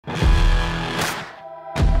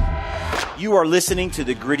You are listening to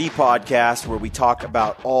the Gritty Podcast, where we talk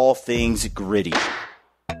about all things gritty.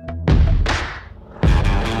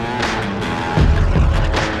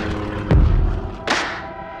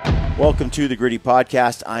 Welcome to the Gritty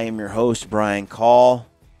Podcast. I am your host, Brian Call.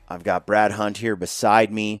 I've got Brad Hunt here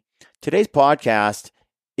beside me. Today's podcast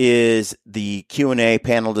is the Q&A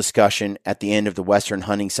panel discussion at the end of the Western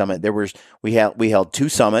Hunting Summit. We held two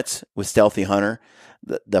summits with Sthealthy Hunter.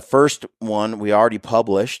 The first one we already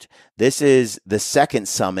published. This is the second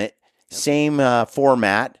summit, same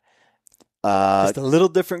format. Just a little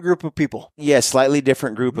different group of people. Yeah, slightly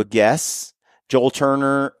different group of guests. Joel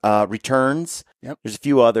Turner returns. Yep. There's a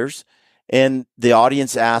few others. And the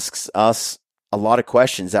audience asks us a lot of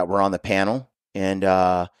questions that were on the panel, and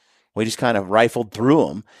we just kind of rifled through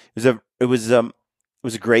them. It was a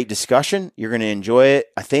great discussion. You're going to enjoy it.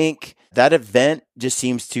 I think that event just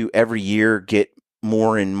seems to every year get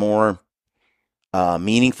more and more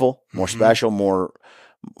meaningful, more special,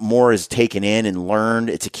 more is taken in and learned.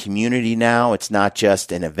 It's a community now. It's not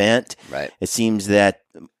just an event. Right. It seems that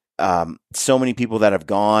so many people that have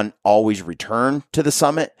gone always return to the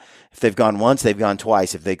summit. If they've gone once, they've gone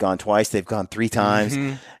twice. If they've gone twice, they've gone three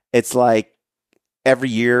times. It's like every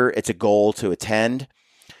year it's a goal to attend.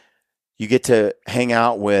 You get to hang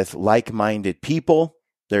out with like-minded people.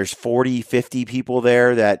 There's 40, 50 people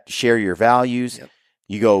there that share your values. Yep.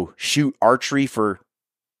 You go shoot archery for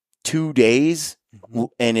 2 days,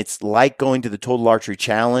 and it's like going to the Total Archery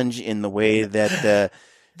Challenge in the way that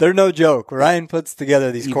they're no joke. Ryan puts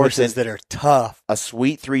together these courses that are tough. A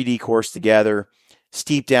sweet 3D course together,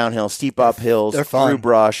 steep downhill, steep uphills, They're fun. through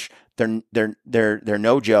brush. They're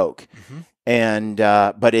no joke, and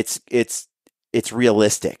but it's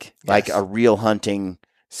realistic. Yes. Like a real hunting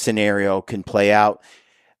scenario can play out.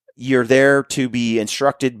 You're there to be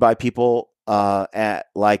instructed by people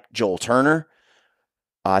like Joel Turner.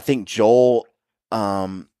 I think Joel,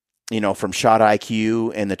 from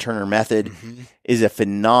ShotIQ and the Turner method, is a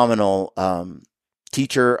phenomenal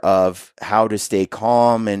teacher of how to stay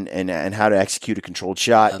calm and how to execute a controlled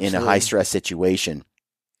shot in a high stress situation.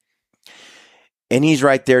 And he's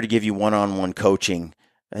right there to give you one-on-one coaching.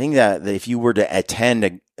 I think that if you were to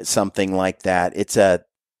attend something like that, it's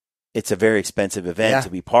a very expensive event to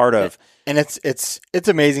be part of. And it's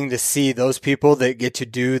amazing to see those people that get to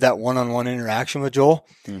do that one-on-one interaction with Joel,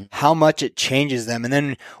 how much it changes them. And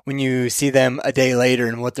then when you see them a day later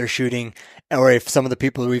and what they're shooting, or if some of the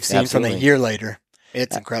people we've seen from a year later,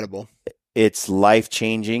 it's incredible. It's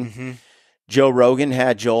life-changing. Joe Rogan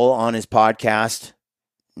had Joel on his podcast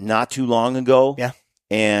not too long ago. Yeah.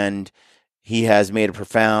 And he has made a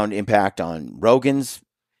profound impact on Rogan's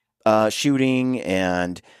shooting,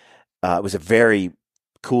 and it was a very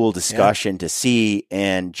cool discussion to see,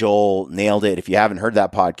 and Joel nailed it. If you haven't heard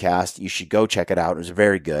that podcast, you should go check it out. It was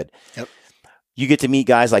very good. Yep. You get to meet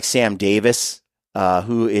guys like Sam Davis,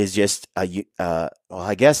 who is just,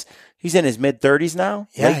 I guess he's in his mid-30s now?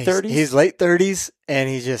 Yeah, late 30s? He's late 30s, and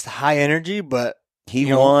he's just high energy, but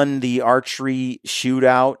he won the archery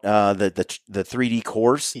shootout, the 3D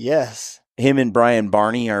course. Yes. Him and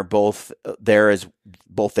Barney are both there.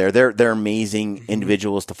 They're amazing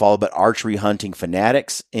individuals to follow, but archery hunting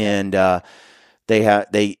fanatics, and they're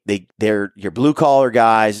your blue collar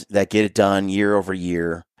guys that get it done year over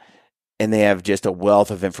year, and they have just a wealth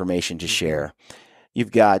of information to share.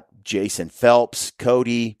 You've got Jason Phelps,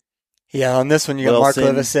 Cody. Yeah, on this one you got Mark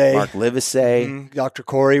Livesay, Dr.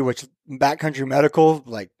 Corey, which Backcountry Medical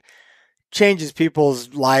changes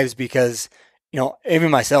people's lives because. Even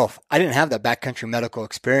myself, I didn't have that backcountry medical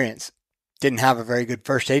experience. Didn't have a very good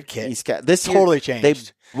first aid kit. He's got this totally year,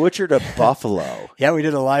 changed. They butchered a buffalo. Yeah, we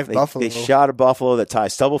did a live buffalo. They shot a buffalo that Ty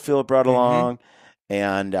Stubblefield brought along,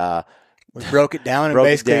 and we broke it down. And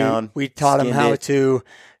basically, we taught him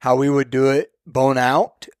how we would do it, bone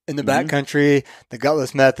out in the backcountry, the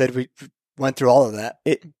gutless method. We went through all of that.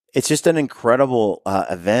 It's just an incredible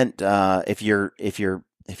event. If you're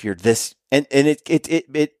this, and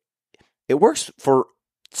it works for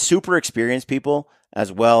super experienced people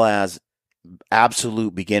as well as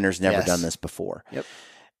absolute beginners, never done this before. Yep.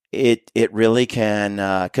 It really can,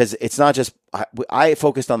 because it's not just, I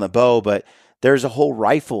focused on the bow, but there's a whole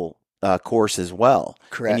rifle course as well.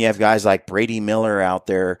 Correct. And you have guys like Brady Miller out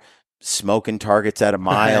there smoking targets at a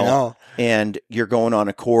mile. And you're going on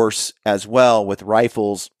a course as well with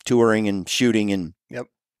rifles, touring and shooting and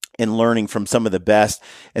learning from some of the best.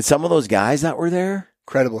 And some of those guys that were there,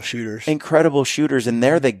 incredible shooters, and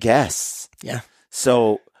they're the guests. Yeah.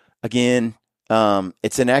 So again,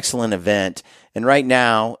 it's an excellent event. And right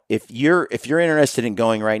now, if you're interested in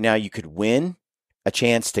going right now, you could win a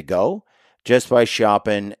chance to go just by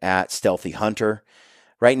shopping at Sthealthy Hunter.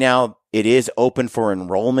 Right now, it is open for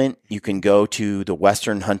enrollment. You can go to the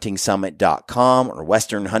westernhuntingsummit.com or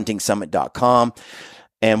westernhuntingsummit.com,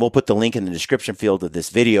 and we'll put the link in the description field of this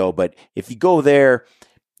video. But if you go there,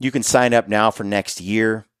 you can sign up now for next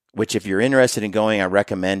year, which if you're interested in going, I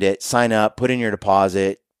recommend it. Sign up, put in your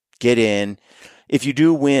deposit, get in. If you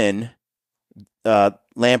do win,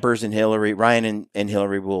 Lampers and Hillary, Ryan and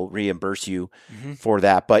Hillary will reimburse you for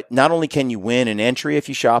that. But not only can you win an entry if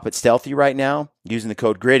you shop at Sthealthy right now using the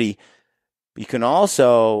code GRITTY, you can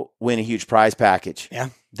also win a huge prize package. Yeah.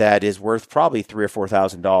 That is worth probably $3,000 or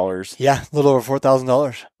 $4,000. Yeah, a little over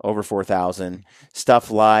 $4,000. Over $4,000.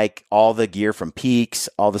 Stuff like all the gear from Peaks,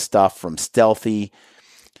 all the stuff from Sthealthy.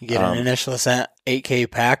 You get an initial ascent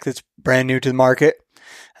 8K pack that's brand new to the market.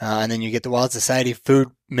 And then you get the Wild Society food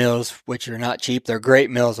meals, which are not cheap. They're great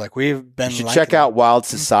meals. Like we've been. You should check out Wild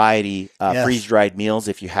Society freeze-dried meals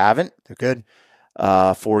if you haven't. They're good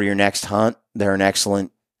for your next hunt. They're an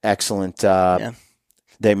excellent. They're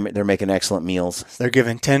making excellent meals. They're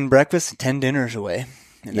giving 10 breakfasts and 10 dinners away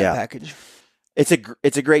in that package. It's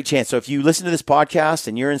a great chance. So if you listen to this podcast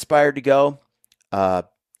and you're inspired to go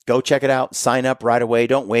check it out. Sign up right away.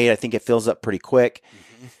 Don't wait. I think it fills up pretty quick.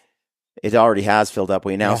 It already has filled up.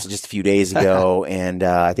 We announced it just a few days ago, and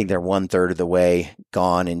I think they're 1/3 of the way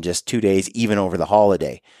gone in just 2 days, even over the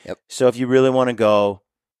holiday. Yep. So if you really want to go,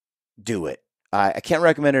 do it. I can't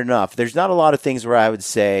recommend it enough. There's not a lot of things where I would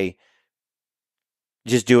say,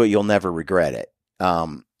 just do it. You'll never regret it.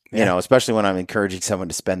 You know, especially when I'm encouraging someone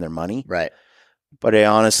to spend their money. Right. But I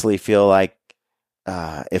honestly feel like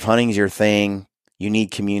if hunting's your thing, you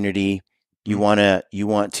need community. You want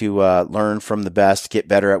to learn from the best, get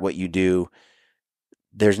better at what you do.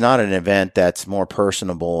 There's not an event that's more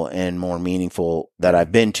personable and more meaningful that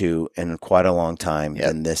I've been to in quite a long time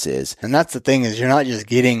than this is. And that's the thing is you're not just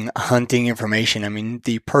getting hunting information. I mean,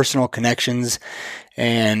 the personal connections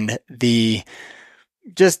and the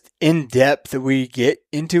just in depth that we get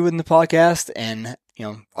into in the podcast and, you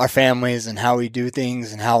know, our families and how we do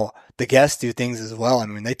things and how the guests do things as well. I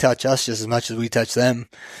mean, they touch us just as much as we touch them.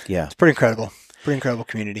 Yeah. It's pretty incredible. Pretty incredible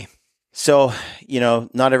community. So, you know,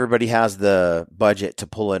 not everybody has the budget to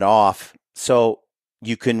pull it off. So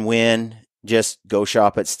you can win. Just go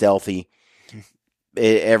shop at Sthealthy.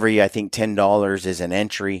 I think $10 is an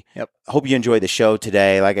entry. Yep. Hope you enjoy the show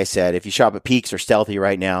today. Like I said, if you shop at Peaks or Sthealthy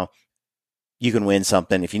right now, you can win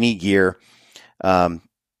something. If you need gear, go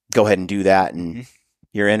ahead and do that, and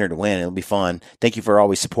you're entered to win. It'll be fun. Thank you for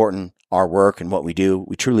always supporting our work and what we do.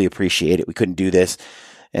 We truly appreciate it. We couldn't do this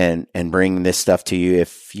and bring this stuff to you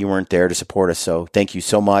if you weren't there to support us. So thank you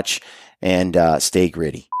so much, and stay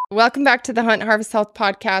gritty. Welcome back to the Hunt Harvest Health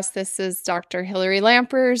Podcast. This is Dr. Hillary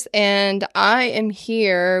Lampers, and I am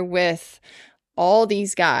here with all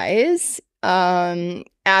these guys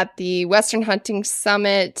at the Western Hunting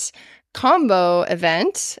Summit combo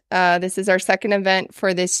event. This is our second event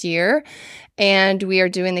for this year, and we are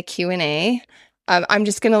doing the Q&A. I'm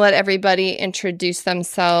just going to let everybody introduce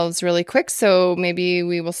themselves really quick, so maybe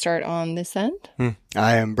we will start on this end.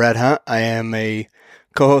 I am Brad Hunt. I am a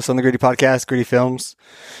co-host on the Gritty Podcast, Gritty Films,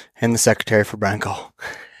 and the secretary for Brian Cole.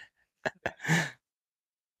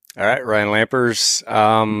 All right, Ryan Lampers,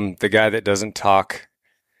 the guy that doesn't talk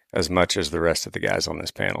as much as the rest of the guys on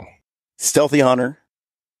this panel. Sthealthy Hunter.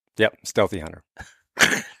 Yep, Sthealthy Hunter.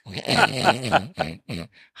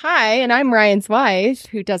 Hi, and I'm Ryan's wife,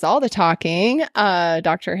 who does all the talking.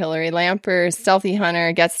 Dr. Hillary Lampers, Sthealthy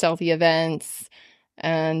Hunter, Get Sthealthy Events,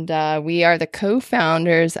 and we are the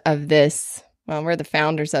co-founders of this. Well, we're the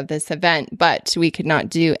founders of this event, but we could not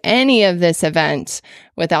do any of this event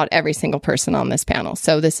without every single person on this panel.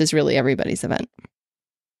 So this is really everybody's event.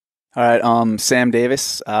 All right, Sam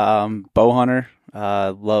Davis, bow hunter.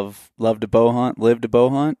 Love to bow hunt, live to bow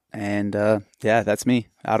hunt, and that's me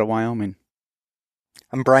out of Wyoming.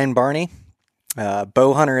 I'm Brian Barney,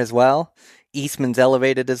 bow hunter as well. Eastman's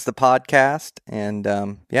Elevated is the podcast, and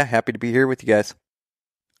happy to be here with you guys.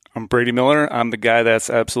 I'm Brady Miller. I'm the guy that's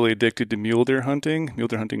absolutely addicted to mule deer hunting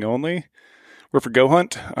only. Work for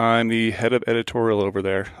GOHUNT. I'm the head of editorial over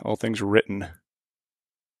there, all things written.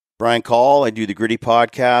 Brian Call. I do the Gritty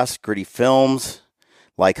Podcast, Gritty Films,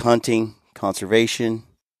 like hunting, conservation.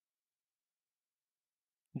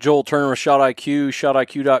 Joel Turner with ShotIQ,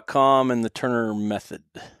 ShotIQ.com, and the Turner Method.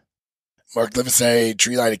 Mark Livesay,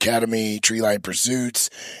 Treeline Academy, Treeline Pursuits,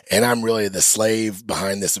 and I'm really the slave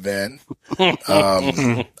behind this event.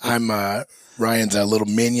 I'm Ryan's little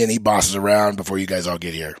minion. He bosses around before you guys all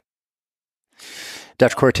get here.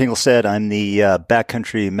 Dr. Kaare Tingelstad, I'm the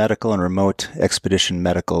backcountry medical and remote expedition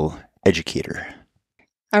medical educator.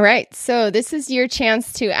 All right. So this is your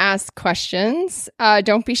chance to ask questions.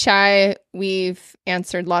 Don't be shy. We've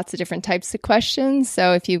answered lots of different types of questions.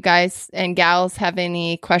 So if you guys and gals have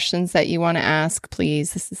any questions that you want to ask,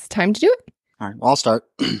 please, this is the time to do it. All right. Well, I'll start.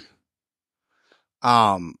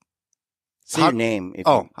 Say your name.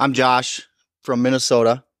 I'm Josh from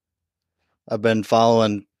Minnesota. I've been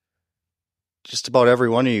following just about every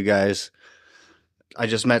one of you guys. I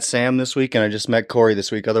just met Sam this week, and I just met Corey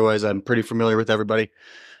this week. Otherwise, I'm pretty familiar with everybody.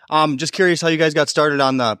 Just curious how you guys got started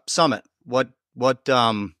on the summit. What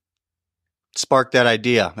sparked that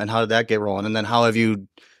idea, and how did that get rolling? And then how have you,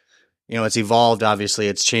 it's evolved, obviously.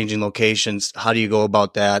 It's changing locations. How do you go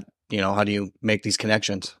about that? How do you make these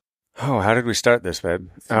connections? Oh, how did we start this, babe?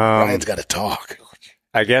 Ryan's got to talk.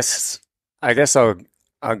 I guess I'll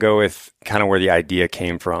go with kind of where the idea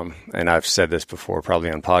came from. And I've said this before, probably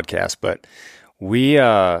on podcasts, but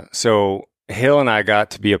so Hill and I got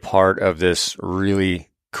to be a part of this really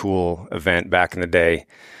cool event back in the day.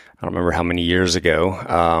 I don't remember how many years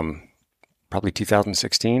ago. Probably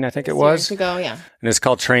 2016, I think it was. Years ago, yeah. And it's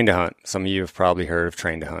called Train to Hunt. Some of you have probably heard of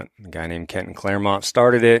Train to Hunt. A guy named Kenton Claremont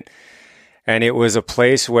started it. And it was a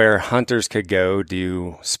place where hunters could go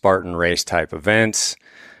do Spartan race type events,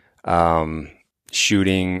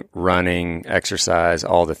 shooting, running, exercise,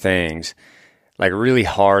 all the things. Like really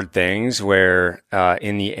hard things where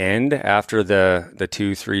in the end, after the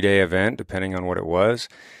 2-3 day event, depending on what it was,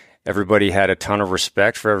 everybody had a ton of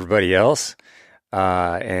respect for everybody else.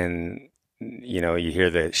 And, you hear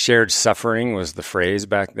the shared suffering was the phrase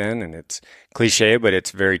back then, and it's cliche, but it's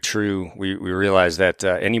very true. We realized that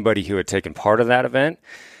anybody who had taken part of that event,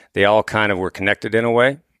 they all kind of were connected in a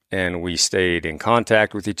way, and we stayed in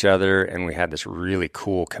contact with each other, and we had this really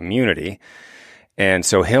cool community. And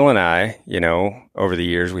so Hill and I, over the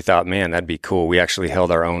years, we thought, man, that'd be cool. We actually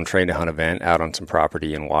held our own Train to Hunt event out on some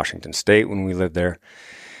property in Washington State when we lived there.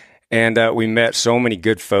 And we met so many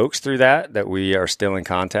good folks through that we are still in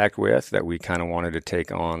contact with, that we kind of wanted to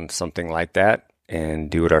take on something like that and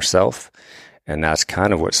do it ourselves. And that's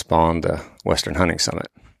kind of what spawned the Western Hunting Summit.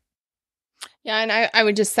 Yeah, and I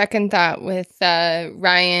would just second that with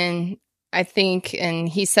Ryan. I think, and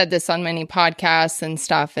he said this on many podcasts and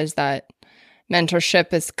stuff, is that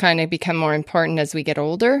mentorship has kind of become more important as we get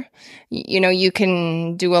older. You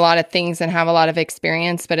can do a lot of things and have a lot of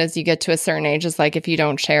experience, but as you get to a certain age, it's like if you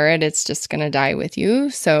don't share it, it's just going to die with you.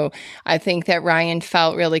 So I think that Ryan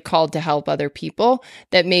felt really called to help other people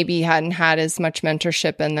that maybe hadn't had as much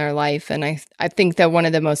mentorship in their life. And I think that one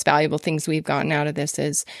of the most valuable things we've gotten out of this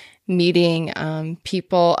is meeting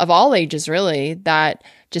people of all ages, really, that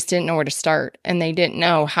just didn't know where to start, and they didn't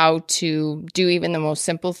know how to do even the most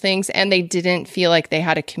simple things, and they didn't feel like they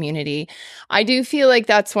had a community. I do feel like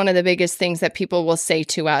that's one of the biggest things that people will say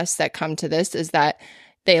to us that come to this, is that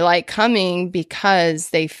they like coming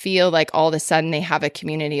because they feel like all of a sudden they have a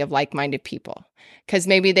community of like-minded people. Because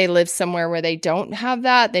maybe they live somewhere where they don't have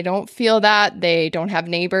that, they don't feel that, they don't have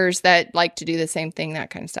neighbors that like to do the same thing,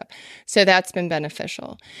 that kind of stuff. So that's been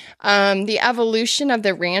beneficial. The evolution of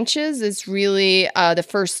the ranches is really the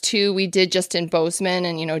first two we did just in Bozeman,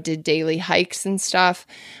 and did daily hikes and stuff.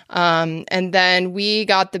 And then we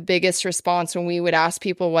got the biggest response when we would ask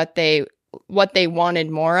people what they wanted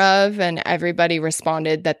more of, and everybody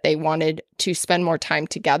responded that they wanted to spend more time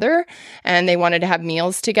together and they wanted to have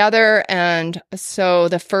meals together. And so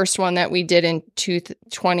the first one that we did in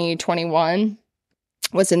 2021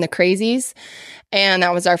 was in the Crazies, and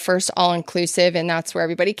that was our first all-inclusive, and that's where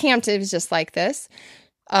everybody camped. It was just like this.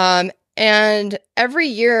 And every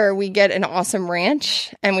year we get an awesome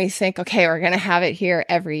ranch and we think, okay, we're going to have it here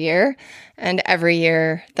every year. And every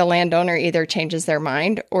year the landowner either changes their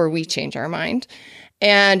mind or we change our mind.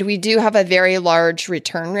 And we do have a very large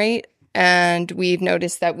return rate. And we've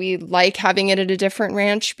noticed that we like having it at a different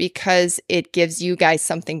ranch because it gives you guys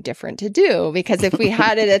something different to do. Because if we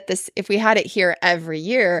had it if we had it here every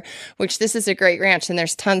year, which this is a great ranch and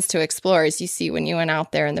there's tons to explore, as you see when you went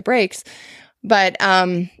out there in the breaks. But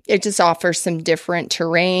it just offers some different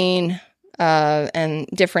terrain and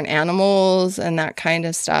different animals and that kind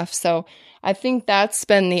of stuff. So I think that's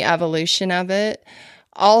been the evolution of it.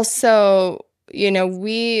 Also,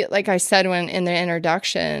 we, like I said when in the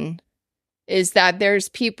introduction, is that there's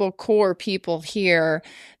core people here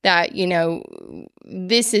that,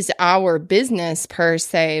 this is our business per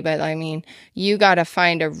se. But I mean, you got to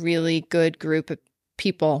find a really good group of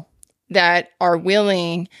people that are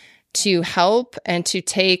willing to help and to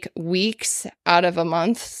take weeks out of a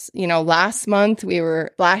month. Last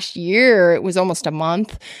year, it was almost a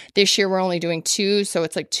month. This year, we're only doing 2, so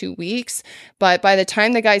it's like 2 weeks. But by the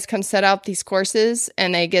time the guys come set up these courses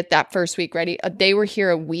and they get that first week ready, they were here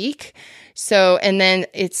a week. So, and then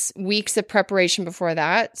it's weeks of preparation before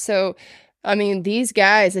that. So, I mean, these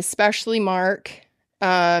guys, especially Mark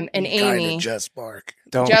and Amy. Just Mark.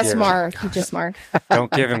 Just Mark.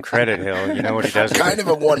 Don't give him credit, Hill. You know what he does. Kind of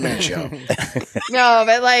a one-man show. No,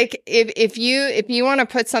 but like if you want to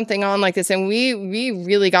put something on like this, and we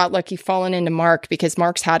really got lucky falling into Mark, because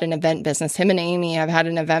Mark's had an event business. Him and Amy have had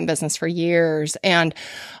an event business for years. And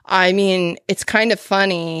I mean, it's kind of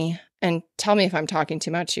funny, and tell me if I'm talking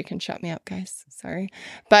too much. You can shut me up, guys. Sorry.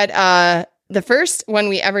 But the first one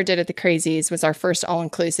we ever did at the Crazies was our first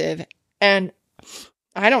all-inclusive. And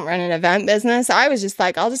I don't run an event business. I was just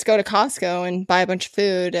like, I'll just go to Costco and buy a bunch of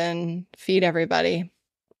food and feed everybody.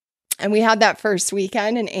 And we had that first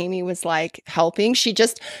weekend, and Amy was like helping. She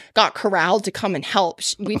just got corralled to come and help.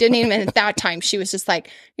 We didn't even at that time. She was just like,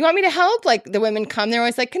 you want me to help? Like the women come, they're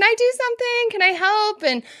always like, can I do something? Can I help?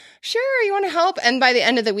 And sure, you want to help? And by the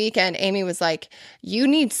end of the weekend, Amy was like, you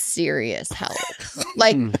need serious help.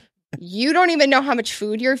 Like, you don't even know how much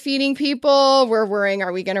food you're feeding people. We're worrying,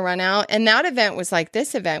 are we going to run out? And that event was like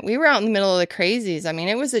this event. We were out in the middle of the Crazies. I mean,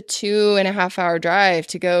 it was a 2.5 hour drive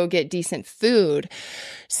to go get decent food.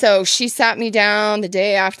 So she sat me down the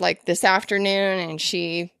day after, like this afternoon, and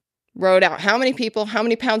she wrote out how many people, how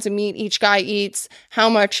many pounds of meat each guy eats, how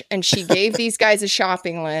much. And she gave these guys a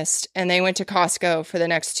shopping list, and they went to Costco for the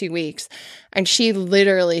next 2 weeks. And she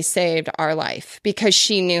literally saved our life because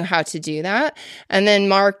she knew how to do that. And then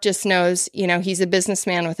Mark just knows, you know, he's a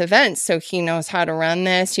businessman with events. So he knows how to run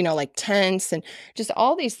this, you know, like tents and just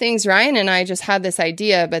all these things. Ryan and I just had this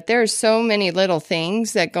idea, but there's so many little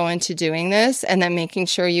things that go into doing this, and then making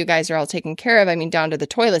sure you guys are all taken care of. I mean, down to the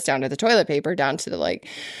toilets, down to the toilet paper, down to the, like,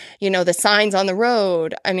 you know, the signs on the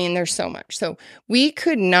road. I mean, there's so much. So we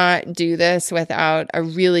could not do this without a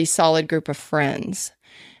really solid group of friends.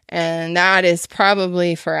 And that is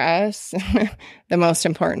probably for us the most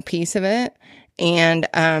important piece of it. And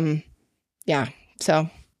yeah, so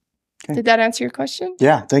did that answer your question?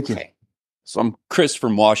 Yeah, thank you. Okay. So I'm Chris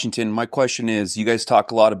from Washington. My question is, you guys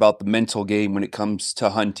talk a lot about the mental game when it comes to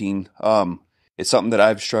hunting. It's something that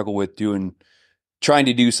I've struggled with trying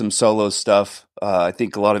to do some solo stuff. I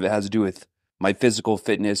think a lot of it has to do with my physical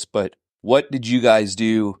fitness, but what did you guys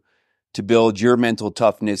do to build your mental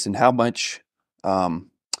toughness, and how much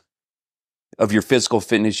of your physical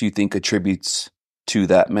fitness you think attributes to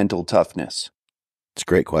that mental toughness? It's a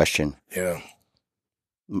great question. Yeah.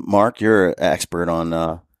 Mark, you're an expert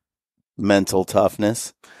on mental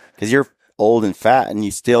toughness, because you're old and fat and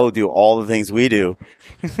you still do all the things we do.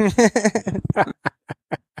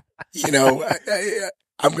 You know,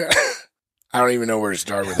 I don't even know where to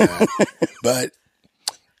start with that, but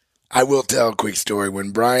I will tell a quick story.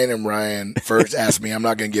 When Brian and Ryan first asked me, I'm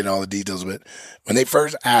not going to get into all the details, but when they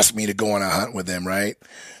first asked me to go on a hunt with them, right?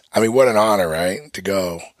 I mean, what an honor, right? To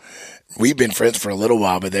go. We've been friends for a little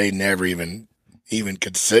while, but they never even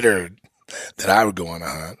considered that I would go on a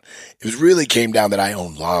hunt. It was really came down that I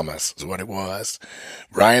owned llamas is what it was.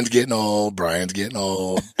 Ryan's getting old. Brian's getting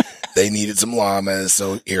old. They needed some llamas.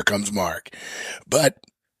 So here comes Mark. But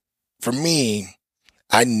for me,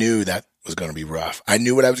 I knew that was going to be rough. I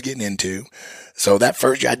knew what I was getting into. So that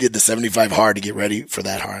first year I did the 75 hard to get ready for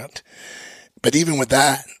that hunt. But even with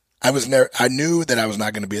that, I knew that I was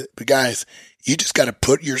not going to be, but guys, you just got to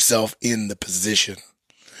put yourself in the position.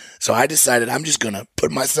 So I decided I'm just going to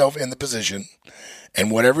put myself in the position,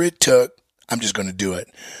 and whatever it took, I'm just going to do it.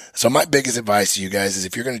 So my biggest advice to you guys is,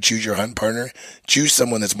 if you're going to choose your hunt partner, choose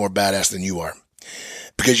someone that's more badass than you are,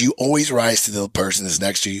 because you always rise to the person that's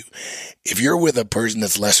next to you. If you're with a person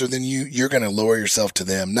that's lesser than you, you're going to lower yourself to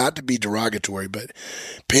them, not to be derogatory, but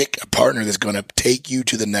pick a partner that's going to take you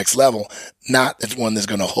to the next level, not that's one that's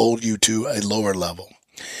going to hold you to a lower level.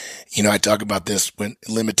 You know, I talk about this when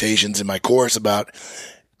limitations in my course about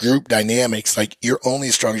group dynamics, like you're only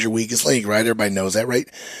as strong as your weakest link, right? Everybody knows that, right?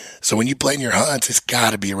 So when you plan your hunts, it's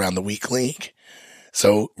got to be around the weak link.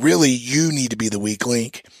 So really, you need to be the weak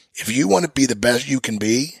link. If you want to be the best you can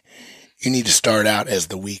be, you need to start out as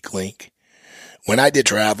the weak link. When I did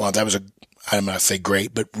triathlons, I was I'm not say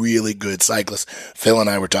great, but really good cyclist. Phil and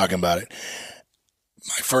I were talking about it.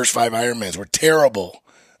 My first 5 Ironmans were terrible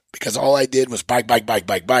because all I did was bike,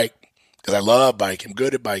 because I love biking. I'm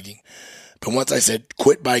good at biking. But once I said,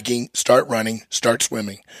 quit biking, start running, start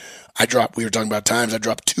swimming, we were talking about times, I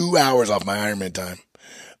dropped 2 hours off my Ironman time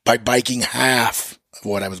by biking half of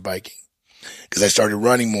what I was biking. Because I started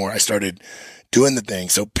running more. I started doing the thing.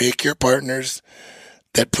 So pick your partners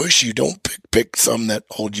that push you. Don't pick some that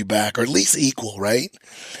hold you back, or at least equal, right?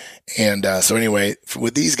 And so anyway,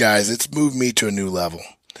 with these guys, it's moved me to a new level.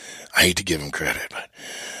 I hate to give them credit,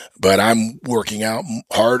 but I'm working out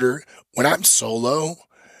harder. When I'm solo,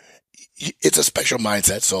 it's a special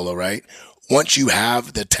mindset solo, right? Once you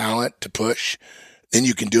have the talent to push, then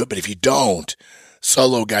you can do it. But if you don't,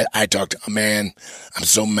 solo guy, I talked to, man, I'm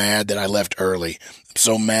so mad that I left early. I'm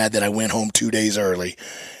so mad that I went home 2 days early.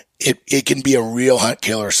 It can be a real hunt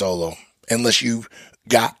killer solo unless you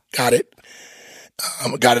got it.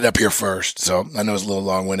 Got it up here first. So I know it's a little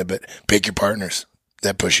long-winded, but pick your partners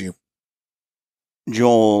that push you.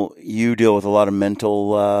 Joel, you deal with a lot of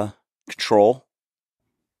mental control.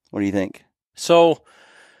 What do you think? So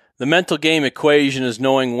the mental game equation is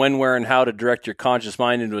knowing when, where, and how to direct your conscious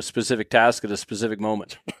mind into a specific task at a specific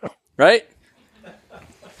moment, right?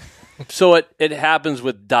 So it happens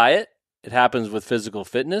with diet. It happens with physical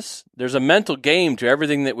fitness. There's a mental game to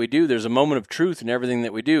everything that we do. There's a moment of truth in everything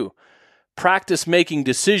that we do. Practice making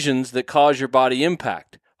decisions that cause your body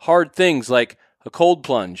impact. Hard things like a cold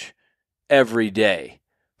plunge every day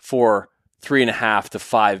for 3.5 to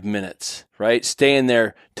 5 minutes, right? Stay in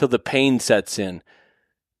there till the pain sets in.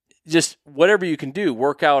 Just whatever you can do,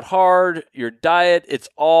 work out hard, your diet, it's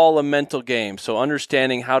all a mental game. So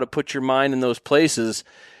understanding how to put your mind in those places.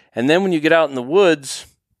 And then when you get out in the woods,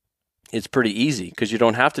 it's pretty easy because you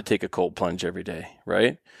don't have to take a cold plunge every day,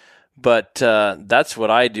 right? But that's what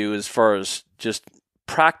I do as far as just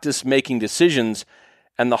practice making decisions.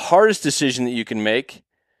 And the hardest decision that you can make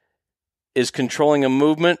is controlling a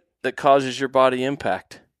movement that causes your body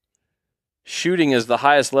impact. Shooting is the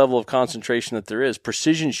highest level of concentration that there is,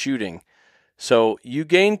 precision shooting. So you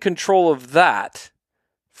gain control of that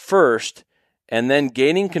first, and then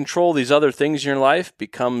gaining control of these other things in your life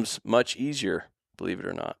becomes much easier, believe it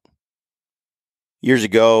or not. Years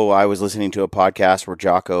ago, I was listening to a podcast where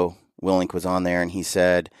Jocko Willink was on there, and he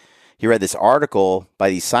said he read this article by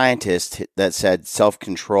these scientists that said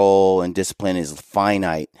self-control and discipline is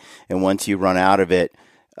finite, and once you run out of it,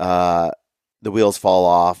 the wheels fall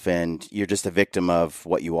off, and you're just a victim of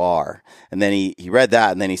what you are. And then he read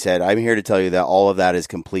that, and then he said, I'm here to tell you that all of that is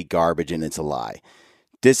complete garbage, and it's a lie.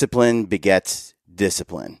 Discipline begets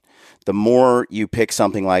discipline. The more you pick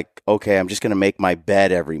something like, okay, I'm just going to make my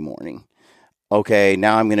bed every morning. Okay,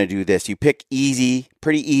 now I'm going to do this. You pick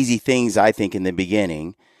pretty easy things, I think, in the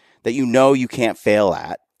beginning that you know you can't fail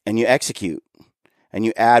at, and you execute. And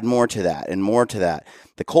you add more to that and more to that.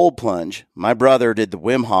 The cold plunge, my brother did the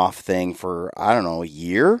Wim Hof thing for, I don't know, a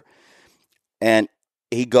year. And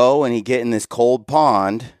he'd go and he'd get in this cold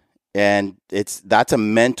pond, and that's a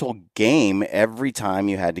mental game every time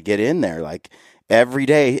you had to get in there. Like every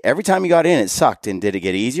day, every time you got in, it sucked. And did it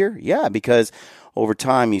get easier? Yeah, because over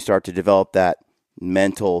time, you start to develop that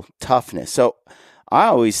mental toughness. So I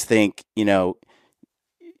always think,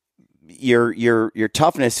 your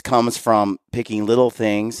toughness comes from picking little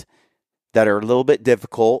things that are a little bit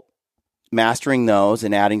difficult, mastering those,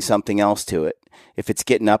 and adding something else to it. If it's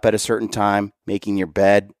getting up at a certain time, making your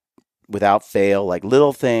bed without fail, like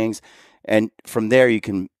little things, and from there you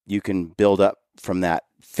can build up from that.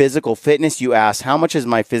 Physical fitness, you ask, how much is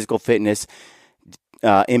my physical fitness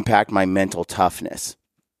impact my mental toughness?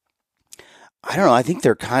 I don't know. I think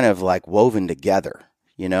they're kind of like woven together,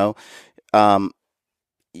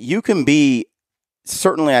 you can be,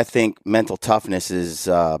 certainly I think mental toughness is,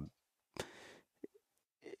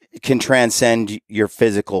 can transcend your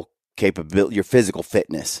physical capability, your physical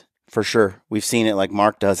fitness, for sure. We've seen it like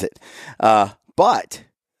Mark does it. But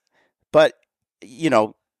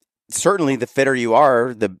certainly the fitter you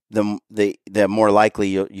are, the more likely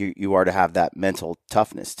you are to have that mental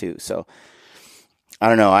toughness too. So I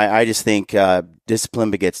don't know. I just think discipline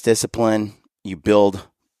begets discipline. You build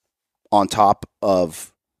on top of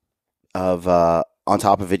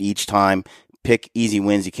it each time. Pick easy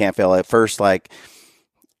wins. You can't fail at first. Like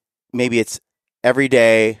maybe it's every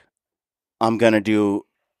day I'm going to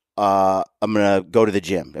go to the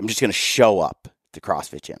gym. I'm just going to show up at the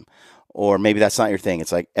CrossFit gym. Or maybe that's not your thing.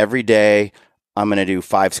 It's like every day I'm going to do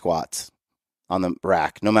 5 squats on the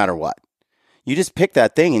rack, no matter what. You just pick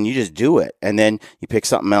that thing and you just do it. And then you pick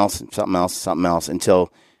something else and something else, something else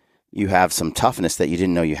until you have some toughness that you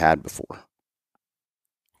didn't know you had before.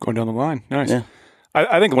 Going down the line. Nice. Yeah.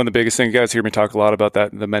 I think one of the biggest things, you guys hear me talk a lot about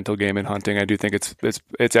that, the mental game in hunting. I do think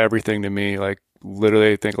it's everything to me. Like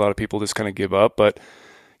literally I think a lot of people just kind of give up, but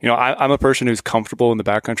I'm a person who's comfortable in the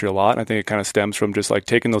backcountry a lot. And I think it kind of stems from just like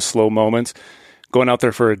taking those slow moments, going out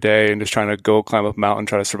there for a day and just trying to go climb up a mountain,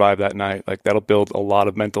 try to survive that night. Like that'll build a lot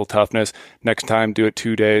of mental toughness. Next time, do it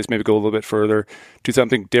 2 days, maybe go a little bit further, do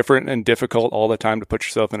something different and difficult all the time to put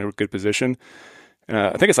yourself in a good position.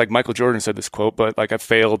 I think it's like Michael Jordan said this quote, but like I've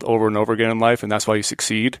failed over and over again in life, and that's why you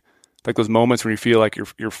succeed. Like those moments when you feel like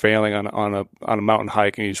you're failing on a mountain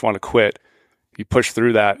hike and you just want to quit. you push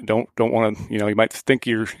through that. Don't want to, you might think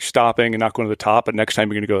you're stopping and not going to the top, but next time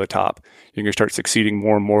you're going to go to the top. You're going to start succeeding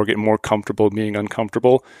more and more, getting more comfortable being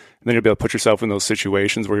uncomfortable. And then you'll be able to put yourself in those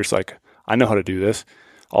situations where you're just like, I know how to do this.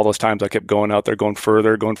 All those times I kept going out there, going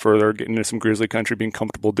further, getting into some grizzly country, being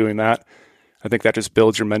comfortable doing that. I think that just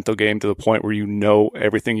builds your mental game to the point where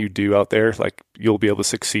everything you do out there, like you'll be able to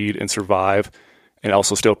succeed and survive and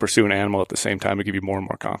also still pursue an animal at the same time to give you more and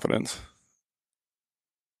more confidence.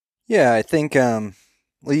 Yeah, I think,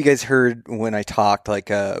 you guys heard when I talked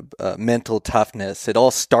like mental toughness. It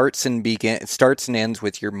all starts and ends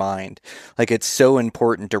with your mind. Like it's so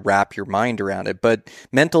important to wrap your mind around it. But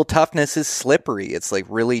mental toughness is slippery. It's like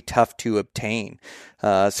really tough to obtain.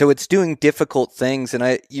 So it's doing difficult things,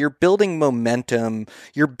 and you're building momentum.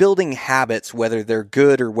 You're building habits, whether they're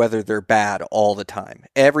good or whether they're bad, all the time.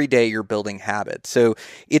 Every day you're building habits. So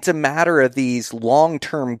it's a matter of these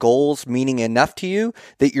long-term goals meaning enough to you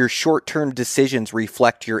that your short-term decisions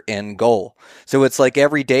reflect your end goal. So it's like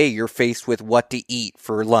every day you're faced with what to eat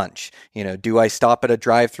for lunch. Do I stop at a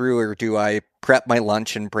drive-thru or do I prep my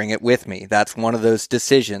lunch and bring it with me? That's one of those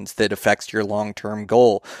decisions that affects your long-term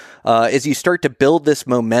goal. As you start to build this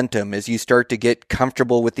momentum, as you start to get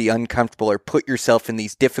comfortable with the uncomfortable or put yourself in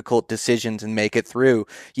these difficult decisions and make it through,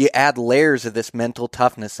 you add layers of this mental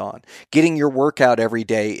toughness on. Getting your workout every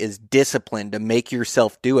day is discipline to make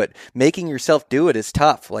yourself do it. Making yourself do it is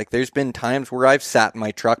tough. Like there's been times where I've sat in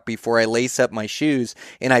my truck before I lace up my shoes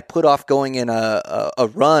and I put off going in a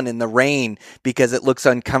run in the rain because it looks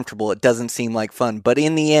uncomfortable. It doesn't seem like fun. But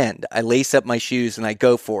in the end, I lace up my shoes and I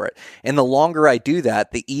go for it. And the longer I do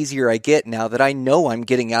that, the easier I get now that I know I'm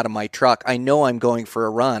getting out of my truck. I know I'm going for a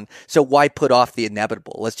run. So why put off the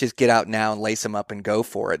inevitable? Let's just get out now and lace them up and go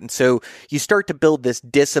for it. And so you start to build this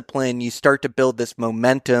discipline. You start to build this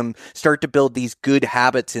momentum, start to build these good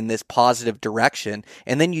habits in this positive direction.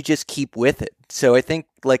 And then you just keep with it. So I think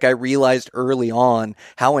I realized early on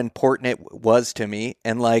how important it was to me.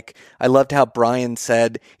 And I loved how Brian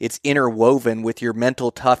said it's interwoven with your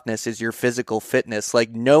mental toughness is your physical fitness.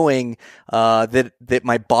 Knowing that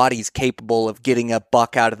my body's capable of getting a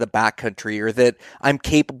buck out of the backcountry or that I'm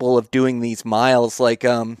capable of doing these miles.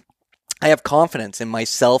 I have confidence in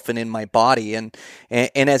myself and in my body. And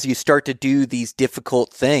as you start to do these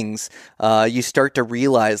difficult things, you start to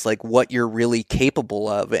realize what you're really capable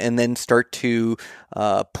of and then start to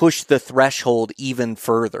push the threshold even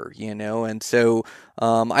further, And so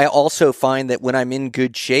I also find that when I'm in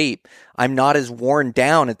good shape, I'm not as worn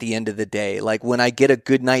down at the end of the day. When I get a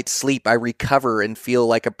good night's sleep, I recover and feel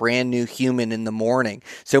like a brand new human in the morning.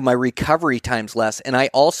 So my recovery time's less. And I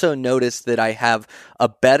also notice that I have a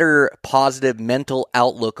better positive mental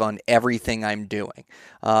outlook on everything I'm doing.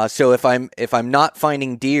 So if I'm not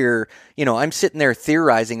finding deer, I'm sitting there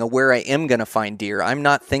theorizing of where I am going to find deer. I'm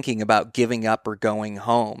not thinking about giving up or going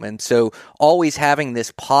home. And so always having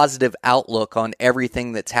this positive outlook on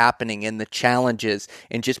everything that's happening and the challenges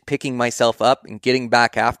and just picking myself up and getting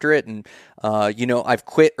back after it. And, I've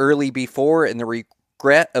quit early before, and the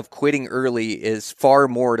regret of quitting early is far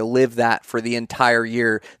more to live that for the entire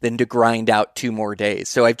year than to grind out 2 more days.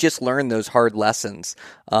 So I've just learned those hard lessons.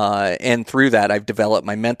 And through that, I've developed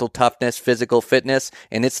my mental toughness, physical fitness,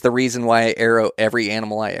 and it's the reason why I arrow every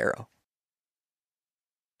animal I arrow.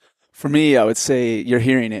 For me, I would say you're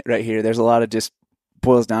hearing it right here. There's a lot of just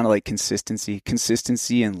boils down to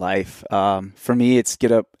consistency in life. For me, it's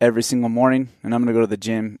get up every single morning and I'm going to go to the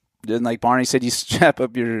gym. And like Barney said, you strap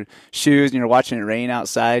up your shoes and you're watching it rain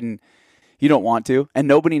outside and you don't want to. And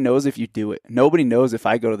nobody knows if you do it. Nobody knows if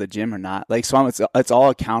I go to the gym or not. It's all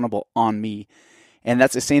accountable on me. And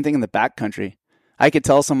that's the same thing in the backcountry. I could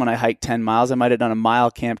tell someone I hiked 10 miles. I might have done a mile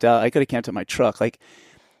camped out. I could have camped at my truck.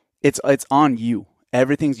 It's on you.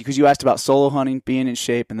 Everything's because you asked about solo hunting, being in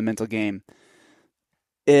shape, and the mental game.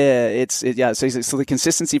 So the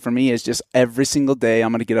consistency for me is just every single day.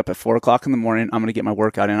 I'm going to get up at 4:00 in the morning. I'm going to get my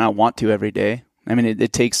workout in. I want to every day. I mean,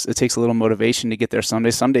 it takes a little motivation to get there. Some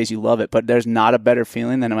days you love it, but there's not a better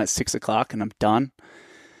feeling than I'm at 6:00 and I'm done.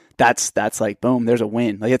 That's like boom. There's a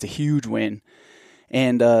win. It's a huge win.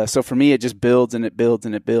 And so for me, it just builds and it builds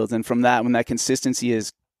and it builds. And from that, when that consistency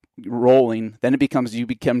is rolling, then you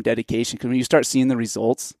become dedication. Because when you start seeing the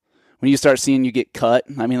results. When you start seeing you get cut,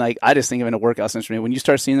 I just think of it in a workout sense for me. When you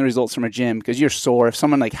start seeing the results from a gym, because you're sore, if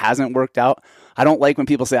someone hasn't worked out, I don't like when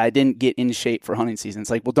people say I didn't get in shape for hunting season. It's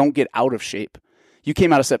well, don't get out of shape. You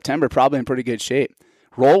came out of September probably in pretty good shape.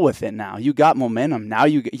 Roll with it now. You got momentum. Now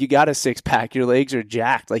you got a 6-pack. Your legs are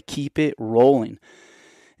jacked. Keep it rolling.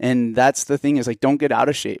 And that's the thing is don't get out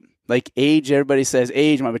of shape. Age, everybody says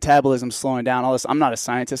age, my metabolism's slowing down, all this. I'm not a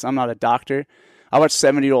scientist. I'm not a doctor. I watch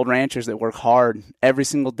 70-year-old ranchers that work hard every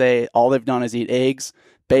single day. All they've done is eat eggs,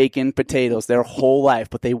 bacon, potatoes their whole life,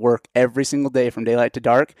 but they work every single day from daylight to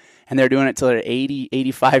dark, and they're doing it till they're 80,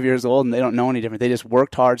 85 years old, and they don't know any different. They just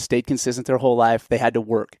worked hard, stayed consistent their whole life. They had to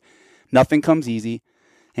work. Nothing comes easy,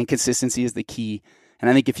 and consistency is the key. And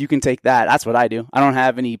I think if you can take that, that's what I do. I don't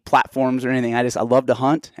have any platforms or anything. I love to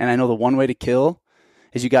hunt, and I know the one way to kill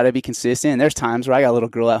is you got to be consistent. And there's times where I got a little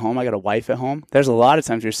girl at home, I got a wife at home. There's a lot of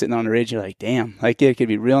times you're sitting on the ridge, you're like, damn, like it could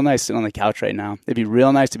be real nice sitting on the couch right now. It'd be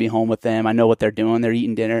real nice to be home with them. I know what they're doing. They're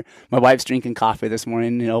eating dinner. My wife's drinking coffee this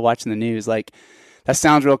morning, watching the news. Like, that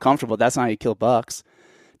sounds real comfortable. That's not how you kill bucks.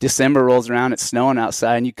 December rolls around, it's snowing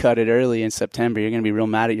outside, and you cut it early in September. You're going to be real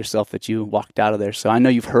mad at yourself that you walked out of there. So I know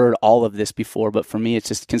you've heard all of this before, but for me, it's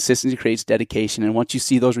just consistency creates dedication. And once you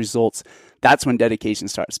see those results, that's when dedication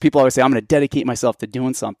starts. People always say, I'm going to dedicate myself to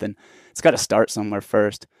doing something. It's got to start somewhere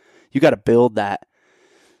first. You got to build that.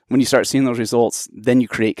 When you start seeing those results, then you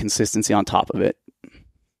create consistency on top of it.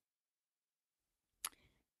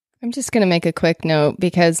 I'm just going to make a quick note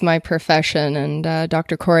because my profession, and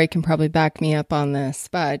Dr. Corey can probably back me up on this,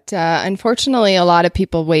 but unfortunately, a lot of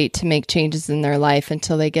people wait to make changes in their life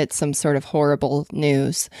until they get some sort of horrible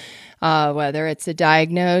news, whether it's a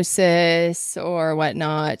diagnosis or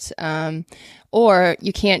whatnot, or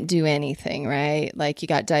you can't do anything, right? Like you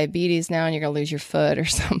got diabetes now and you're going to lose your foot or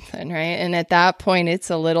something, right? And at that point,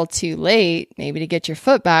 it's a little too late maybe to get your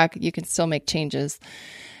foot back. You can still make changes.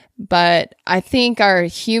 But I think our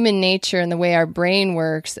human nature and the way our brain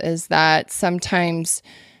works is that sometimes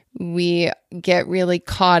we get really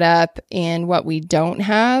caught up in what we don't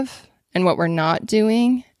have and what we're not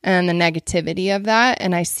doing and the negativity of that.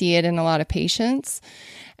 And I see it in a lot of patients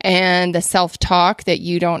and the self-talk that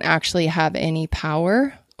you don't actually have any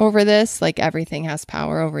power over this, like everything has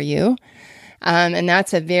power over you. And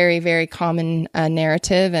that's a very, very common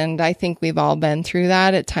narrative. And I think we've all been through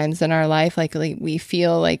that at times in our life. Like we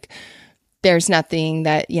feel like there's nothing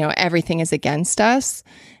that, everything is against us.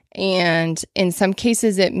 And in some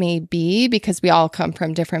cases it may be because we all come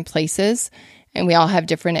from different places and we all have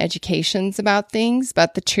different educations about things.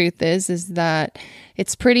 But the truth is that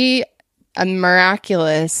it's pretty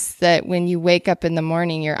miraculous that when you wake up in the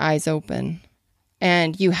morning, your eyes open.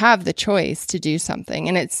 And you have the choice to do something.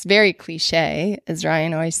 And it's very cliche, as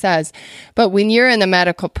Ryan always says. But when you're in the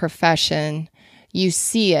medical profession, you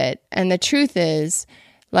see it. And the truth is,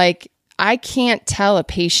 like, I can't tell a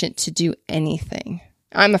patient to do anything.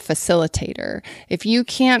 I'm a facilitator. If you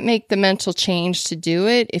can't make the mental change to do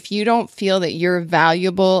it, if you don't feel that you're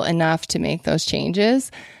valuable enough to make those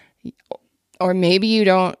changes, or maybe you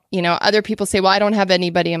don't, other people say, well, I don't have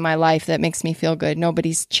anybody in my life that makes me feel good.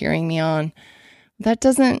 Nobody's cheering me on.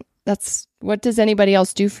 That's what does anybody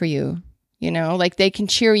else do for you? Like they can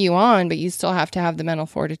cheer you on, but you still have to have the mental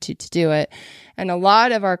fortitude to do it. And a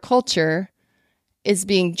lot of our culture is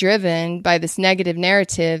being driven by this negative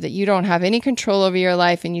narrative that you don't have any control over your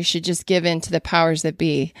life and you should just give in to the powers that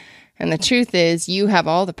be. And the truth is you have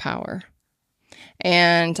all the power.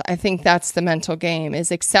 And I think that's the mental game,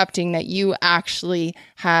 is accepting that you actually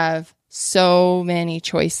have so many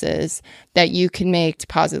choices that you can make to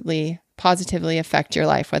positively affect your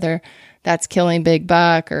life, whether that's killing big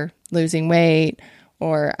buck or losing weight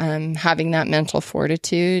or having that mental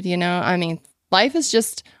fortitude. Life is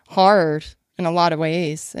just hard in a lot of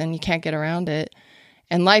ways and you can't get around it.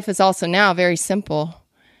 And life is also now very simple,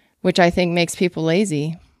 which I think makes people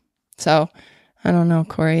lazy. So I don't know,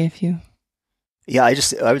 Corey, if you... Yeah, I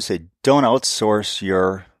would say don't outsource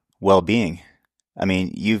your well-being. I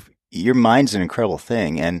mean, your mind's an incredible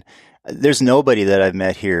thing, and there's nobody that I've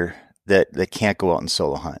met here that can't go out and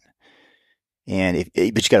solo hunt. But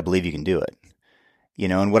you got to believe you can do it.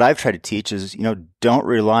 And what I've tried to teach is, don't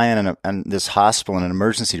rely on this hospital and an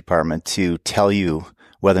emergency department to tell you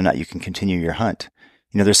whether or not you can continue your hunt.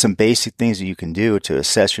 There's some basic things that you can do to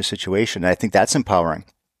assess your situation. And I think that's empowering.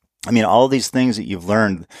 I mean, all these things that you've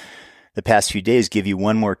learned the past few days give you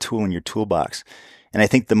one more tool in your toolbox. And I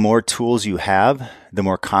think the more tools you have, the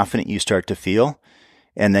more confident you start to feel.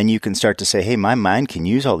 And then you can start to say, hey, my mind can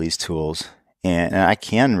use all these tools and I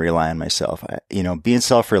can rely on myself. Being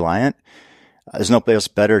self-reliant, there's nobody else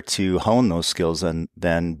better to hone those skills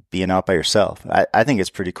than being out by yourself. I think it's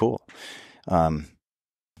pretty cool. I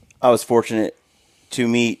was fortunate to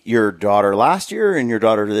meet your daughter last year and your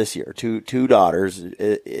daughter this year. Two daughters,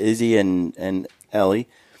 Izzy and Ellie.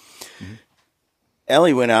 Mm-hmm.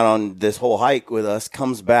 Ellie went out on this whole hike with us,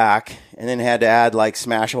 comes back, and then had to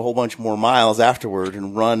smash a whole bunch more miles afterward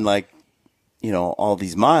and run all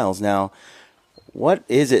these miles. Now, what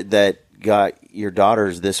is it that got your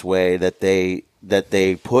daughters this way that they that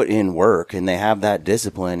they put in work and they have that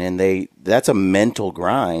discipline, and that's a mental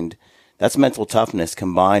grind. That's mental toughness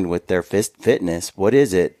combined with their fitness. What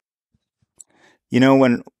is it? You know,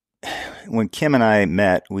 when Kim and I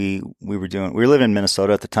met, we were living in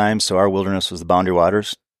Minnesota at the time, so our wilderness was the Boundary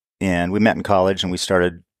Waters, and we met in college and we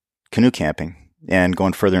started canoe camping and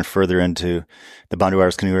going further and further into the Boundary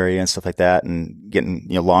Waters canoe area and stuff like that, and getting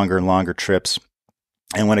longer and longer trips.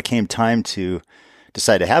 And when it came time to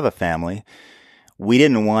decide to have a family, we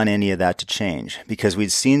didn't want any of that to change because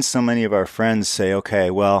we'd seen so many of our friends say,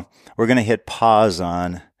 okay, well, we're going to hit pause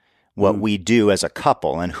on what we do as a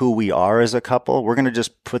couple and who we are as a couple. We're going to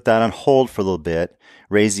just put that on hold for a little bit,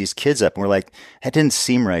 raise these kids up. And we're like, that didn't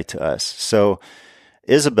seem right to us. So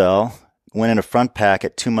Isabel went in a front pack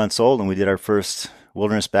at 2 months old, and we did our first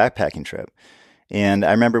wilderness backpacking trip. And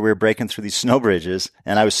I remember we were breaking through these snow bridges,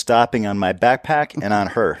 and I was stopping on my backpack and on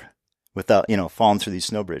her without, falling through these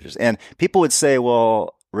snow bridges. And people would say,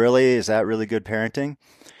 well, really? Is that really good parenting?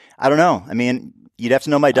 I don't know. I mean, you'd have to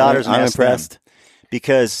know my daughters. I'm impressed.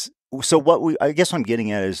 Because, I guess what I'm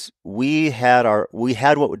getting at is we had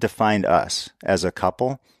what defined us as a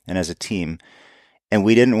couple and as a team, and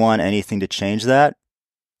we didn't want anything to change that.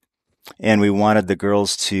 And we wanted the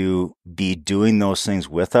girls to be doing those things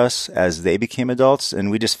with us as they became adults. And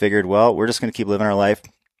we just figured, well, we're just going to keep living our life.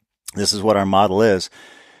 This is what our model is.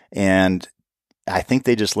 And I think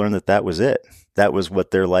they just learned that was it. That was what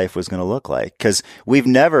their life was going to look like. Because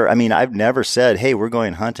I've never said, hey, we're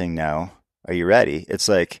going hunting now. Are you ready? It's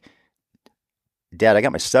like, Dad, I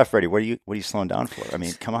got my stuff ready. What are you slowing down for? I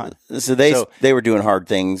mean, come on. So they were doing hard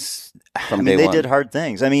things from day one. They did hard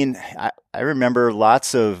things. I mean, I remember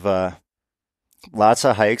lots of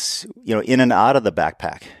hikes, in and out of the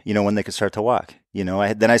backpack, when they could start to walk.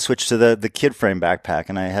 Then I switched to the kid frame backpack,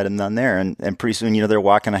 and I had them done there. And pretty soon, they're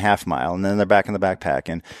walking a half mile, and then they're back in the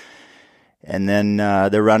backpack. And then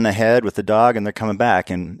they're running ahead with the dog, and they're coming back.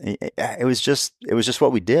 And it was just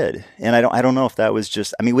what we did. And I don't know if that was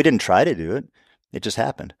just, we didn't try to do it. It just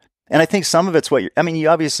happened. And I think some of it's you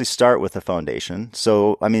obviously start with a foundation.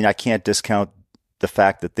 So, I can't discount the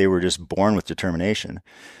fact that they were just born with determination.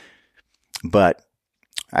 But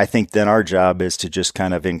I think then our job is to just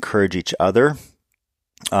kind of encourage each other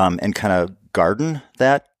and kind of garden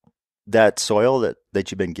that soil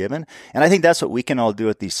that you've been given. And I think that's what we can all do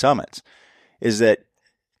at these summits, is that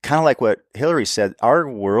kind of like what Hillary said, our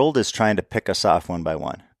world is trying to pick us off one by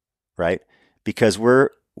one, right? Because we're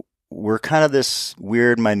kind of this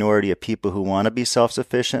weird minority of people who want to be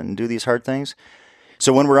self-sufficient and do these hard things.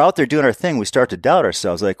 So when we're out there doing our thing, we start to doubt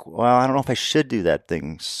ourselves, like, well, I don't know if I should do that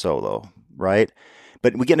thing solo, right?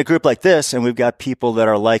 But we get in a group like this, and we've got people that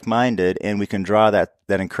are like-minded, and we can draw that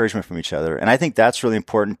encouragement from each other. And I think that's really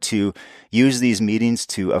important, to use these meetings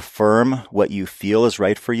to affirm what you feel is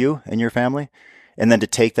right for you and your family, and then to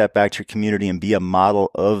take that back to your community and be a model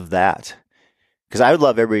of that. Because I would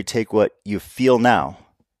love everybody to take what you feel now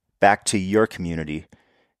back to your community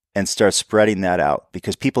and start spreading that out,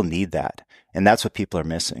 because people need that. And that's what people are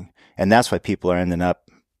missing. And that's why people are ending up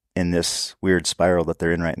in this weird spiral that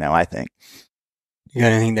they're in right now, I think. You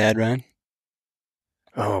got anything to add, Ryan?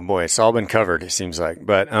 Oh boy, it's all been covered, it seems like.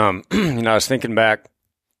 But, I was thinking back,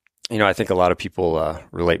 I think a lot of people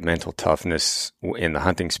relate mental toughness in the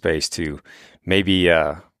hunting space to maybe,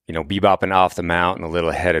 bebopping off the mountain a little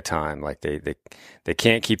ahead of time. Like they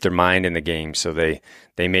can't keep their mind in the game, so they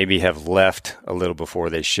maybe have left a little before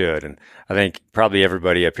they should. And I think probably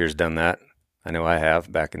everybody up here has done that. I know I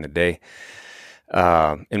have back in the day.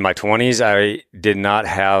 In my 20s, I did not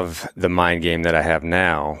have the mind game that I have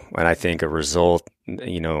now. And I think a result,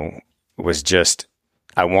 was just,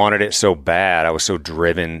 I wanted it so bad. I was so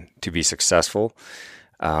driven to be successful,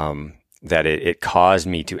 that it caused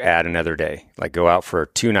me to add another day, like go out for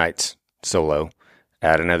 2 nights solo,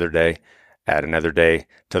 add another day,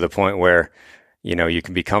 to the point where, you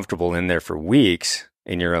can be comfortable in there for weeks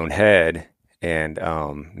in your own head and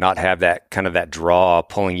not have that kind of that draw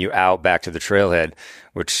pulling you out back to the trailhead,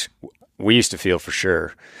 which we used to feel for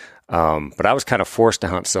sure. But I was kind of forced to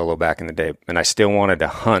hunt solo back in the day, and I still wanted to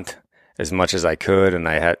hunt as much as I could, and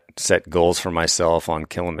I had set goals for myself on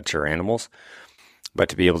killing mature animals. But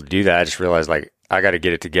to be able to do that, I just realized, like, I got to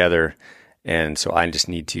get it together, and so I just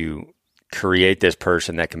need to create this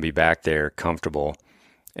person that can be back there comfortable.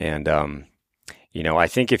 And, I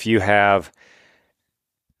think if you have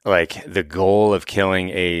like the goal of killing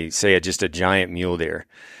just a giant mule deer,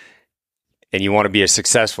 and you want to be as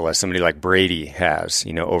successful as somebody like Brady has,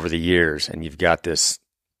 over the years, and you've got this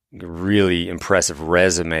really impressive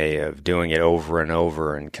resume of doing it over and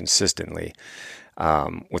over and consistently,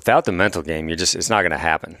 without the mental game, it's not going to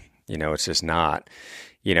happen. It's just not,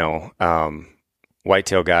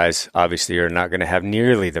 whitetail guys obviously are not going to have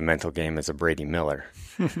nearly the mental game as a Brady Miller.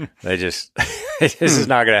 They just, this is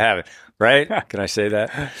not going to happen, right? Can I say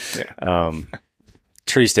that? Yeah.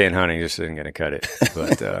 Tree stand hunting just isn't going to cut it.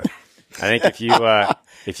 But I think if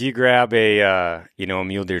you grab a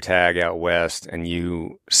mule deer tag out west and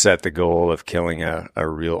you set the goal of killing a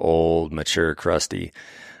real old, mature, crusty,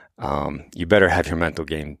 you better have your mental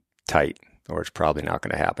game tight, or it's probably not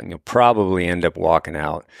going to happen. You'll probably end up walking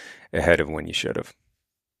out ahead of when you should have.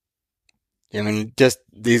 I mean, just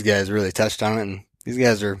these guys really touched on it, and these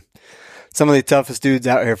guys are some of the toughest dudes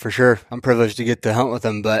out here for sure. I'm privileged to get to hunt with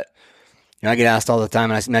them, but I get asked all the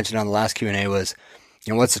time, and I mentioned on the last Q&A was,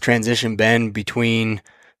 what's the transition been between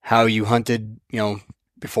how you hunted,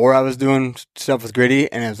 before I was doing stuff with Gritty,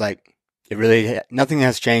 and it was like, nothing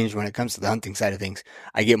has changed when it comes to the hunting side of things.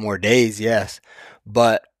 I get more days, yes,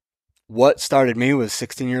 but what started me was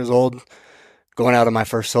 16 years old, going out on my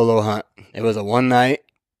first solo hunt. It was a one night,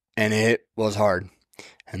 and it was hard.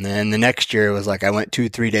 And then the next year, it was like I went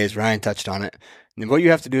 2-3 days. Ryan touched on it. And what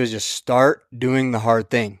you have to do is just start doing the hard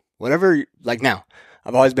thing. Whatever, like now,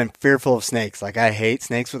 I've always been fearful of snakes. Like, I hate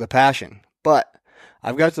snakes with a passion. But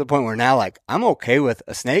I've got to the point where now, like, I'm okay with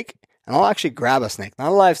a snake, and I'll actually grab a snake.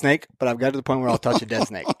 Not a live snake, but I've got to the point where I'll touch a dead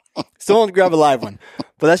snake. Still won't grab a live one.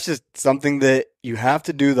 But that's just something that you have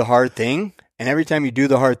to do the hard thing. And every time you do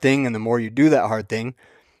the hard thing, and the more you do that hard thing,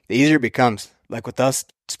 the easier it becomes. Like with us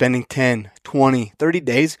spending 10, 20, 30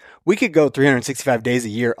 days, we could go 365 days a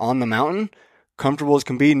year on the mountain, comfortable as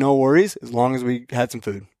can be, no worries, as long as we had some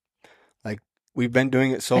food. Like, we've been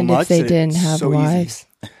doing it so and much. If they didn't have so wives.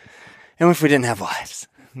 Easy. And if we didn't have wives.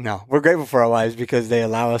 No, we're grateful for our wives because they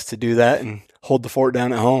allow us to do that and hold the fort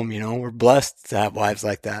down at home. We're blessed to have wives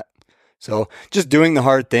like that. So just doing the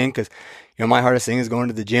hard thing, because, my hardest thing is going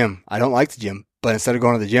to the gym. I don't like the gym. But instead of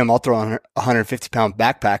going to the gym, I'll throw on a 150-pound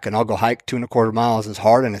backpack and I'll go hike 2.25 miles as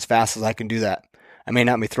hard and as fast as I can do that. I may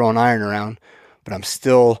not be throwing iron around, but I'm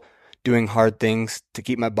still doing hard things to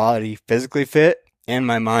keep my body physically fit and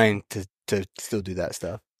my mind to still do that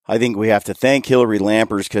stuff. I think we have to thank Hillary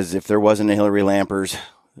Lampers, because if there wasn't a Hillary Lampers,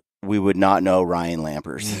 we would not know Ryan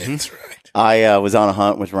Lampers. Mm-hmm. That's right. I was on a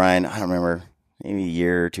hunt with Ryan, I don't remember, maybe a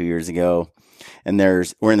year or 2 years ago, and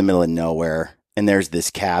we're in the middle of nowhere, and there's this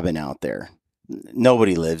cabin out there.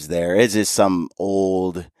 Nobody lives there. It's just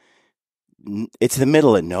it's the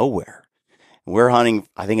middle of nowhere. We're hunting,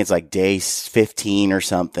 I think it's like day 15 or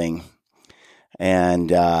something. And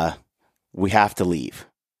we have to leave.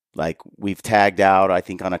 Like, we've tagged out, I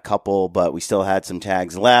think, on a couple, but we still had some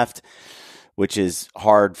tags left, which is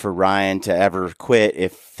hard for Ryan to ever quit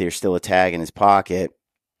if there's still a tag in his pocket.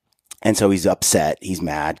 And so he's upset. He's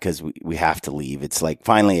mad because we have to leave. It's like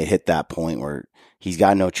finally it hit that point where he's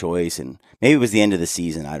got no choice, and maybe it was the end of the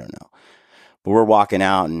season. I don't know. But we're walking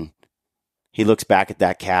out, and he looks back at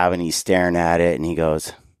that cabin. He's staring at it, and he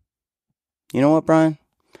goes, "You know what, Brian?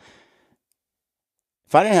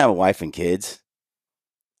 If I didn't have a wife and kids,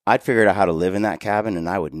 I'd figure out how to live in that cabin, and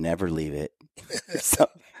I would never leave it."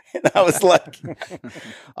 And I was like,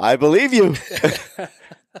 I believe you.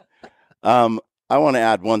 I want to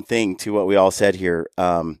add one thing to what we all said here.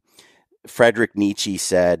 Friedrich Nietzsche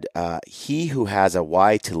said, "He who has a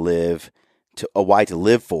why to live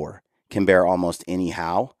for can bear almost any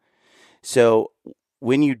how." So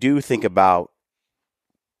when you do think about,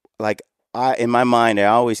 like, in my mind, I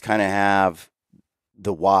always kind of have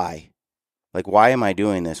the why. Like, why am I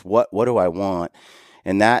doing this? What do I want?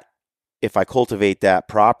 And that, if I cultivate that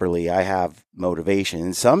properly, I have motivation.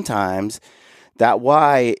 And sometimes that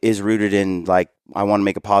why is rooted in, like, I want to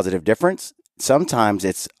make a positive difference. Sometimes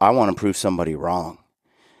it's, I want to prove somebody wrong.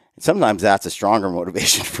 Sometimes that's a stronger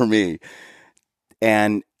motivation for me.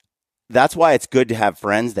 And that's why it's good to have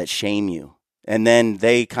friends that shame you. And then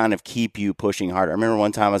they kind of keep you pushing harder. I remember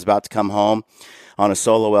one time I was about to come home on a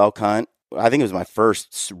solo elk hunt. I think it was my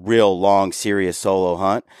first real long, serious solo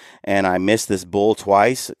hunt. And I missed this bull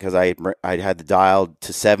twice because I had the dial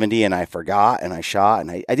to 70 and I forgot and I shot.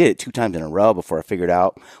 And I did it 2 times in a row before I figured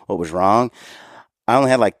out what was wrong. I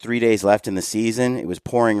only had like 3 days left in the season. It was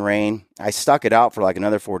pouring rain. I stuck it out for like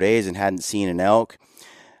another 4 days and hadn't seen an elk.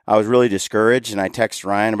 I was really discouraged, and I texted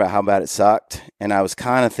Ryan about how bad it sucked. And I was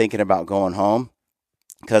kind of thinking about going home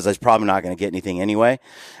because I was probably not going to get anything anyway.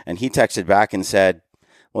 And he texted back and said,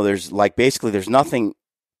 well, there's nothing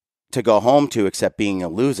to go home to except being a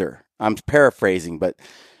loser. I'm paraphrasing, but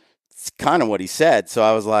it's kind of what he said. So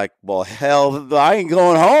I was like, well, hell, I ain't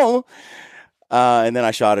going home. And then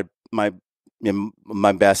I shot my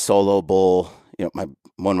best solo bull,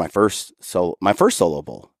 my first solo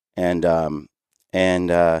bull. And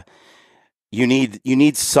you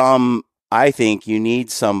need some I think you need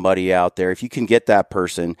somebody out there, if you can get that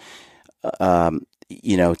person,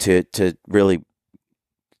 to really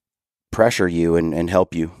pressure you and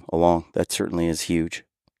help you along. That certainly is huge.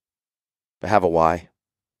 But have a why.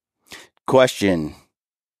 Question.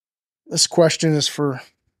 This question is for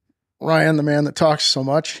Ryan, the man that talks so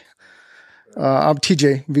much. I'm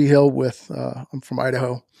TJ V Hill I'm from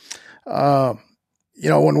Idaho. When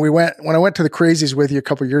I went to the Crazies with you a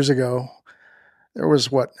couple years ago, there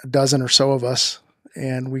was a dozen or so of us,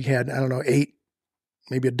 and we had, 8,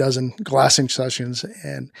 maybe a dozen glassing sessions.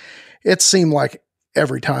 And it seemed like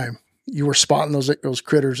every time you were spotting those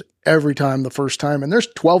critters every time, the first time, and there's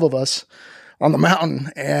 12 of us on the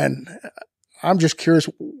mountain. And I'm just curious,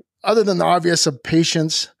 other than the obvious of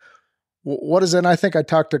patience, what is it? And I think I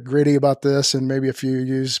talked to Grady about this and maybe a few of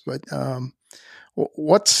you, but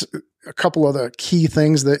what's a couple of the key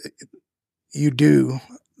things that you do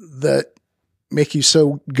that make you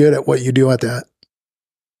so good at what you do at that?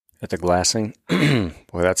 At the glassing? Well,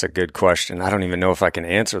 that's a good question. I don't even know if I can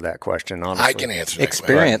answer that question, honestly. I can answer that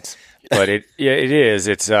experience. But it is.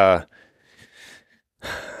 It's, I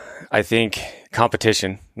think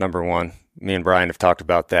competition, number one. Me and Brian have talked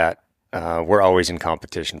about that. We're always in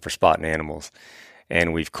competition for spotting animals.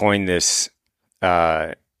 And we've coined this,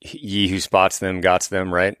 ye who spots them, gots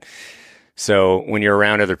them, right? So when you're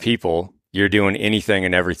around other people, you're doing anything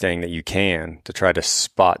and everything that you can to try to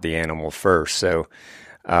spot the animal first. So,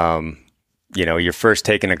 you're first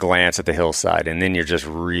taking a glance at the hillside, and then you're just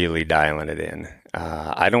really dialing it in.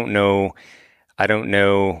 I don't know. I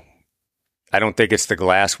don't think it's the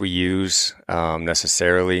glass we use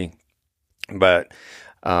necessarily, but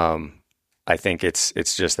I think it's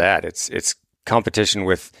just that it's competition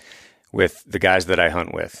with the guys that I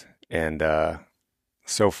hunt with, and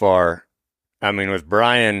so far, I mean, with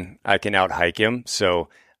Brian, I can out hike him, so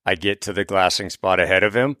I get to the glassing spot ahead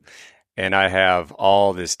of him. And I have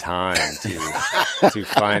all this time to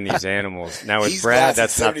find these animals. Now with Brad,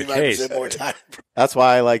 that's not the case. More time. That's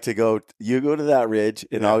why I like to go. You go to that ridge,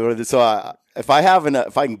 and I'll go to this. So if I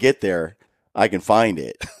can get there, I can find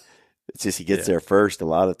it. It's just he gets there first a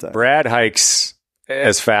lot of times. Brad hikes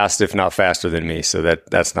as fast, if not faster, than me. So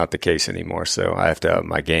that's not the case anymore. So I have to up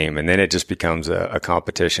my game, and then it just becomes a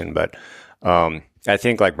competition. But I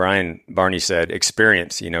think, like Barney said,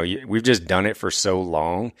 experience. We've just done it for so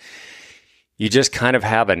long. You just kind of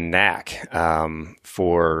have a knack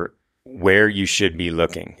for where you should be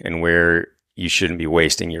looking and where you shouldn't be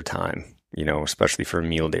wasting your time, especially for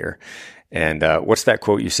mule deer. And what's that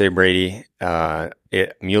quote you say, Brady?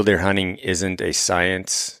 Mule deer hunting isn't a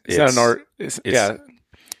science. It's not an art.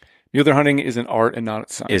 Mule deer hunting is an art and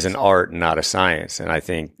not a science. Is an art, not a science. And I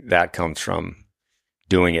think that comes from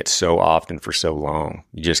doing it so often for so long.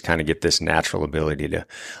 You just kind of get this natural ability to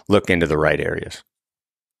look into the right areas.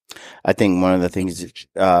 I think one of the things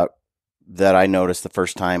that I noticed the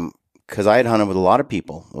first time, because I had hunted with a lot of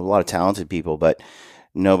people, a lot of talented people, but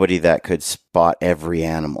nobody that could spot every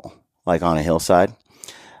animal, like on a hillside.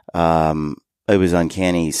 It was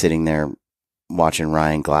uncanny sitting there watching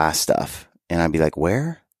Ryan glass stuff. And I'd be like,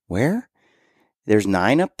 where? There's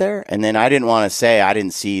 9 up there? And then I didn't want to say I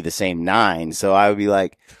didn't see the same 9. So I would be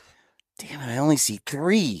like, damn it, I only see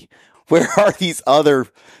 3. Where are these other,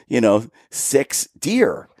 6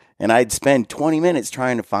 deer? And I'd spend 20 minutes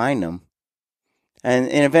trying to find them. And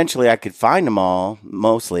eventually I could find them all,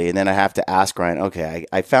 mostly. And then I have to ask Ryan, okay,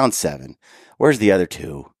 I found 7. Where's the other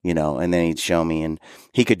 2? And then he'd show me, and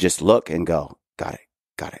he could just look and go, got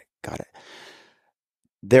it.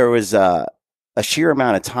 There was a sheer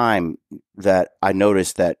amount of time that I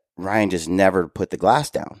noticed that Ryan just never put the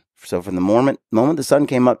glass down. So from the moment the sun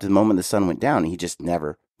came up to the moment the sun went down, he just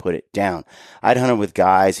never put it down. I'd hunted with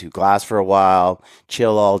guys who glass for a while,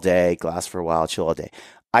 chill all day, glass for a while, chill all day.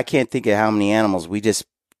 I can't think of how many animals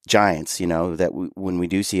giants, when we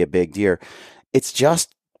do see a big deer, it's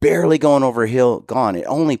just barely going over a hill, gone. It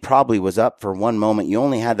only probably was up for one moment. You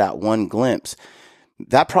only had that one glimpse.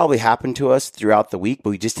 That probably happened to us throughout the week, but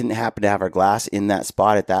we just didn't happen to have our glass in that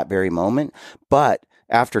spot at that very moment. But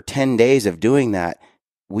after 10 days of doing that,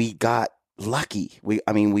 we got lucky. We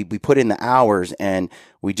put in the hours, and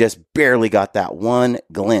we just barely got that one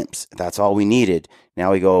glimpse. That's all we needed.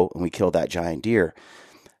 Now we go and we kill that giant deer.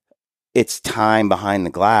 It's time behind the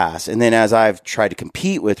glass. And then as I've tried to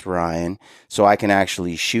compete with Ryan so I can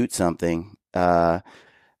actually shoot something,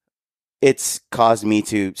 it's caused me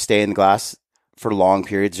to stay in the glass for long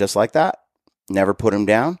periods just like that. Never put him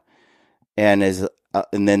down. And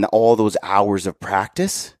then all those hours of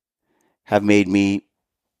practice have made me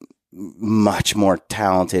much more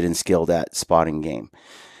talented and skilled at spotting game.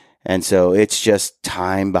 And so it's just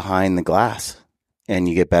time behind the glass. and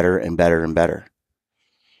you get better and better and better.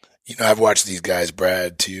 I've watched these guys,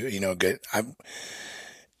 Brad, too.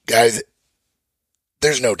 Guys,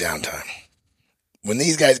 there's no downtime. When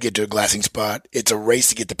these guys get to a glassing spot, it's a race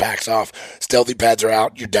to get the packs off. Stealthy pads are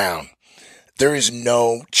out, you're down. There is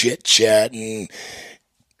no chit-chat. And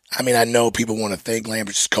I know people want to think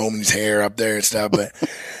Lambert's just combing his hair up there and stuff, but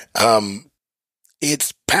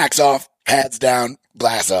it's packs off, pads down,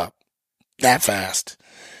 glass up. That fast.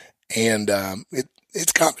 And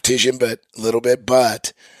it's competition, but a little bit,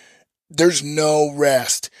 but there's no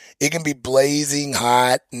rest. It can be blazing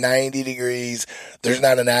hot, 90 degrees. There's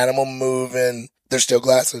not an animal moving. They're still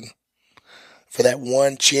glassing for that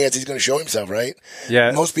one chance he's going to show himself, right?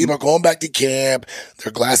 Yeah. Most people are going back to camp.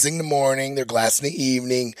 They're glassing in the morning. They're glassing in the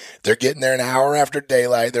evening. They're getting there an hour after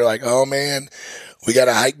daylight. They're like, oh, man, we got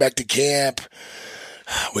to hike back to camp.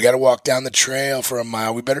 We got to walk down the trail for a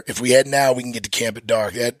mile. If we head now, we can get to camp at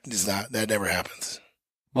dark. That never happens.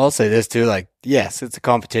 Well, I'll say this too, yes, it's a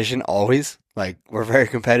competition always. We're very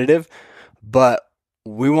competitive, but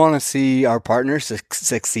we want to see our partners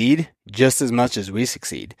succeed just as much as we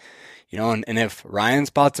succeed. And if Ryan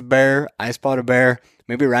spots a bear, I spot a bear,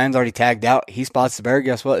 maybe Ryan's already tagged out, he spots the bear,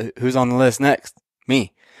 guess what? Who's on the list next?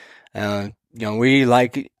 Me. We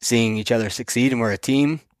like seeing each other succeed, and we're a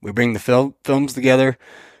team. We bring the films together.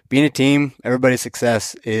 Being a team, everybody's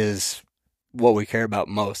success is what we care about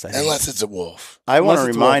most, I think. Unless it's a wolf. I want to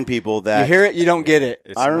remind people that... You hear it, you don't get it.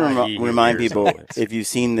 I remind people, if you've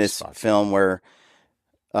seen this film where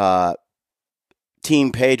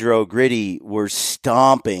Team Pedro Gritty were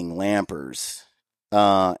stomping Lampers,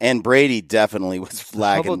 and Brady definitely was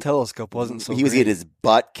flagging. The Hubble telescope wasn't so He was great. getting his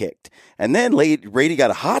butt kicked. And then Brady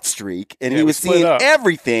got a hot streak, and he was seeing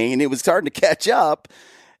everything, and it was starting to catch up.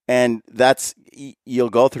 And you'll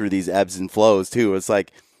go through these ebbs and flows, too. It's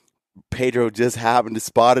like Pedro just happened to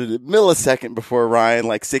spot it a millisecond before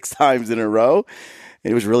Ryan, 6 times in a row.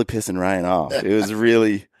 It was really pissing Ryan off. It was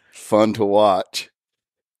really fun to watch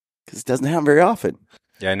because it doesn't happen very often.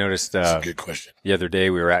 Yeah, I noticed. That's a good question. The other day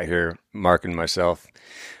we were out here, Mark and myself.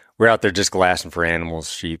 We're out there just glassing for animals,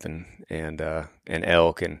 sheep and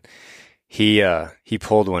elk, and he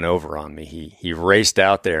pulled one over on me. He raced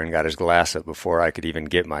out there and got his glass up before I could even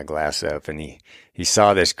get my glass up, and he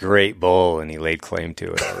saw this great bull and he laid claim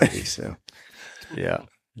to it already. So, yeah.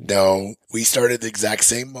 No, we started the exact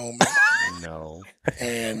same moment. No.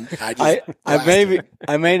 And I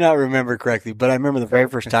may not remember correctly, but I remember the very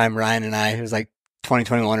first time Ryan and I, it was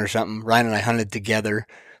 2021 or something, Ryan and I hunted together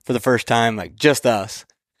for the first time, just us.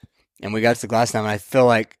 And we got to the glass now, and I feel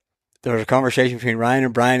like there was a conversation between Ryan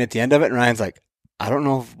and Brian at the end of it, and Ryan's like, I don't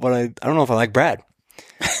know if I like Brad.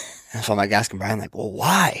 And so I'm asking Brian, well,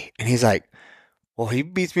 why? And he's like, well, he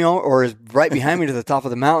beats me or is right behind me to the top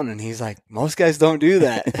of the mountain. And he's like, most guys don't do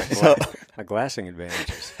that. So, a glassing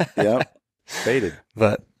advantages. Yep. Faded.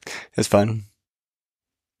 But it's fun.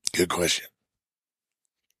 Good question.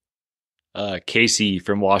 Casey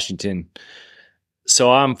from Washington.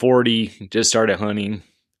 So I'm 40, just started hunting.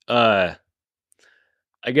 I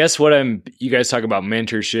guess you guys talk about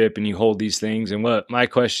mentorship and you hold these things. And what my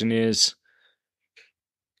question is,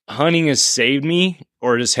 hunting has saved me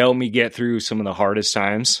or just helped me get through some of the hardest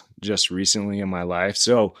times just recently in my life.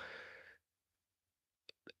 So,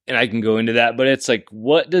 and I can go into that, but it's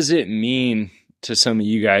what does it mean to some of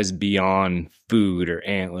you guys beyond food or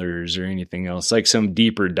antlers or anything else? Some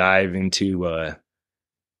deeper dive into,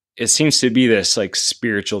 it seems to be this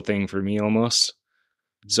spiritual thing for me almost.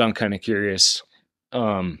 So I'm kind of curious.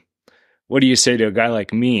 What do you say to a guy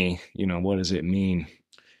like me? What does it mean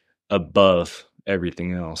above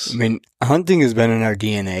everything else? Hunting has been in our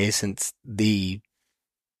DNA since the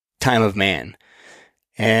time of man.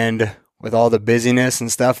 And with all the busyness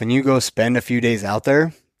and stuff, and you go spend a few days out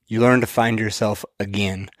there, you learn to find yourself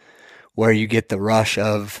again, where you get the rush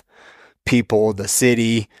of people, the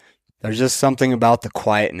city. There's just something about the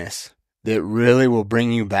quietness that really will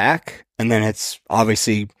bring you back. And then it's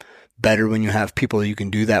obviously better when you have people you can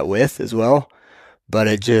do that with as well. But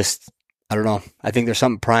I don't know. I think there's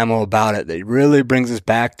something primal about it that really brings us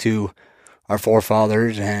back to our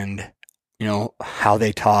forefathers and, how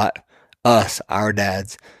they taught us, our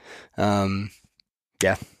dads.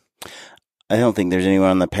 Yeah. I don't think there's anyone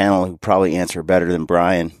on the panel who probably answer better than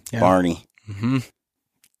Brian, Barney. Mm-hmm.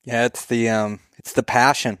 Yeah, it's the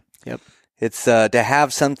passion. Yep. It's to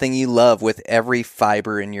have something you love with every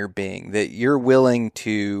fiber in your being, that you're willing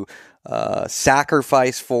to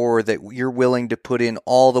sacrifice for, that you're willing to put in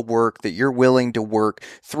all the work, that you're willing to work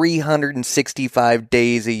 365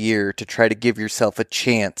 days a year to try to give yourself a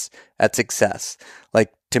chance at success.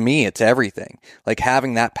 Like, to me, it's everything. Like,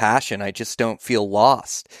 having that passion, I just don't feel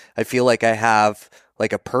lost. I feel like I have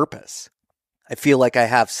like a purpose. I feel like I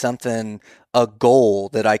have something, a goal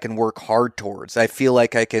that I can work hard towards. I feel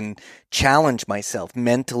like I can challenge myself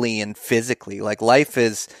mentally and physically. Like, life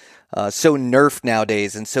is so nerfed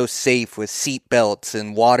nowadays and so safe with seat belts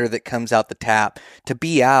and water that comes out the tap. To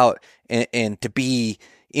be out and to be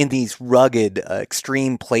in these rugged,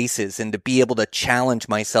 extreme places and to be able to challenge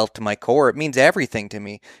myself to my core, it means everything to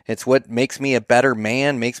me. It's what makes me a better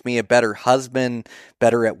man, makes me a better husband,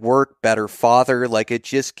 better at work, better father. Like, it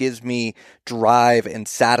just gives me drive and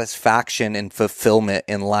satisfaction and fulfillment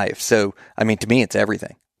in life. So, I mean, to me, it's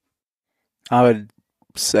everything. I would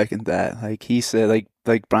second that. Like he said,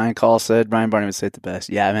 like Brian Barney would say it the best.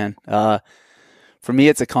 Yeah, man. For me,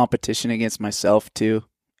 it's a competition against myself too.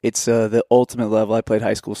 It's the ultimate level. I played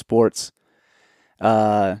high school sports.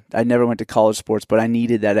 I never went to college sports, but I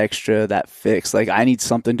needed that fix. Like, I need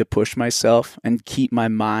something to push myself and keep my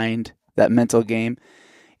mind, that mental game.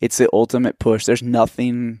 It's the ultimate push. There's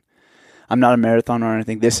nothing. I'm not a marathoner or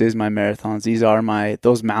anything. This is my marathons. These are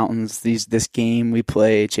those mountains. This game we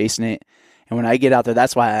play, chasing it. And when I get out there,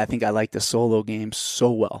 that's why I think I like the solo game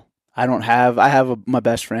so well. I have my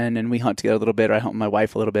best friend, and we hunt together a little bit, or I hunt with my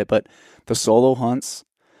wife a little bit, but the solo hunts,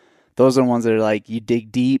 those are the ones that are like, you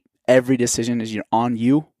dig deep. Every decision is on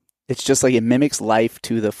you. It's just like, it mimics life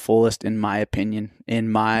to the fullest, in my opinion.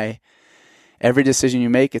 Every decision you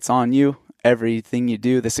make, it's on you. Everything you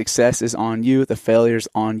do, the success is on you. The failure's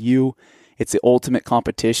on you. It's the ultimate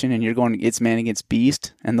competition, and it's man against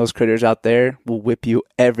beast, and those critters out there will whip you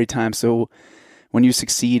every time. So when you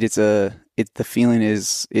succeed, the feeling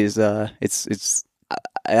is I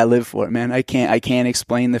live for it, man. I can't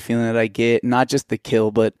explain the feeling that I get, not just the kill,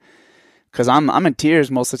 but because I'm in tears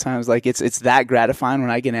most of the times. Like, it's that gratifying when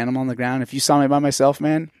I get an animal on the ground. If you saw me by myself,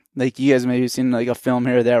 man, like, you guys maybe seen like a film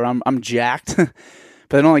here or there where I'm jacked,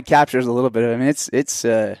 but it only captures a little bit of it. I mean,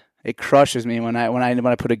 it crushes me when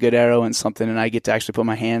I put a good arrow in something and I get to actually put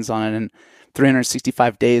my hands on it. And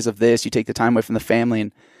 365 days of this, you take the time away from the family,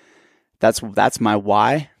 and that's my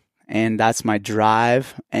why, and that's my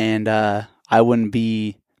drive. And I wouldn't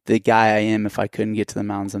be the guy I am if I couldn't get to the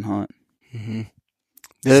mountains and hunt. Mm-hmm.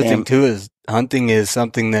 The other thing too is, hunting is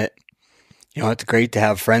something that, it's great to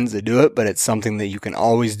have friends that do it, but it's something that you can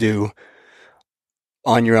always do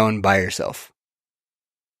on your own by yourself.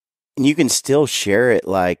 And you can still share it,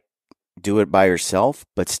 like, do it by yourself,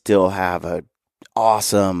 but still have a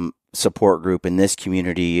awesome support group in this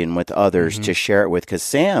community and with others to share it with. Because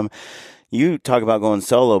Sam, you talk about going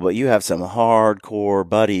solo, but you have some hardcore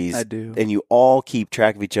buddies. I do. And you all keep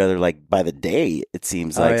track of each other, like, by the day, it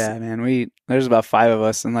seems like. Oh, yeah, man. There's about 5 of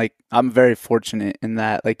us, and, like, I'm very fortunate in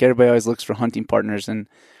that. Like, everybody always looks for hunting partners, and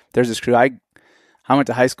there's this crew. I went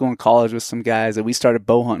to high school and college with some guys that we started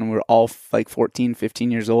bow hunting. We were all like 14,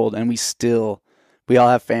 15 years old, and we all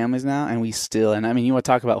have families now, and I mean, you want to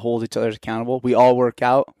talk about hold each other accountable. We all work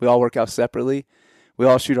out. We all work out separately. We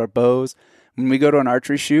all shoot our bows. When we go to an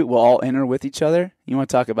archery shoot, we'll all enter with each other. You want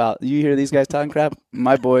to talk about, you hear these guys talking crap?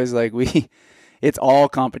 My boys, like, it's all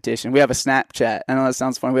competition. We have a Snapchat. I know that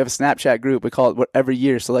sounds funny. We have a Snapchat group. We call it every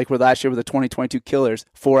year. So, like, we're last year with the 2022 killers,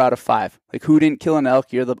 4 out of 5. Like, who didn't kill an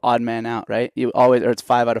elk? You're the odd man out, right? It's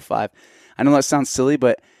 5 out of 5. I know that sounds silly,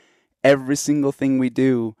 but every single thing we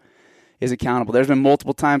do is accountable. There's been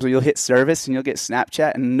multiple times where you'll hit service and you'll get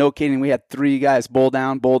Snapchat, and no kidding, we had 3 guys bowl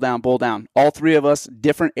down, bowl down, bowl down. All 3 of us,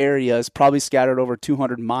 different areas, probably scattered over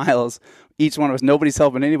 200 miles. Each one of us, nobody's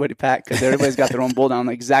helping anybody pack because everybody's got their own bull down on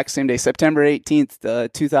the exact same day, September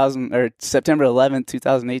 18th, September 11th,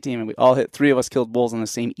 2018, and we all hit 3 of us killed bulls on the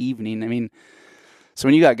same evening. I mean, so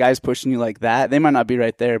when you got guys pushing you like that, they might not be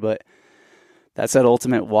right there, but that's that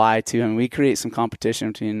ultimate why too. I mean, we create some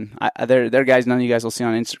competition between. They're guys none of you guys will see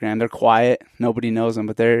on Instagram. They're quiet, nobody knows them,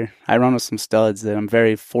 but I run with some studs that I'm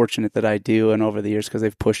very fortunate that I do, and over the years because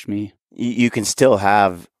they've pushed me. You can still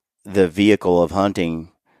have the vehicle of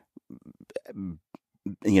hunting,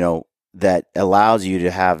 that allows you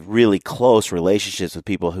to have really close relationships with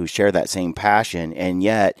people who share that same passion, and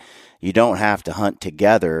yet you don't have to hunt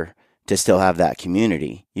together to still have that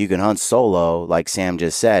community. You can hunt solo, like Sam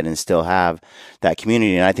just said, and still have that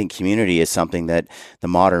community. And I think community is something that the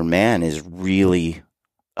modern man is really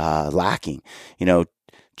lacking.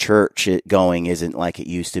 Church going isn't like it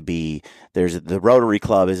used to be. The Rotary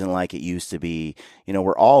Club isn't like it used to be.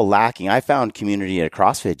 We're all lacking. I found community at a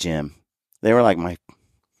CrossFit gym. They were like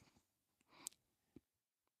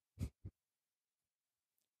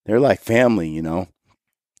They're like family, you know.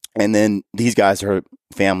 And then these guys are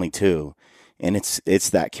family too. And it's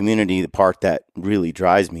that community part that really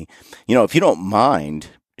drives me. You know, if you don't mind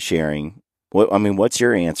sharing, what's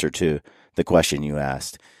your answer to the question you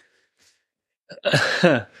asked?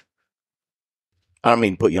 I don't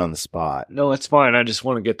mean to put you on the spot. No, it's fine. I just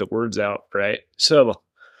want to get the words out, right? So,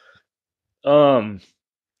 I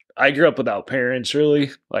grew up without parents,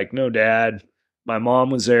 really. Like, no dad. My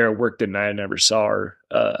mom was there, worked at night, I never saw her.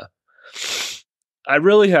 I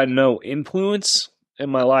really had no influence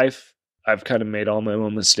in my life. I've kind of made all my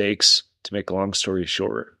own mistakes, to make a long story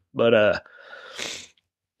short. But a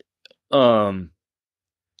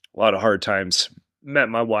lot of hard times. Met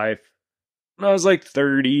my wife when I was like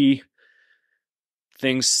 30.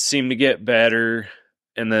 Things seemed to get better,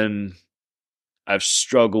 and then I've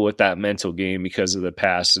struggled with that mental game because of the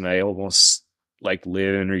past, and I almost like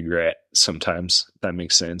live in regret sometimes, if that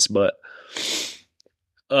makes sense. But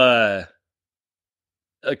a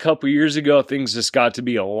couple years ago, things just got to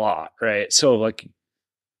be a lot, right? So like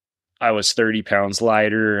I was 30 pounds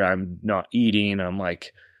lighter. I'm not eating. I'm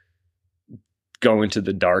like going to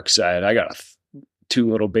the dark side. I got 2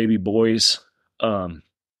 little baby boys.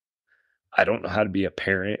 I don't know how to be a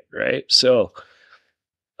parent, right? So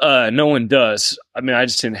no one does. I mean, I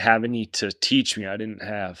just didn't have any to teach me. I learned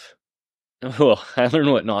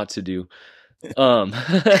what not to do.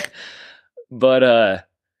 But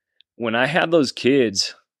when I had those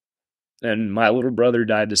kids, and my little brother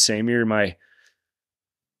died the same year my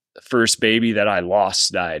first baby that I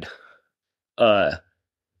lost died. And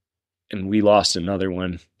we lost another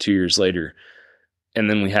one 2 years later. And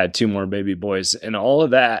then we had 2 more baby boys, and all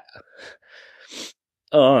of that,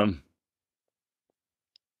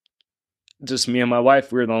 just me and my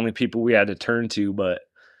wife, we were the only people we had to turn to. But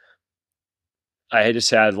I just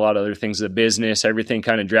had a lot of other things, the business, everything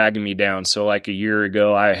kind of dragging me down. So like a year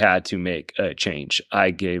ago, I had to make a change.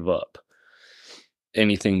 I gave up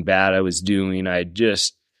anything bad I was doing.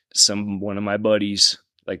 One of my buddies,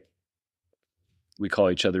 like, we call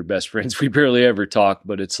each other best friends. We barely ever talk,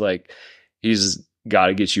 but it's like, he's got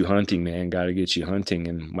to get you hunting, man. Got to get you hunting.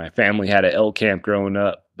 And my family had an elk camp growing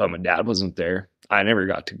up, but my dad wasn't there. I never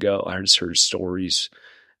got to go. I just heard stories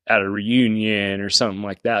at a reunion or something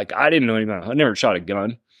like that. Like, I didn't know anything. I never shot a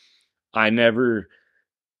gun. I never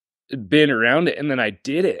been around it. And then I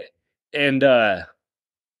did it. And, I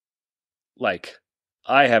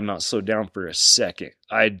have not slowed down for a second.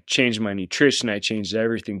 I changed my nutrition. I changed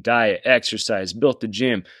everything, diet, exercise, built the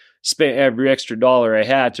gym, spent every extra dollar I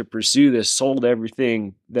had to pursue this, sold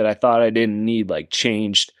everything that I thought I didn't need,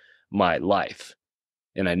 changed my life.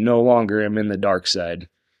 And I no longer am in the dark side.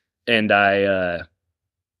 And I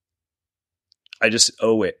just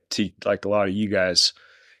owe it to a lot of you guys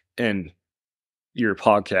and your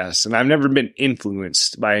podcast. And I've never been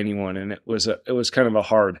influenced by anyone. And it was kind of a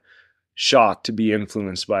hard shock to be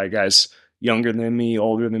influenced by guys younger than me,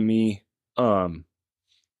 older than me.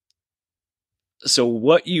 So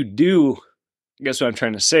what you do, I guess what I'm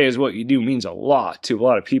trying to say is what you do means a lot to a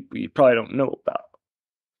lot of people you probably don't know about.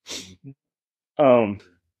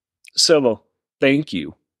 So thank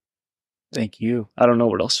you. Thank you. I don't know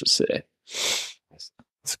what else to say.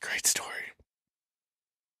 It's a great story.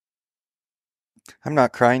 I'm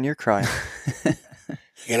not crying. You're crying. You're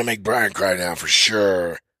going to make Brian cry now for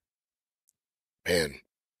sure. Man.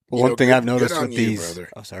 One thing I've noticed with these. Brother.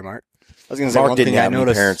 Oh, sorry, Mark. I was going to say, Mark didn't have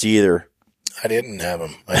any parents either. I didn't have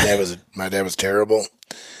them. My dad was terrible.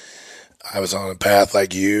 I was on a path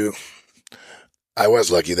like you. I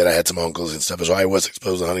was lucky that I had some uncles and stuff, so I was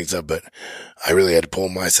exposed to hunting stuff, but I really had to pull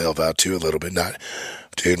myself out too a little bit.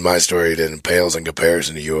 Dude, my story didn't pales in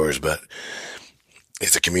comparison to yours, but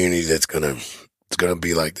it's a community that's gonna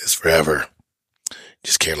be like this forever.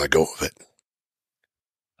 Just can't let go of it.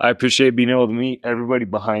 I appreciate being able to meet everybody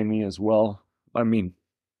behind me as well. I mean,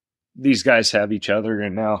 these guys have each other,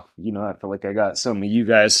 and now, I feel like I got some of you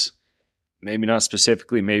guys, maybe not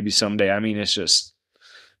specifically, maybe someday. I mean, it's just,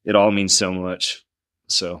 it all means so much.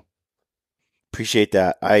 So appreciate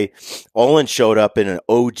that. Olin showed up in an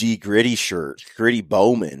OG Gritty shirt, Gritty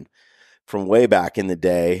Bowman from way back in the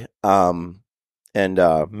day. And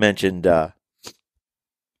mentioned, how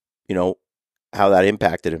that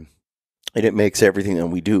impacted him, and it makes everything that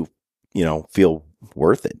we do, feel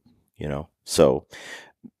worth it, so,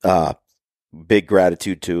 big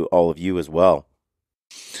gratitude to all of you as well.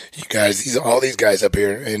 You guys, all these guys up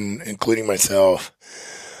here, and including myself,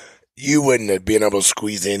 you wouldn't have been able to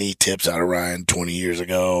squeeze any tips out of Ryan 20 years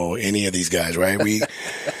ago, any of these guys, right?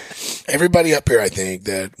 Everybody up here, I think,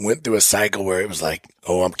 that went through a cycle where it was like,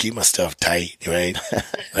 oh, I'm keeping my stuff tight, right?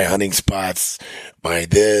 My hunting spots, my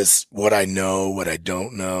this, what I know, what I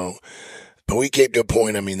don't know. But we came to a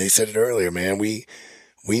point, I mean, they said it earlier, man, we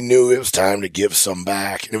knew it was time to give some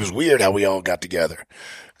back. And it was weird how we all got together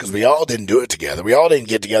because we all didn't do it together. We all didn't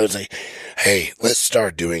get together and say, hey, let's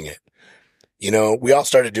start doing it. You know, we all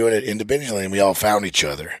started doing it individually and we all found each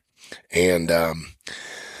other. And,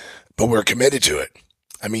 but we're committed to it.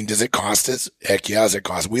 I mean, does it cost us? Heck yeah, does it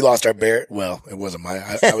cost? We lost our bear. Well, it wasn't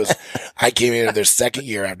I came into their second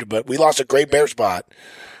year after, but we lost a great bear spot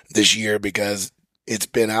this year because it's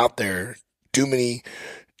been out there. Too many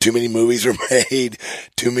movies were made,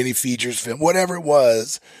 too many features filmed, whatever it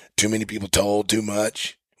was. Too many people told too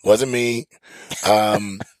much. Wasn't me.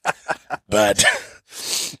 But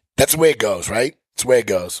that's the way it goes, right? It's the way it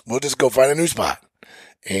goes. We'll just go find a new spot.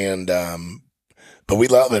 And, but we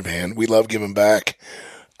love it, man. We love giving back.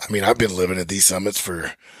 I mean, I've been living at these summits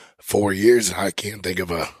for 4 years and I can't think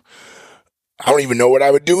of I don't even know what I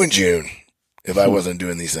would do in June if I wasn't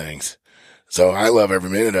doing these things. So I love every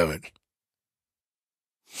minute of it.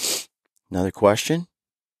 Another question?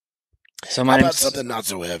 So How about something not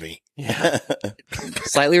so heavy? Yeah.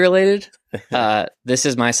 Slightly related. This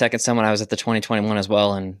is my second summit. I was at the 2021 as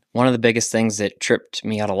well. And one of the biggest things that tripped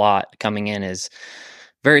me out a lot coming in is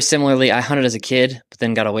very similarly, I hunted as a kid, but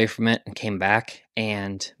then got away from it and came back.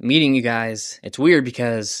 And meeting you guys, it's weird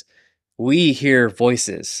because we hear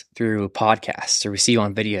voices through podcasts or we see you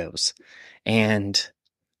on videos. And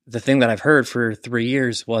the thing that I've heard for 3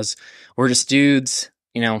 years was we're just dudes,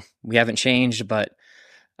 you know, we haven't changed. But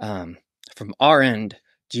from our end,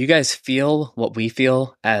 do you guys feel what we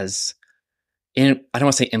feel as, I don't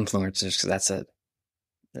want to say influencers because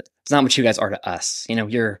it's not what you guys are to us. You know,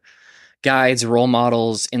 you're guides, role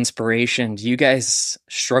models, inspiration. Do you guys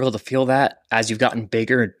struggle to feel that as you've gotten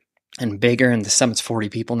bigger and bigger and the summit's 40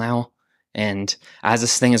 people now? And as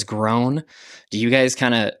this thing has grown, do you guys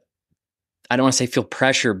kind of, I don't want to say feel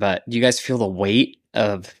pressure, but do you guys feel the weight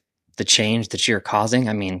of the change that you're causing?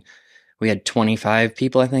 I mean, we had 25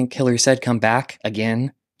 people, I think Hillary said, come back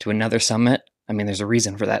again to another summit. I mean, there's a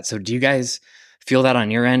reason for that. So do you guys feel that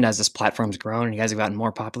on your end as this platform's grown and you guys have gotten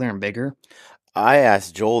more popular and bigger? I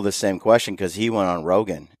asked Joel the same question because he went on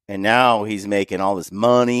Rogan and now he's making all this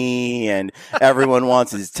money and everyone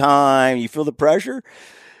wants his time. You feel the pressure?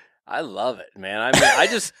 I love it, man. I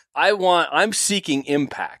mean, I'm seeking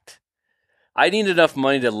impact. I need enough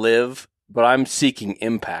money to live, but I'm seeking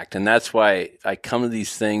impact. And that's why I come to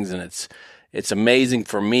these things and it's amazing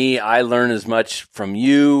for me. I learn as much from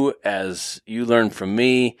you as you learn from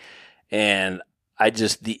me. And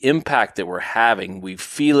the impact that we're having, we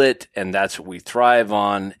feel it and that's what we thrive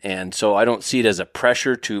on. And so I don't see it as a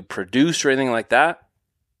pressure to produce or anything like that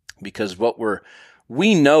because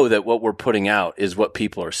we know that what we're putting out is what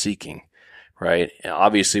people are seeking, right? And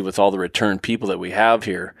obviously with all the return people that we have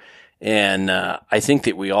here. And I think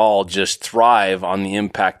that we all just thrive on the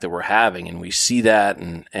impact that we're having and we see that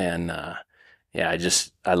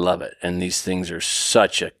I love it. And these things are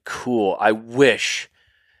such a cool,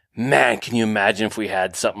 man, can you imagine if we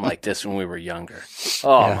had something like this when we were younger?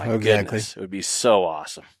 Oh, yeah, my goodness. It would be so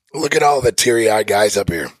awesome. Look at all the teary-eyed guys up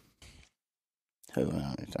here.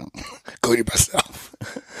 Including myself.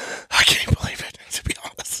 I can't believe it, to be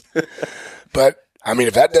honest. But, I mean,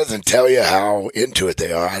 if that doesn't tell you how into it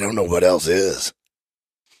they are, I don't know what else is.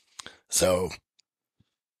 So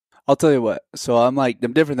I'll tell you what. So I'm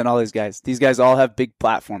different than all these guys. These guys all have big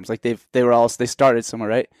platforms. Like they started somewhere,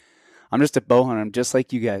 right? I'm just a bow hunter. I'm just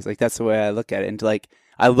like you guys. Like that's the way I look at it. And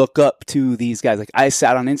I look up to these guys. Like I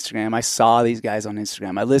sat on Instagram. I saw these guys on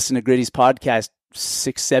Instagram. I listened to Gritty's podcast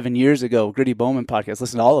 6-7 years ago. Gritty Bowman podcast.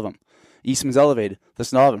 Listened to all of them. Eastman's Elevated.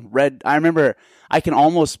 Listened to all of them. I remember I can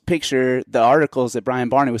almost picture the articles that Brian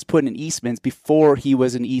Barney was putting in Eastman's before he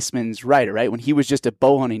was an Eastman's writer, right? When he was just a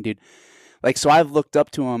bow hunting dude. Like, so I've looked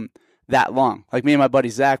up to him that long. Like me and my buddy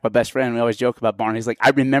Zach, my best friend, we always joke about Barney. He's like, I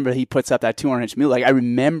remember he puts up that 200-inch mule. Like I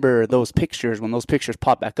remember those pictures when those pictures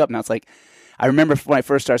pop back up. Now it's like, I remember when I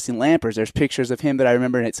first started seeing Lampers, there's pictures of him that I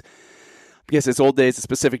remember, and it's because it's old days, the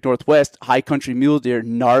Pacific Northwest, high country mule deer,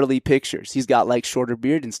 gnarly pictures. He's got like shorter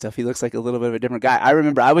beard and stuff. He looks like a little bit of a different guy. I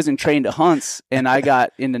remember I wasn't trained to hunts and I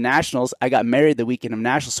got into nationals. I got married the weekend of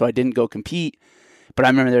nationals, so I didn't go compete. But I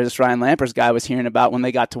remember there's this Ryan Lampers guy I was hearing about when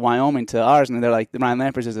they got to Wyoming to ours, and they're like, Ryan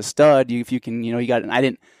Lampers is a stud. If you can, he got. And I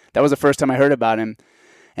didn't. That was the first time I heard about him,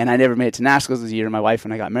 and I never made it to nationals this year. My wife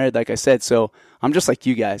and I got married, like I said. So I'm just like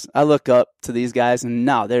you guys. I look up to these guys, and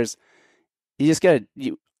now you just got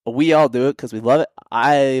to we all do it because we love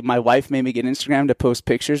it. My wife made me get Instagram to post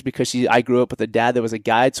pictures because I grew up with a dad that was a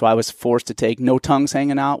guide, so I was forced to take no tongues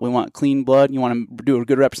hanging out. We want clean blood. You want to do a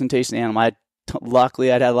good representation of the animal.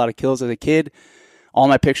 Luckily, I'd had a lot of kills as a kid. All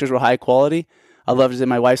my pictures were high quality. I loved it.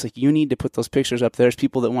 My wife's like, you need to put those pictures up. There's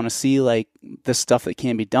people that want to see like the stuff that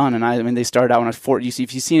can be done. And I mean, they started out when I was 14. You see,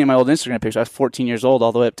 if you've seen in my old Instagram picture, I was 14 years old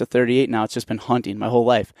all the way up to 38 now. It's just been hunting my whole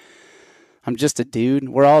life. I'm just a dude.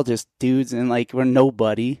 We're all just dudes, and like we're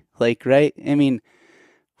nobody. Like, right? I mean,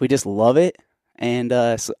 we just love it. And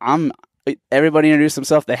so everybody introduce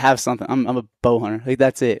themselves. They have something. I'm a bow hunter. Like,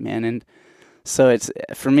 that's it, man. And so it's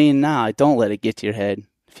for me now. Don't let it get to your head.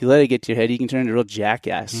 If you let it get to your head, you can turn into a real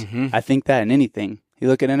jackass. Mm-hmm. I think that in anything. You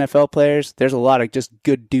look at NFL players, there's a lot of just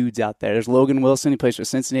good dudes out there. There's Logan Wilson. He plays for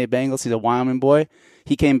Cincinnati Bengals. He's a Wyoming boy.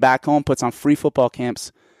 He came back home, puts on free football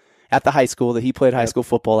camps at the high school that he played high school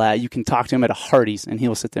football at. You can talk to him at a Hardee's, and he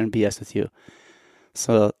will sit there and BS with you.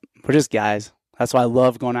 So we're just guys. That's why I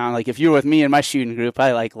love going out. Like, if you're with me in my shooting group,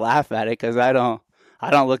 I like laugh at it because I don't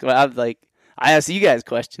look. I ask you guys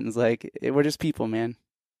questions. Like, we're just people, man.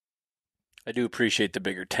 I do appreciate the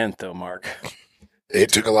bigger tent, though, Mark. It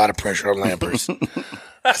took a lot of pressure on Lampers.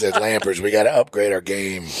 I said, Lampers, we got to upgrade our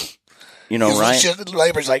game. You know, Ryan.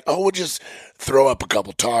 Lampers like, we'll just throw up a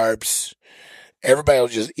couple tarps. Everybody will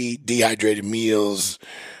just eat dehydrated meals.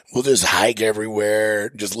 We'll just hike everywhere,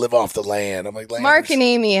 just live off the land. I'm like, Lampers. Mark and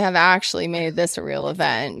Amy have actually made this a real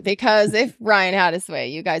event because if Ryan had his way,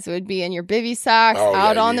 you guys would be in your bivvy sacks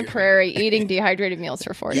out on the prairie eating dehydrated meals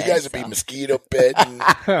for 4 days. You guys would be mosquito bitten,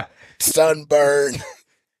 sunburn,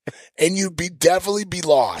 and you'd definitely be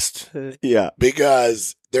lost. Yeah.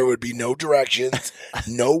 Because there would be no directions,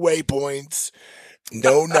 no waypoints,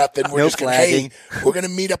 no nothing. We're just flagging. Hey, we're going to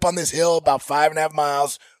meet up on this hill about 5.5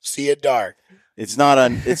 miles, see it dark. It's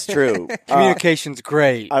it's true. Communication's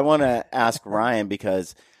great. I want to ask Ryan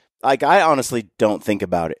because, like, I honestly don't think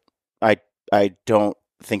about it. I don't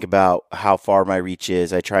think about how far my reach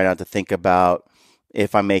is. I try not to think about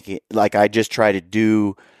if I'm making, like, I just try to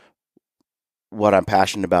do what I'm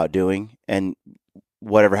passionate about doing, and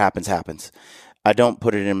whatever happens, happens. I don't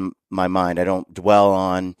put it in my mind. I don't dwell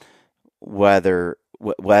on whether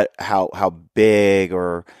how big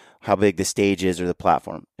or how big the stage is or the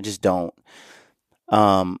platform. I just don't.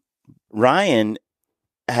 Ryan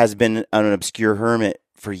has been an obscure hermit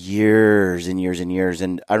for years and years and years.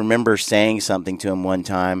 And I remember saying something to him one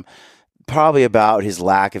time, probably about his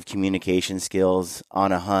lack of communication skills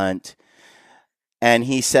on a hunt. And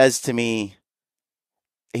he says to me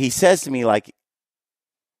like,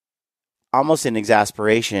 almost in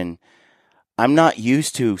exasperation, I'm not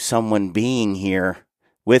used to someone being here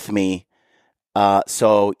with me.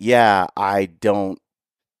 So yeah, I don't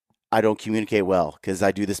communicate well because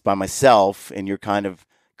I do this by myself, and you're kind of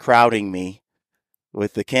crowding me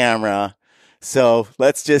with the camera. So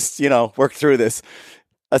let's just, work through this.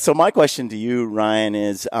 So my question to you, Ryan,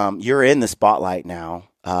 is you're in the spotlight now.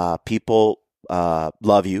 People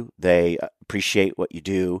love you. They appreciate what you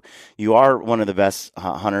do. You are one of the best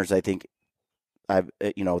hunters, I think,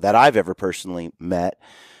 that I've ever personally met.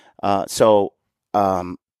 So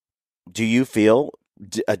do you feel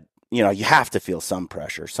you have to feel some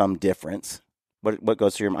pressure, some difference. What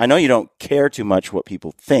goes through your mind? I know you don't care too much what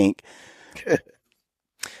people think.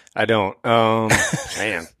 I don't.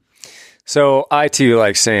 Man. So I too,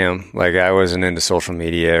 like Sam, like I wasn't into social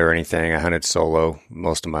media or anything. I hunted solo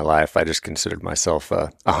most of my life. I just considered myself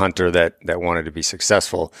a hunter that wanted to be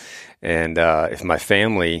successful. And if my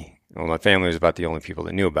family was about the only people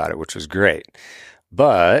that knew about it, which was great.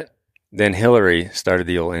 But then Hillary started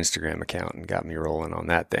the old Instagram account and got me rolling on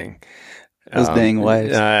that thing. Those dang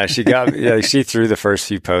wives. She threw the first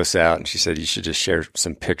few posts out, and she said you should just share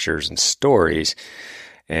some pictures and stories.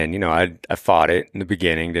 And I fought it in the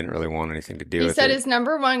beginning. Didn't really want anything to do with it. He said his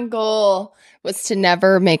number one goal was to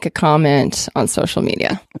never make a comment on social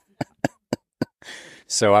media.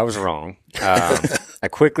 So I was wrong. I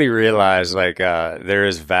quickly realized there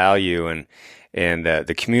is value, and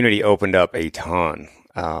the community opened up a ton.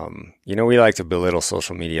 We like to belittle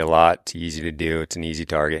social media a lot. It's easy to do. It's an easy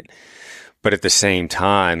target. But at the same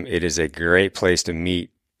time, it is a great place to meet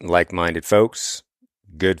like-minded folks,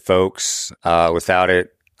 good folks. Without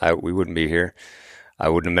it, we wouldn't be here. I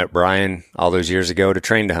wouldn't have met Brian all those years ago to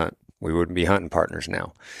train to hunt. We wouldn't be hunting partners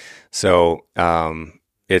now. So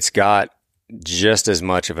it's got just as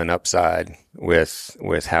much of an upside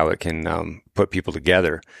with how it can put people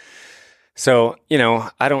together. So,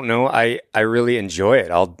 I don't know. I really enjoy it.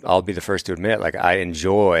 I'll be the first to admit, I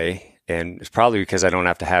enjoy, and it's probably because I don't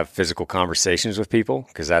have to have physical conversations with people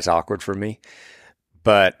because that's awkward for me.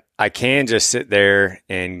 But I can just sit there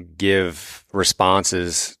and give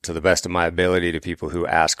responses to the best of my ability to people who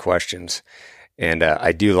ask questions. And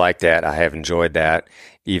I do like that. I have enjoyed that,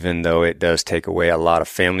 even though it does take away a lot of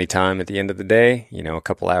family time at the end of the day. You know, a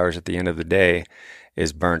couple hours at the end of the day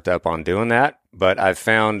is burnt up on doing that. But I've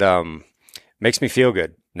found makes me feel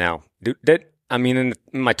good now. In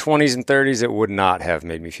my 20s and 30s, it would not have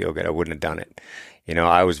made me feel good. I wouldn't have done it. You know,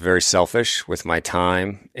 I was very selfish with my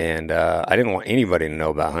time, and I didn't want anybody to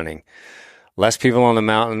know about hunting. Less people on the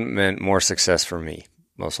mountain meant more success for me,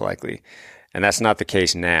 most likely. And that's not the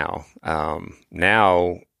case now.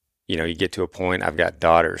 Now, you know, you get to a point, I've got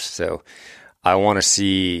daughters, so I want to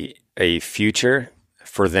see a future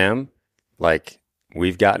for them like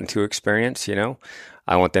we've gotten to experience, you know.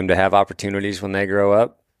 I want them to have opportunities when they grow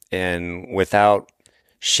up, and without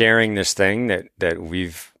sharing this thing that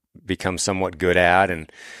we've become somewhat good at,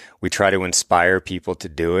 and we try to inspire people to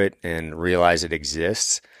do it and realize it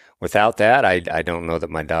exists. Without that, I don't know that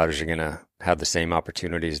my daughters are going to have the same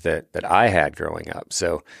opportunities that I had growing up.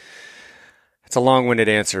 So it's a long-winded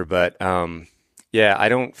answer, but yeah, I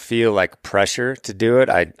don't feel like pressure to do it.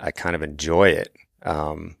 I kind of enjoy it,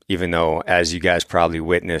 even though, as you guys probably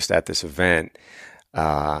witnessed at this event,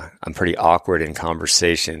 I'm pretty awkward in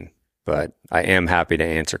conversation, but I am happy to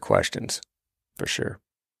answer questions for sure.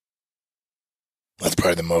 That's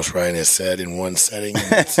probably the most Ryan has said in one setting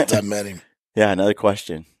since I met him. Yeah, another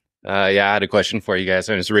question. I had a question for you guys.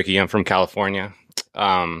 My name is Ricky. I'm from California.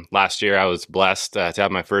 Last year, I was blessed to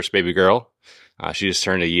have my first baby girl. She just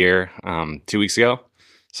turned a year 2 weeks ago,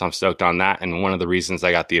 so I'm stoked on that. And one of the reasons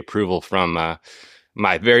I got the approval from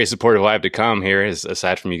my very supportive wife to come here is,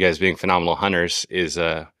 aside from you guys being phenomenal hunters, is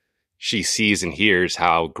she sees and hears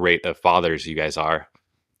how great of fathers you guys are.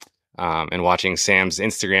 And watching Sam's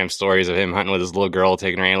Instagram stories of him hunting with his little girl,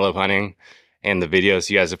 taking her antelope hunting, and the videos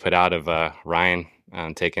you guys have put out of Ryan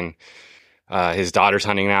taking his daughter's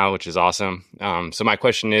hunting now, which is awesome. So my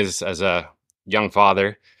question is, as a young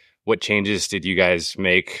father, what changes did you guys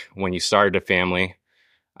make when you started a family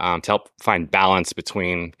to help find balance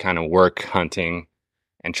between kind of work, hunting,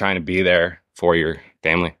 and trying to be there for your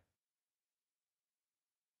family?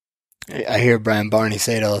 I hear Brian Barney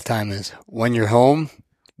say it all the time, is when you're home,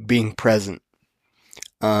 being present.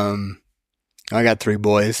 I got 3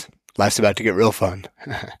 boys. Life's about to get real fun.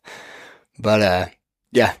 But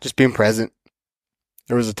yeah, just being present.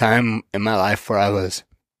 There was a time in my life where I was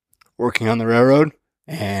working on the railroad,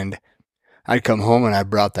 and I'd come home and I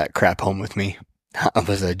brought that crap home with me. I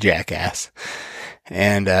was a jackass.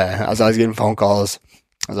 And I was always getting phone calls.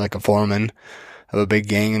 I was like a foreman of a big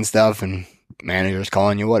gang and stuff, and managers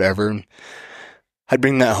calling you, whatever. And I'd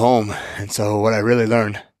bring that home. And so what I really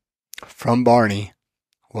learned from Barney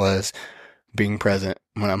was being present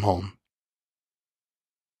when I'm home.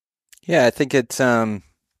 Yeah, I think it's, how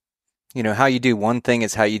you do one thing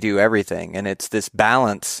is how you do everything. And it's this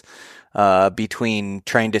balance between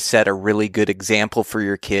trying to set a really good example for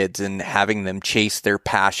your kids and having them chase their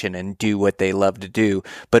passion and do what they love to do,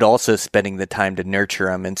 but also spending the time to nurture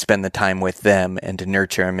them and spend the time with them and to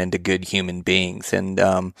nurture them into good human beings. And,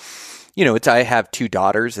 I have 2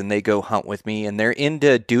 daughters and they go hunt with me and they're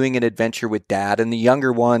into doing an adventure with dad. And the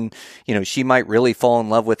younger one, she might really fall in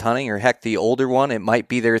love with hunting, or heck, the older one, it might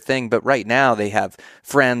be their thing. But right now they have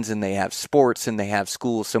friends and they have sports and they have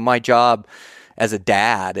school. So my job as a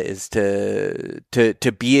dad is to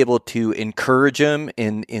be able to encourage them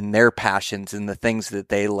in their passions and the things that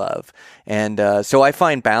they love. And so I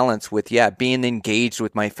find balance with, being engaged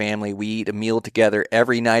with my family. We eat a meal together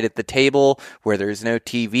every night at the table where there's no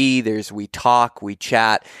TV. We talk, we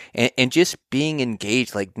chat, and just being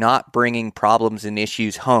engaged, like not bringing problems and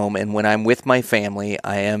issues home. And when I'm with my family,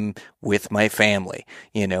 I am with my family.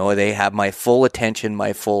 They have my full attention,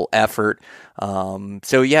 my full effort.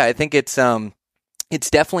 I think it's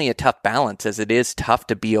definitely a tough balance, as it is tough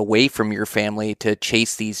to be away from your family to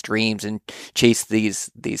chase these dreams and chase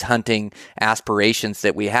these hunting aspirations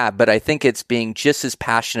that we have. But I think it's being just as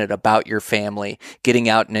passionate about your family, getting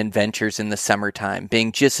out in adventures in the summertime,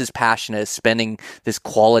 being just as passionate as spending this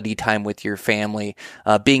quality time with your family,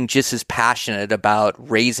 being just as passionate about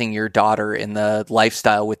raising your daughter in the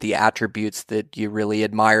lifestyle with the attributes that you really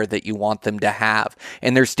admire, that you want them to have.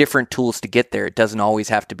 And there's different tools to get there. It doesn't always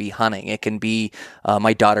have to be hunting. It can be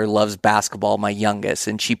My daughter loves basketball, my youngest,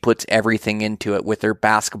 and she puts everything into it with her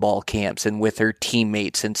basketball camps and with her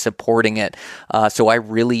teammates and supporting it. So I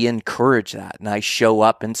really encourage that, and I show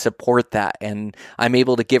up and support that. And I'm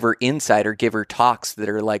able to give her insight or give her talks that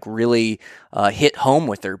are like really hit home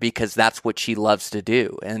with her because that's what she loves to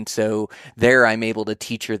do. And so there I'm able to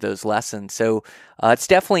teach her those lessons. So it's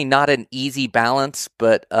definitely not an easy balance,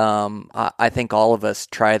 but I think all of us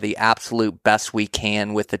try the absolute best we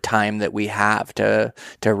can with the time that we have to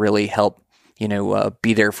really help,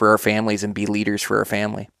 be there for our families and be leaders for our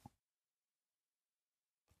family.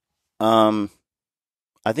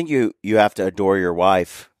 I think you have to adore your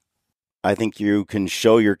wife. I think you can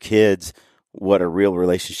show your kids what a real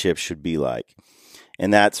relationship should be like.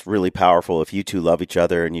 And that's really powerful if you two love each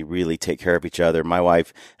other and you really take care of each other. My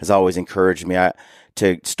wife has always encouraged me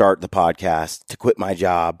to start the podcast, to quit my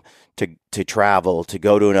job, to travel, to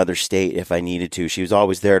go to another state if I needed to. She was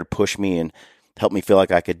always there to push me and help me feel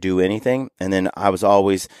like I could do anything. And then I was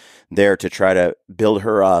always there to try to build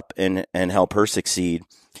her up and help her succeed.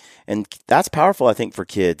 And that's powerful, I think, for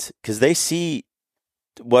kids because they see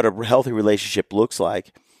what a healthy relationship looks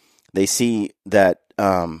like. They see that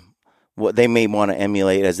what they may want to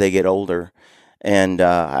emulate as they get older. And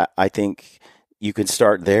I think you can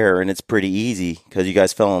start there, and it's pretty easy because you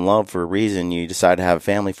guys fell in love for a reason. You decided to have a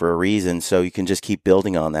family for a reason, so you can just keep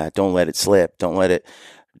building on that. Don't let it slip. Don't let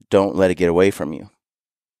it get away from you.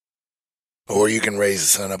 Or you can raise a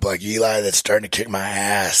son up like Eli that's starting to kick my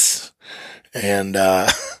ass. And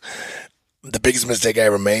the biggest mistake I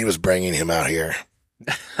ever made was bringing him out here.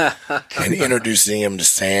 And introducing him to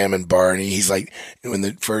Sam and Barney. He's like, when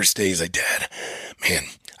the first day, he's like, Dad, man,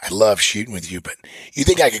 I love shooting with you, but you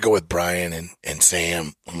think I could go with Brian and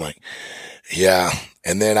Sam? I'm like, yeah.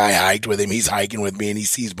 And then I hiked with him. He's hiking with me and he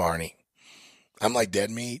sees Barney. I'm like dead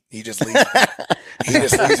meat. He just leaves me. He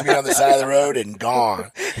just leaves me on the side of the road and gone.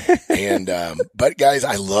 And, but guys,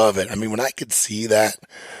 I love it. I mean, when I could see that,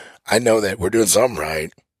 I know that we're doing something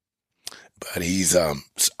right. But he's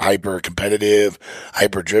hyper competitive,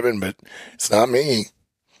 hyper driven, but it's not me.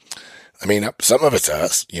 I mean, some of it's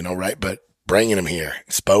us, right? But bringing him here,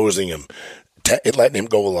 exposing him, letting him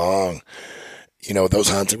go along. Those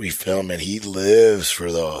hunts that we film, and he lives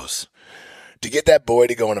for those. To get that boy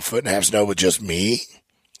to go on a foot and half snow with just me,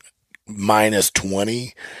 minus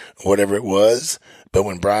 20, whatever it was. But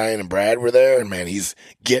when Brian and Brad were there, and man, he's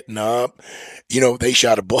getting up. They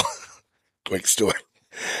shot a bull. Quick story.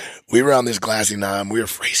 We were on this glassy knob. We were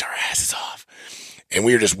freezing our asses off. And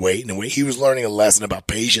we were just waiting and waiting. He was learning a lesson about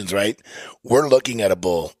patience, right? We're looking at a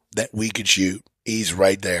bull that we could shoot. He's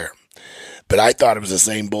right there. But I thought it was the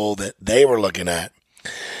same bull that they were looking at.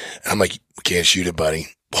 I'm like, we can't shoot it, buddy.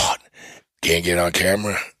 What? Can't get it on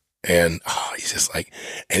camera. And he's just like,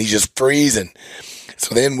 and he's just freezing.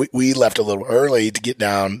 So then we left a little early to get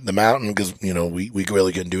down the mountain because, we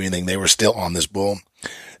really couldn't do anything. They were still on this bull.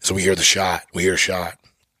 So we hear the shot. We hear a shot.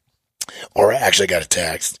 Or I actually got a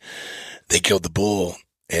text. They killed the bull.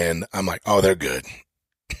 And I'm like, oh, they're good.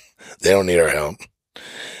 They don't need our help.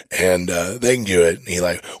 And they can do it. And he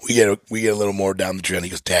like, we get a little more down the trail. He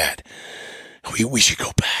goes, Dad, we should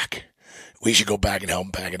go back. We should go back and help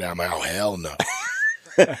him pack it down. I'm like, oh, hell no.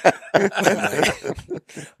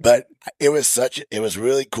 But it was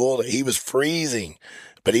really cool that he was freezing,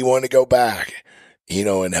 but he wanted to go back,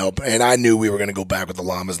 and help. And I knew we were going to go back with the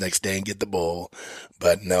llamas next day and get the bull,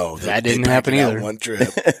 but no, that didn't happen either. One trip,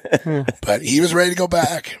 but he was ready to go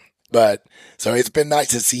back. But so it's been nice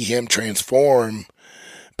to see him transform.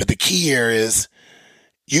 But the key here is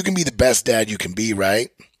you can be the best dad you can be, right?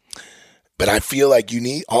 But I feel like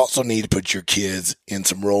you also need to put your kids in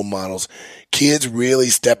some role models. Kids really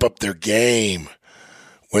step up their game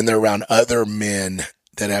when they're around other men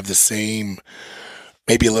that have the same,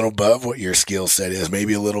 maybe a little above what your skill set is,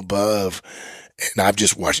 maybe a little above. And I've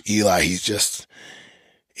just watched Eli. He's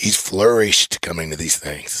flourished coming to these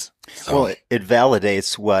things. So. Well, it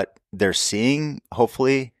validates what they're seeing,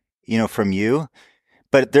 hopefully, from you.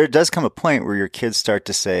 But there does come a point where your kids start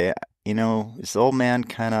to say, is the old man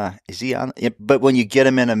is he on? But when you get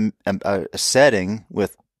him in a setting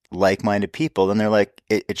with like-minded people, then they're like,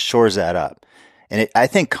 it shores that up. And I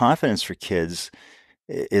think confidence for kids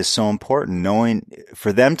is so important,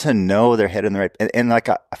 for them to know they're headed in the right, and like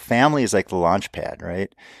a family is like the launch pad,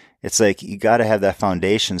 right? It's like, you got to have that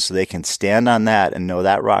foundation so they can stand on that and know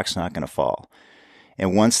that rock's not going to fall.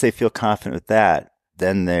 And once they feel confident with that,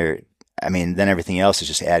 then then everything else is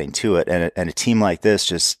just adding to it. And a team like this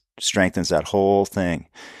just strengthens that whole thing.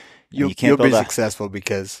 You'll be successful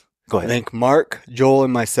because Go ahead. I think Mark, Joel,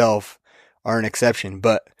 and myself are an exception,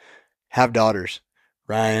 but have daughters.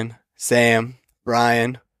 Ryan, Sam,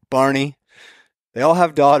 Brian, Barney. They all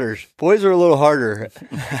have daughters. Boys are a little harder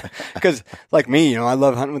because, like me, I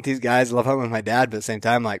love hunting with these guys. I love hunting with my dad, but at the same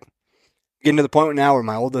time, like getting to the point now where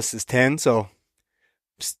my oldest is 10, so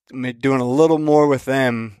just doing a little more with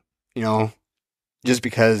them, just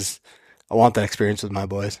because I want that experience with my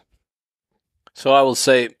boys. So I will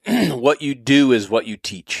say, what you do is what you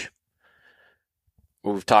teach.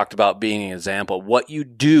 We've talked about being an example. What you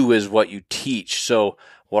do is what you teach. So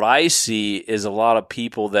what I see is a lot of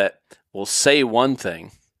people that will say one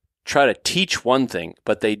thing, try to teach one thing,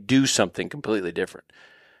 but they do something completely different.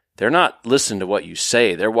 They're not listening to what you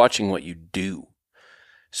say. They're watching what you do.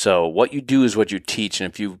 So what you do is what you teach.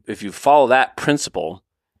 And if you follow that principle,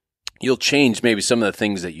 you'll change maybe some of the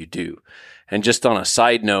things that you do. And just on a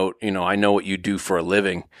side note, I know what you do for a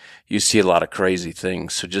living. You see a lot of crazy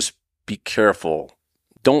things. So just be careful.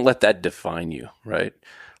 Don't let that define you, right?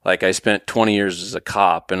 Like I spent 20 years as a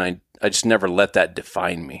cop, and I just never let that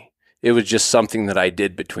define me. It was just something that I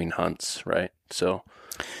did between hunts, right? So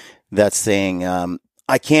that's saying,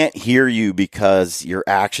 I can't hear you because your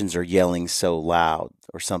actions are yelling so loud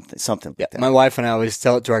or something like that. My wife and I always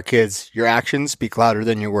tell it to our kids, your actions speak louder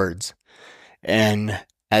than your words. And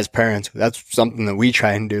as parents, that's something that we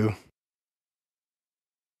try and do.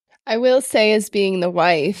 I will say, as being the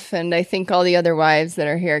wife, and I think all the other wives that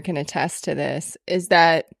are here can attest to this, is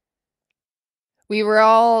that we were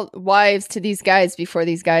all wives to these guys before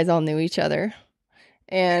these guys all knew each other.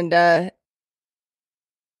 And I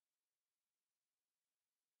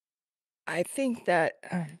think that,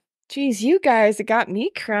 geez, you guys got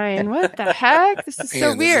me crying. What the heck? This is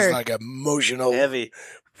so weird. This is like emotional. Heavy.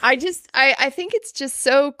 I think it's just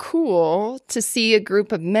so cool to see a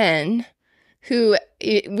group of men who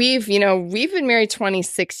we've been married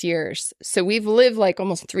 26 years. So we've lived like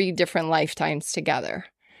almost 3 different lifetimes together.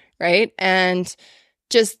 Right. And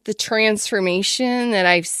just the transformation that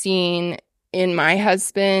I've seen in my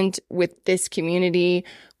husband with this community,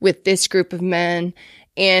 with this group of men,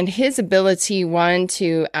 and his ability, one,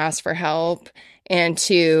 to ask for help and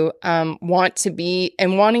to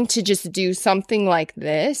wanting to just do something like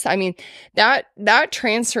this. I mean, that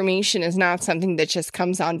transformation is not something that just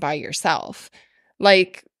comes on by yourself.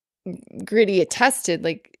 Like Gritty attested,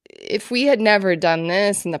 like if we had never done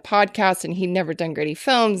this and the podcast and he'd never done Gritty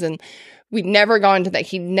Films and he'd never gone to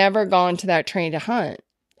that train to hunt,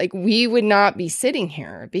 like we would not be sitting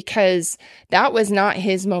here because that was not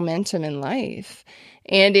his momentum in life.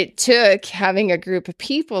 And it took having a group of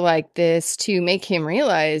people like this to make him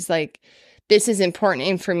realize, like, this is important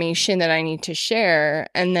information that I need to share.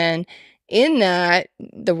 And then in that,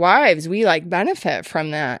 the wives, we like benefit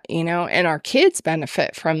from that, and our kids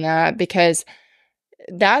benefit from that because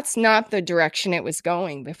that's not the direction it was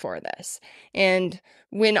going before this. And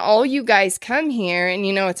when all you guys come here and,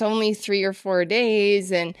 it's only 3 or 4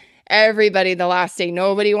 days and everybody, the last day,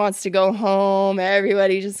 nobody wants to go home.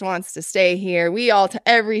 Everybody just wants to stay here. We all,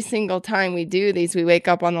 every single time we do these, we wake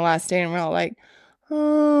up on the last day and we're all like,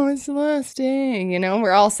 oh, it's the last day.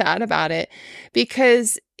 We're all sad about it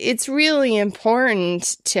because it's really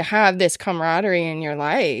important to have this camaraderie in your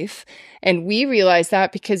life. And we realize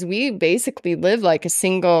that because we basically lived like a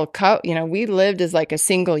single we lived as like a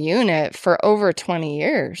single unit for over 20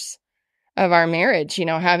 years of our marriage,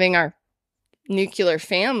 having our nuclear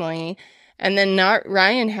family. And then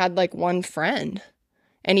Ryan had like one friend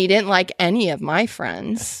and he didn't like any of my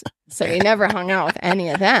friends. So he never hung out with any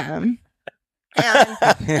of them. And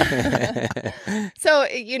so,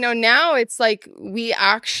 now it's like we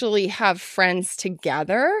actually have friends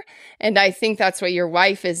together. And I think that's what your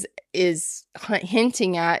wife is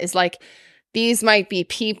hinting at, is like, these might be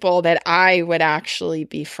people that I would actually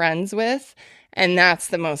be friends with. And that's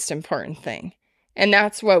the most important thing. And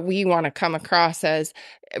that's what we want to come across as.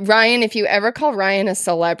 Ryan, if you ever call Ryan a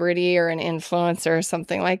celebrity or an influencer or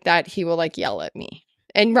something like that, he will like yell at me.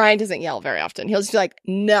 And Ryan doesn't yell very often. He'll just be like,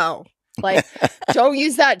 no. Like, don't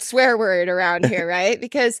use that swear word around here, right?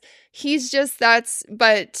 Because he's just,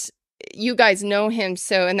 but you guys know him.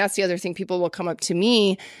 So, and that's the other thing, people will come up to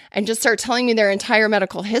me and just start telling me their entire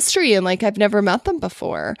medical history. And like, I've never met them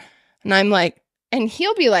before. And I'm like, and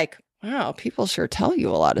he'll be like, wow, people sure tell you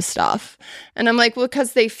a lot of stuff. And I'm like, well,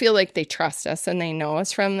 because they feel like they trust us and they know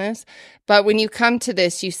us from this. But when you come to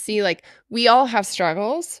this, you see like we all have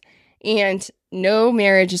struggles and no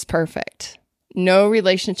marriage is perfect. No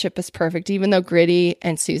relationship is perfect, even though Gritty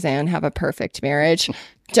and Suzanne have a perfect marriage.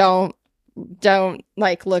 Don't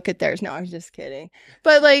like look at theirs. No, I'm just kidding.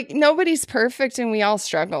 But like nobody's perfect and we all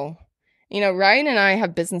struggle. Ryan and I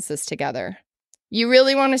have businesses together. You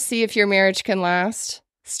really want to see if your marriage can last?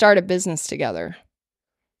 Start a business together.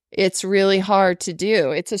 It's really hard to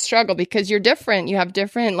do. It's a struggle because you're different. You have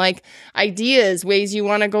different like ideas, ways you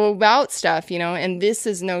want to go about stuff, and this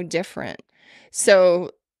is no different.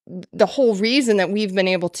 So the whole reason that we've been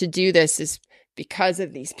able to do this is because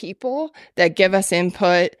of these people that give us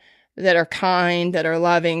input, that are kind, that are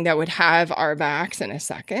loving, that would have our backs in a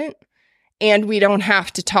second. And we don't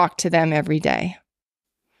have to talk to them every day.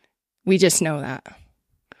 We just know that.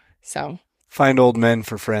 So find old men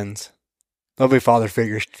for friends. They'll be father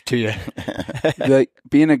figures to you. Like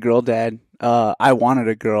being a girl dad, I wanted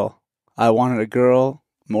a girl. I wanted a girl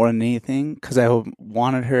more than anything because I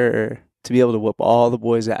wanted her to be able to whoop all the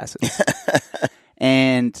boys' asses.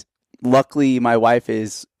 And luckily, my wife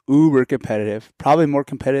is uber competitive, probably more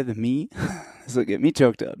competitive than me. This will get me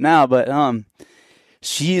choked up now, but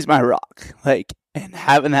she's my rock. Like, and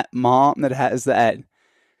having that mom that has that,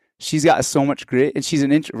 she's got so much grit, and she's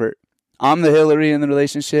an introvert. I'm the Hillary in the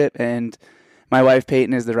relationship, and my wife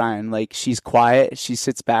Peyton is the Ryan. Like, she's quiet, she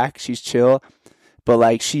sits back, she's chill, but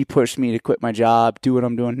like she pushed me to quit my job, do what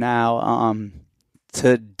I'm doing now,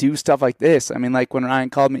 to do stuff like this. I mean, like when Ryan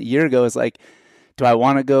called me a year ago, it's like, do I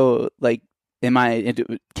want to go? Like, can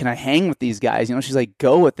I hang with these guys? She's like,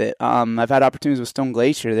 go with it. I've had opportunities with Stone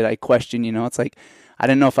Glacier that I question. It's like I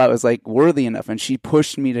didn't know if I was like worthy enough, and she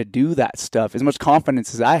pushed me to do that stuff. As much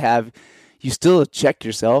confidence as I have, you still check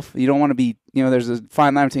yourself. You don't want to be, there's a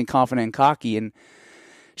fine line between confident and cocky, and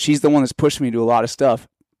she's the one that's pushed me to do a lot of stuff.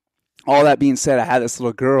 All that being said, I had this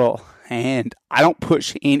little girl, and I don't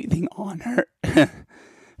push anything on her,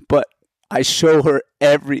 but I show her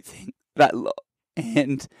everything that I love.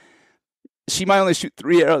 And she might only shoot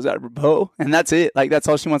 3 arrows out of her bow, and that's it. Like, that's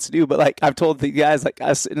all she wants to do. But like I've told the guys, like I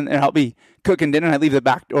was sitting there, I'll be cooking dinner, and I leave the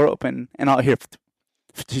back door open, and I'll hear,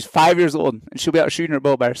 she's 5 years old, and she'll be out shooting her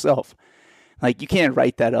bow by herself. Like, you can't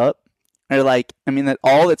write that up. Or like, I mean, that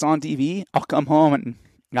all that's on TV, I'll come home, and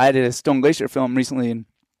I did a Stone Glacier film recently, and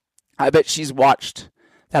I bet she's watched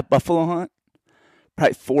that buffalo hunt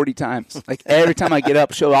probably 40 times. Like, every time I get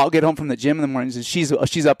up, I'll get home from the gym in the mornings, and she's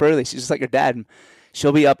up early. She's just like her dad. And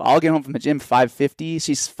she'll be up. I'll get home from the gym 5:50.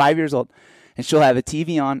 She's 5 years old, and she'll have the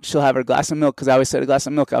TV on. She'll have her glass of milk, because I always set a glass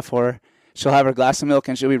of milk out for her. She'll have her glass of milk,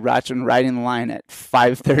 and she'll be riding the line at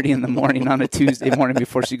 5:30 in the morning on a Tuesday morning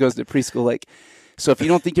before she goes to preschool. Like, so if you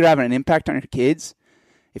don't think you're having an impact on your kids,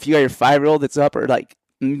 if you got your 5-year-old that's up, or like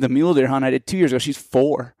the mule deer hunt I did 2 years ago, she's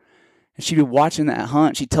 4. And she'd be watching that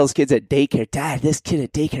hunt. She tells kids at daycare, Dad, this kid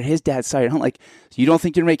at daycare, his dad saw your hunt. Like, you don't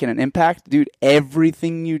think you're making an impact? Dude,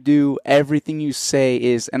 everything you do, everything you say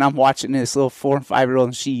is, and I'm watching this little 4 and 5-year-old,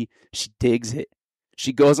 and she digs it.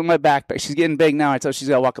 She goes on my backpack. She's getting big now. I tell her she's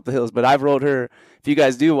got to walk up the hills. But I've rode her. If you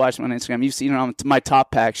guys do watch me on Instagram, you've seen her on my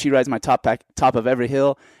top pack. She rides my top pack, top of every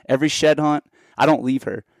hill, every shed hunt. I don't leave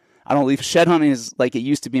her. Shed hunting is like it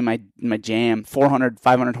used to be my jam. 400,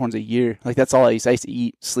 500 horns a year. Like, that's all I used to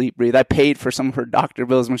eat, sleep, breathe. I paid for some of her doctor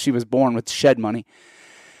bills when she was born with shed money.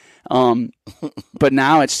 But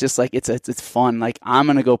now it's just like it's fun. Like, I'm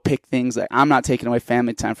gonna go pick things. Like, I'm not taking away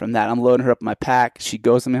family time from that. I'm loading her up in my pack. She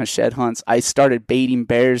goes with me on shed hunts. I started baiting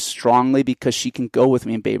bears strongly because she can go with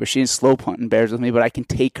me and bait bears. She didn't slope hunting bears with me, but I can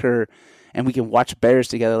take her and we can watch bears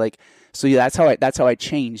together. Like, so yeah, that's how I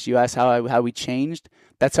changed. You asked how we changed.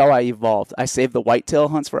 That's how I evolved. I saved the whitetail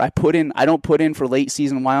hunts for. I don't put in for late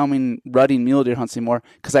season Wyoming rutting mule deer hunts anymore,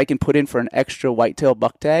 because I can put in for an extra whitetail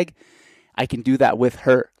buck tag. I can do that with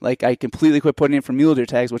her. Like, I completely quit putting in for mule deer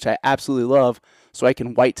tags, which I absolutely love, so I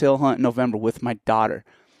can whitetail hunt in November with my daughter.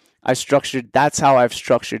 That's how I've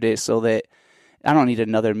structured it, so that I don't need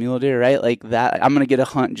another mule deer, right? Like that, I'm going to get a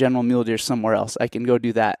hunt general mule deer somewhere else. I can go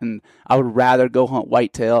do that. And I would rather go hunt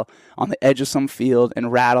whitetail on the edge of some field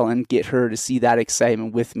and rattle and get her to see that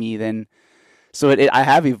excitement with me than. So I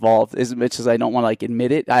have evolved as much as I don't want to like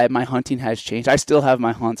admit it. My hunting has changed. I still have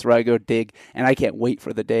my hunts where I go dig, and I can't wait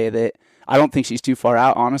for the day that I don't think she's too far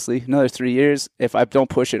out, honestly. Another 3 years, if I don't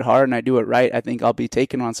push it hard and I do it right, I think I'll be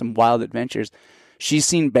taking on some wild adventures. She's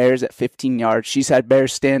seen bears at 15 yards. She's had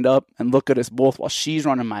bears stand up and look at us both while she's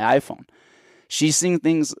running my iPhone. She's seen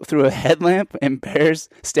things through a headlamp and bears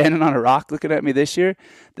standing on a rock looking at me this year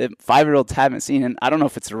that 5-year-olds haven't seen. And I don't know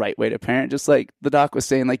if it's the right way to parent. Just like the doc was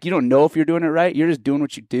saying, like, you don't know if you're doing it right. You're just doing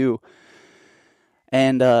what you do.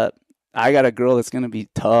 And I got a girl that's going to be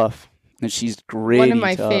tough. And she's gritty. One of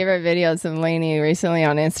my favorite videos of Lainey recently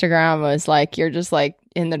on Instagram was like, you're just like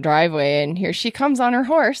in the driveway and here she comes on her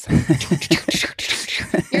horse.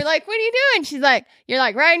 You're like, what are you doing? She's like, you're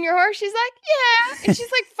like riding your horse? She's like, yeah. And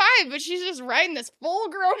she's like 5, but she's just riding this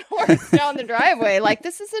full-grown horse down the driveway. Like,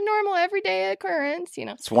 this is a normal everyday occurrence, you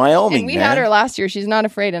know. It's Wyoming, and we had her last year. She's not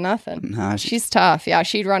afraid of nothing. Nah, she's tough. Yeah,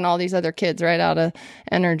 she'd run all these other kids right out of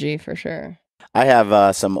energy for sure. I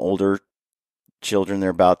have some older children. I'm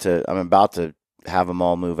about to have them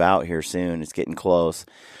all move out here soon. It's getting close.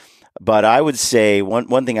 But I would say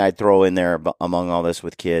one thing I'd throw in there among all this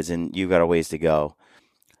with kids, and you've got a ways to go,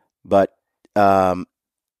 but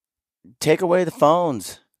take away the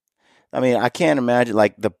phones. I mean, I can't imagine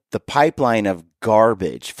like the pipeline of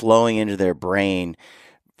garbage flowing into their brain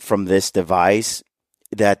from this device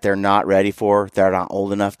that they're not ready for, they're not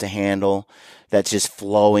old enough to handle, that's just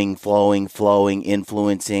flowing,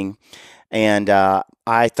 influencing. And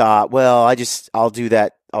I thought, well, I'll do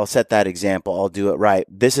that. I'll set that example. I'll do it right.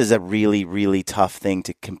 This is a really, really tough thing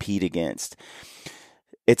to compete against.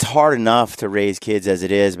 It's hard enough to raise kids as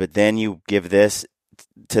it is, but then you give this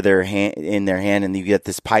to their hand, and you get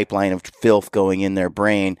this pipeline of filth going in their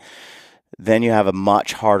brain. Then you have a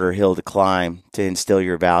much harder hill to climb to instill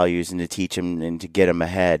your values and to teach them and to get them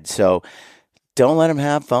ahead. So don't let them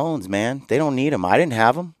have phones, man. They don't need them. I didn't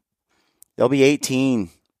have them. They'll be 18,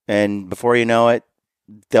 and before you know it,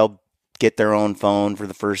 they'll get their own phone for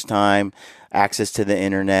the first time, access to the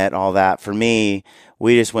internet, all that. For me,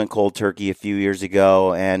 we just went cold turkey a few years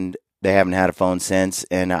ago, and they haven't had a phone since,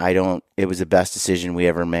 and it was the best decision we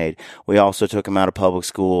ever made. We also took them out of public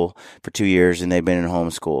school for 2 years, and they've been in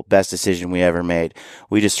homeschool. Best decision we ever made.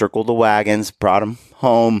 We just circled the wagons, brought them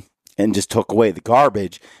home, and just took away the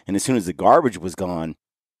garbage. And as soon as the garbage was gone,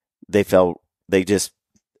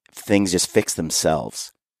 things just fixed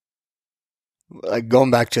themselves. Like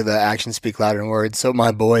going back to the actions speak louder than words. So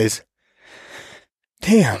my boys,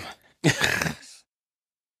 damn.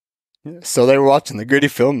 So they were watching the Gritty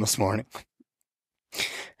film this morning.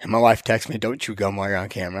 And my wife texted me, "Don't chew gum while you're on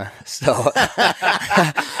camera." So,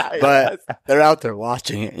 but they're out there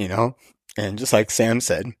watching it, And just like Sam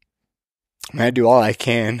said, I'm going to do all I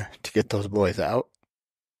can to get those boys out.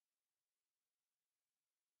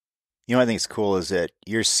 You know what I think is cool is that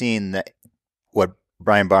you're seeing that what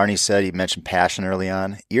Brian Barney said, he mentioned passion early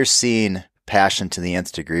on. You're seeing passion to the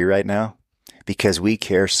nth degree right now because we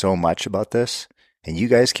care so much about this and you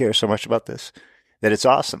guys care so much about this that it's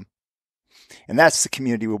awesome. And that's the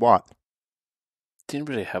community we want. Did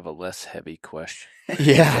anybody have a less heavy question?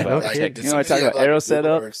 Yeah. Want to talk about arrow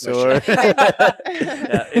setups or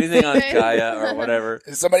anything on Kaya or whatever?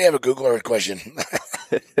 Does somebody have a Googler question?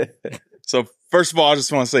 So first of all, I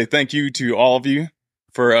just want to say thank you to all of you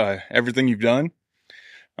for everything you've done.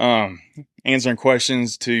 Answering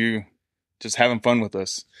questions to just having fun with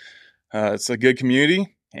us. It's a good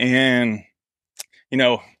community. And,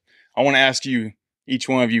 I want to ask you, each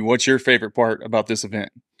one of you, what's your favorite part about this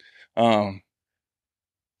event?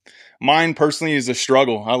 Mine personally is a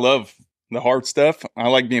struggle. I love the hard stuff. I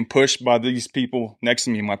like being pushed by these people next to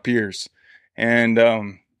me, my peers. And,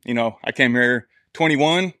 I came here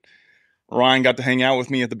 21. Ryan got to hang out with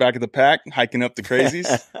me at the back of the pack, hiking up the crazies.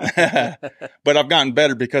 But I've gotten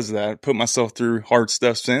better because of that. I put myself through hard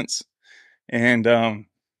stuff since. And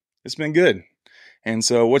it's been good. And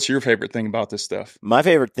so what's your favorite thing about this stuff? My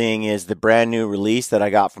favorite thing is the brand new release that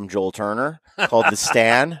I got from Joel Turner called the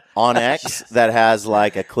Stan On X that has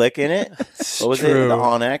like a click in it. What was it? The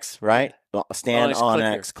On X, right? Stan On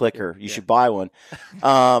X clicker. You should buy one.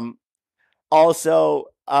 Also,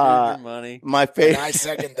 money. My favorite. I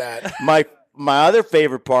second that. My other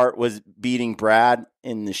favorite part was beating Brad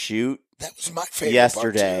in the shoot. That was my favorite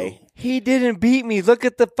yesterday. Part too. He didn't beat me. Look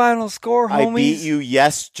at the final score, homies. I beat you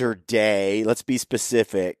yesterday. Let's be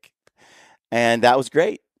specific. And that was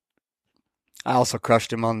great. I also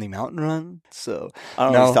crushed him on the mountain run. So I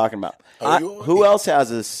don't know what he's talking about. Who else has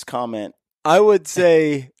this comment? I would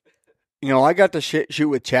say, I got to shoot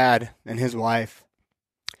with Chad and his wife.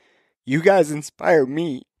 You guys inspire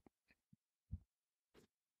me.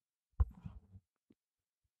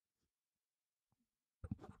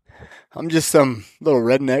 I'm just some little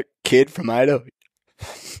redneck kid from Idaho.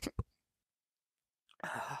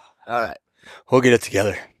 All right. We'll get it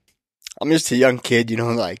together. I'm just a young kid,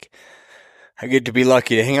 I get to be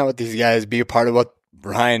lucky to hang out with these guys, be a part of what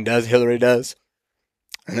Ryan does, Hillary does.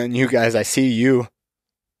 And then you guys, I see you.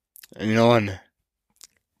 And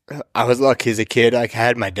I was lucky as a kid. I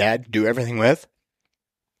had my dad do everything with.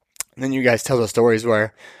 And then you guys tell the stories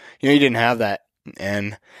where, you didn't have that.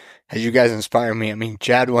 And as you guys inspire me,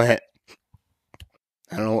 Chad went,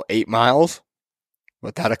 8 miles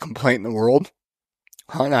without a complaint in the world.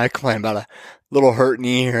 And I complain about a little hurt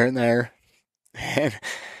knee here and there. And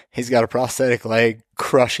he's got a prosthetic leg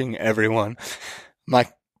crushing everyone. I'm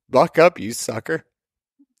like, buck up, you sucker.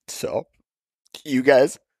 So, you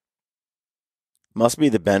guys. Must be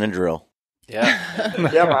the Benadryl. Yeah.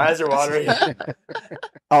 Yeah, my eyes are watering.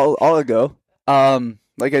 I'll go.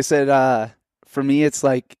 Like I said, for me, it's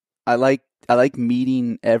like I like like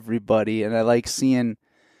meeting everybody, and I like seeing.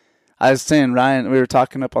 I was saying, Ryan, we were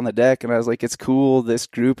talking up on the deck, and I was like, it's cool, this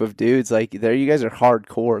group of dudes, like, there, you guys are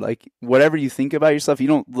hardcore. Like, whatever you think about yourself, you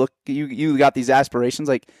don't look, you got these aspirations,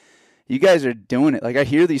 like, you guys are doing it. Like, I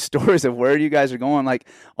hear these stories of where you guys are going, like,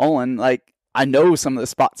 Owen, like, I know some of the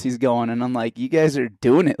spots he's going, and I'm like, you guys are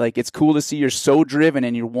doing it. Like, it's cool to see you're so driven,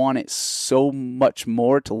 and you want it so much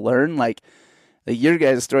more to learn. Like your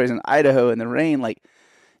guys' stories in Idaho in the rain, like,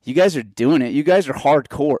 you guys are doing it. You guys are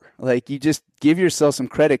hardcore. Like, you just give yourself some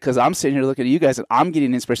credit, because I'm sitting here looking at you guys and I'm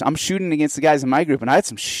getting inspiration. I'm shooting against the guys in my group, and I had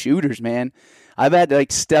some shooters, man. I've had to,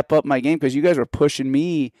 like, step up my game because you guys were pushing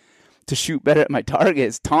me to shoot better at my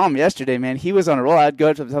targets. Tom yesterday, man, he was on a roll. I'd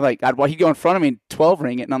go to him, like, he'd go in front of me and 12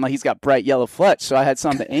 ring it, and I'm like, he's got bright yellow fletch, so I had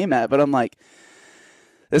something to aim at. But I'm like,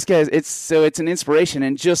 this guy's, it's an inspiration.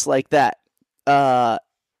 And just like that, this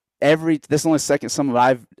is only the second summit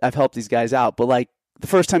I've helped these guys out, but like, the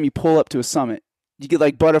first time you pull up to a summit, you get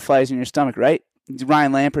like butterflies in your stomach, right?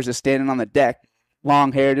 Ryan Lampers is standing on the deck,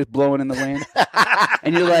 long hair just blowing in the wind.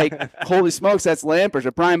 And you're like, holy smokes, that's Lampers.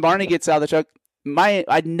 Or Brian Barney gets out of the truck.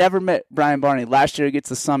 I'd never met Brian Barney. Last year he gets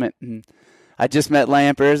the summit, and I just met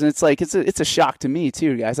Lampers, and it's like, it's a shock to me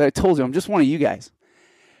too, guys. I told you, I'm just one of you guys.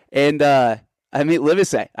 And I meet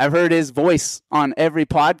Livesay. I've heard his voice on every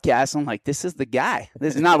podcast. I'm like, this is the guy.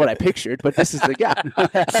 This is not what I pictured, but this is the guy.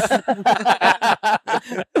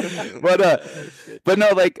 but no,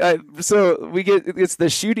 like, so it's the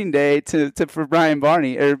shooting day for Brian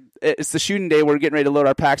Barney, or it's the shooting day. We're getting ready to load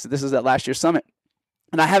our packs. This is at last year's summit,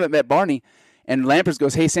 and I haven't met Barney. And Lampers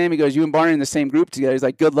goes, hey, Sam, he goes, you and Barney in the same group together. He's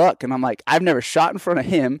like, good luck. And I'm like, I've never shot in front of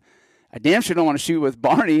him. I damn sure don't want to shoot with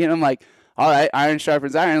Barney. And I'm like, all right, iron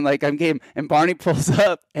sharpens iron. Like, I'm game. And Barney pulls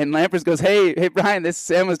up, and Lampers goes, hey, Brian, this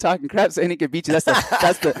Sam was talking crap, saying he could beat you. That's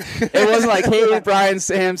the. It wasn't like, hey, Brian,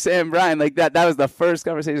 Sam, Brian. Like that was the first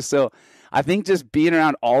conversation. So I think just being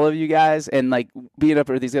around all of you guys and like being up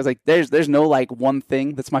with these guys, like there's no like one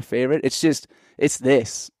thing that's my favorite. It's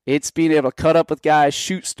this. It's being able to cut up with guys,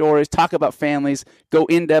 shoot stories, talk about families, go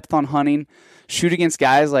in depth on hunting, shoot against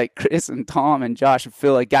guys like Chris and Tom and Josh and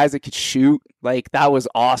Phil, like guys that could shoot. Like, that was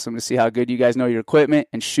awesome to see how good you guys know your equipment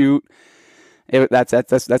and shoot.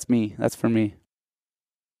 That's me. That's for me.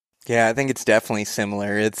 Yeah, I think it's definitely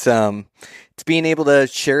similar. It's being able to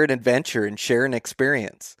share an adventure and share an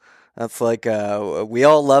experience. That's like, we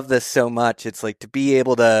all love this so much. It's like to be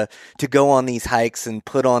able to go on these hikes and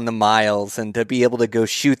put on the miles, and to be able to go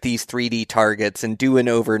shoot these 3D targets and do an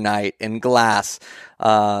overnight and glass.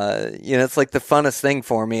 It's like the funnest thing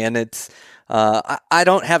for me. And it's, I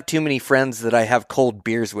don't have too many friends that I have cold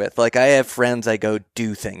beers with. Like, I have friends I go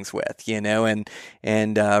do things with, and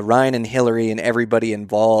Ryan and Hillary and everybody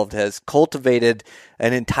involved has cultivated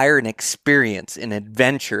an entire experience, an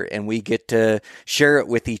adventure, and we get to share it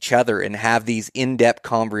with each other and have these in-depth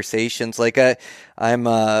conversations. Like, I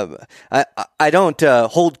don't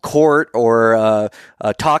hold court or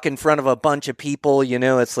talk in front of a bunch of people.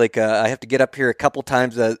 It's like I have to get up here a couple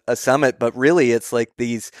times a summit, but really it's like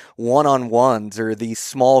these one-on-ones or these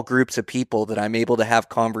small groups of people that I'm able to have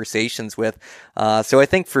conversations with. So I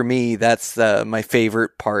think for me, that's my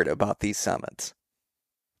favorite part about these summits.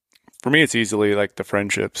 For me, it's easily like the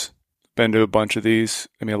friendships. Been to a bunch of these.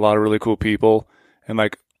 I mean, a lot of really cool people. And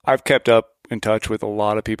like, I've kept up in touch with a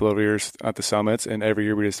lot of people over here at the summits. And every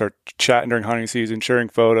year we just start chatting during hunting season, sharing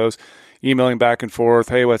photos, emailing back and forth.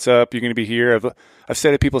 Hey, what's up? You're going to be here. I've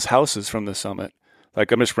stayed at people's houses from the summit.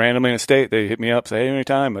 Like, I'm just randomly in a state. They hit me up, say, hey,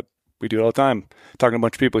 anytime. We do it all the time. Talking to a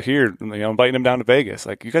bunch of people here, inviting them down to Vegas.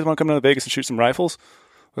 Like, you guys want to come down to Vegas and shoot some rifles?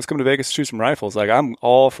 Let's come to Vegas and shoot some rifles. Like, I'm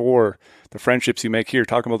all for the friendships you make here,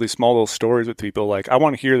 talking about these small little stories with people. Like, I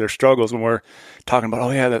want to hear their struggles when we're talking about,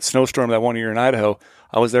 oh yeah, that snowstorm that one year in Idaho.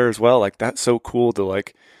 I was there as well. Like, that's so cool to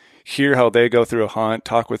like hear how they go through a hunt,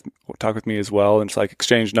 talk with me as well, and it's like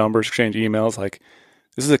exchange numbers, exchange emails. Like,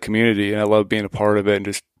 this is a community, and I love being a part of it and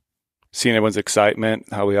just seeing everyone's excitement,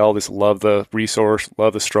 how we all just love the resource,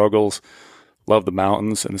 love the struggles, love the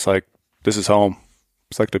mountains, and it's like, this is home.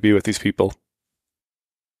 It's like to be with these people.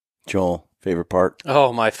 Joel, favorite part?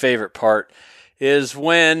 Oh, my favorite part is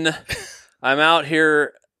when I'm out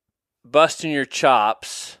here busting your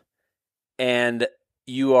chops and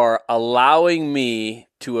you are allowing me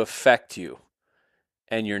to affect you,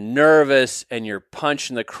 and you're nervous and you're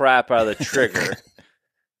punching the crap out of the trigger.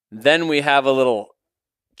 Then we have a little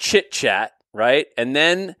chit chat, right? And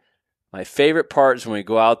then my favorite part is when we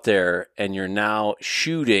go out there and you're now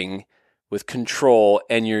shooting with control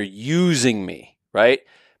and you're using me, right?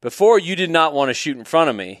 Before, you did not want to shoot in front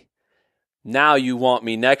of me. Now you want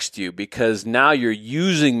me next to you because now you're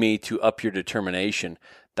using me to up your determination.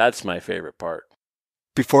 That's my favorite part.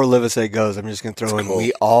 before Livesay goes, I'm just going to throw in,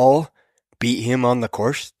 we all beat him on the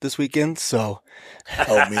course this weekend. So,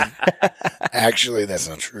 me. Actually, that's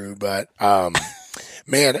not true. But,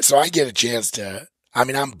 man, so I get a chance to,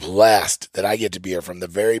 I'm blessed that I get to be here from the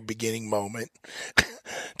very beginning moment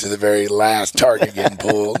to the very last target getting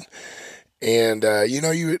pulled. And, a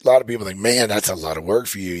lot of people think, man, that's a lot of work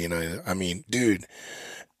for you. Dude,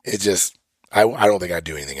 it just, I don't think I'd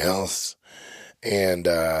do anything else. And,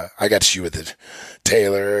 I got to shoot with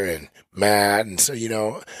Taylor and Matt. And so,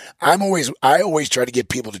 I always try to get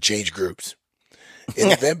people to change groups. In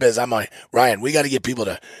the event biz, I'm like, Ryan, we got to get people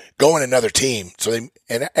to go in another team.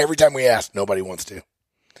 And every time we ask, nobody wants to.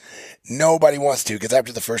 Nobody wants to, because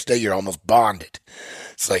after the first day, you're almost bonded.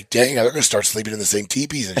 It's like, dang, they're going to start sleeping in the same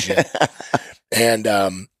teepees and shit. And,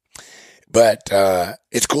 but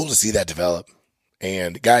it's cool to see that develop.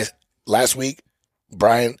 And guys, last week,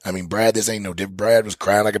 Brad, this ain't no different. Brad was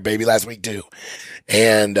crying like a baby last week too.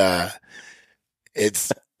 And,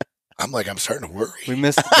 I'm starting to worry. We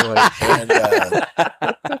missed the boy.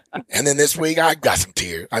 And then this week I got some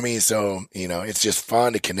tears. It's just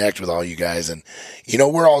fun to connect with all you guys. And,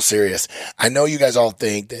 we're all serious. I know you guys all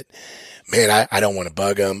think that, man, I don't want to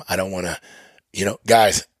bug them. I don't want to,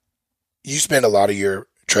 guys, you spend a lot of your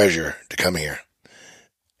treasure to come here.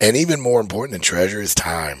 And even more important than treasure is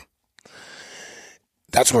time.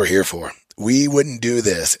 That's what we're here for. We wouldn't do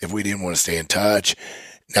this if we didn't want to stay in touch.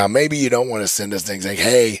 Now, maybe you don't want to send us things like,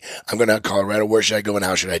 hey, I'm going to Colorado. Where should I go and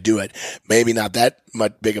how should I do it? Maybe not that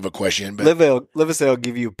much big of a question. But Livesay will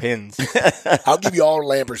give you pins. I'll give you all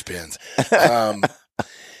Lamper's pins.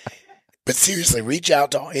 But seriously, reach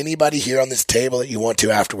out to anybody here on this table that you want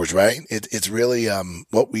to afterwards, right? It's really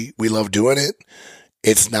what we love doing it.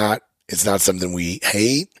 It's not something we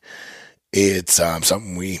hate. It's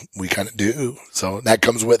something we kind of do. So that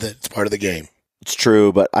comes with it. It's part of the game. It's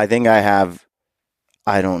true, but I think I have,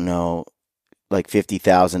 I don't know, like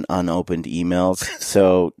 50,000 unopened emails.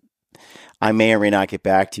 So I may or may not get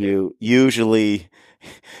back to you. Usually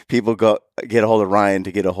people get a hold of Ryan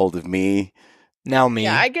to get a hold of me. Now me.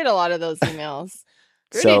 Yeah, I get a lot of those emails.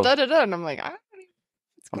 Rudy, and I'm like,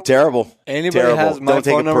 I'm terrible. Anybody has my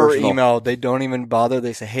phone number or email, they don't even bother.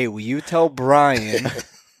 They say, hey, will you tell Brian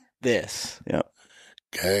this? Yep.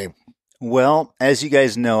 Okay. Well, as you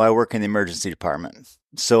guys know, I work in the emergency department.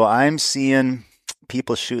 So I'm seeing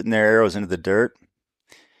people shooting their arrows into the dirt.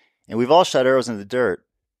 And we've all shot arrows into the dirt.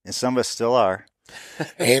 And some of us still are.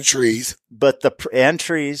 And trees. But the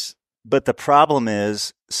problem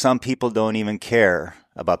is some people don't even care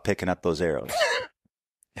about picking up those arrows.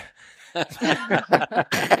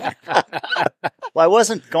 Well, I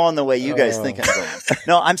wasn't going the way you guys think I'm going.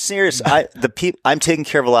 No, I'm serious. I'm taking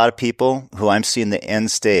care of a lot of people who I'm seeing the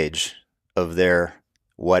end stage of their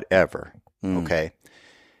whatever. Okay.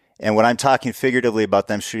 And when I'm talking figuratively about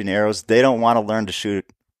them shooting arrows, they don't want to learn to shoot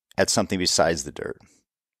at something besides the dirt.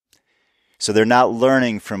 So they're not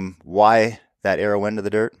learning from why that arrow went into the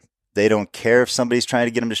dirt. They don't care if somebody's trying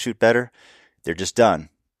to get them to shoot better. They're just done.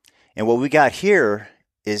 And what we got here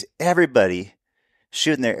is everybody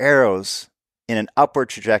shooting their arrows in an upward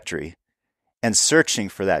trajectory and searching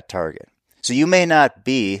for that target. So you may not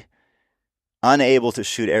be unable to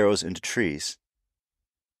shoot arrows into trees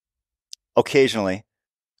occasionally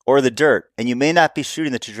or the dirt, and you may not be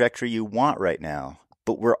shooting the trajectory you want right now,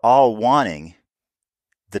 but we're all wanting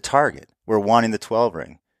the target. We're wanting the 12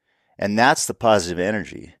 ring. And that's the positive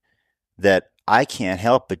energy that I can't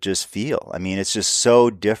help but just feel. I mean, it's just so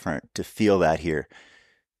different to feel that here.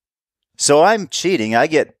 So I'm cheating. I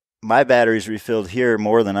get my batteries refilled here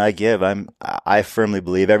more than I give. I firmly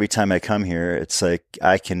believe every time I come here, it's like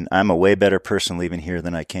I'm a way better person leaving here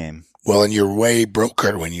than I came. Well, and you're way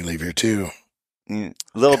broker when you leave here too. A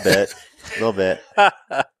little bit.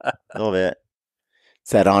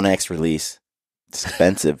 It's that Onyx release. It's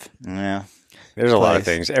expensive. Yeah. There's a lot of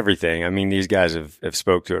things, everything. I mean, these guys have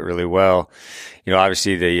spoke to it really well.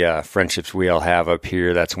 Obviously the friendships we all have up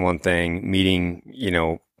here, that's one thing.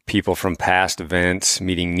 Meeting, people from past events,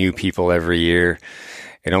 meeting new people every year.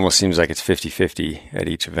 It almost seems like it's 50-50 at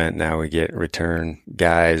each event now. We get return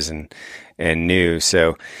guys and new.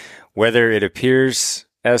 So whether it appears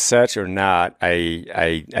as such or not,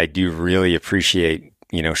 I do really appreciate,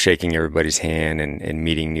 shaking everybody's hand and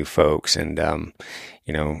meeting new folks. And,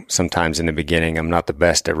 sometimes in the beginning, I'm not the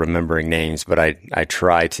best at remembering names, but I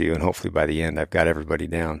try to, and hopefully by the end, I've got everybody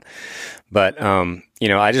down. But,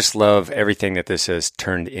 I just love everything that this has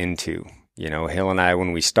turned into. Hill and I,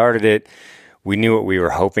 when we started it, we knew what we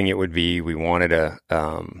were hoping it would be. We wanted to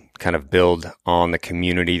kind of build on the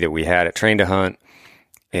community that we had at Train to Hunt.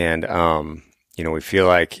 And, we feel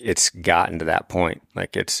like it's gotten to that point.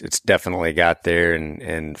 Like it's definitely got there.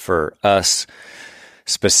 And for us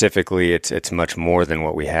specifically, it's much more than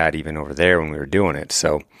what we had even over there when we were doing it.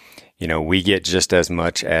 So, we get just as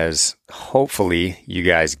much as hopefully you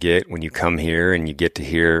guys get when you come here and you get to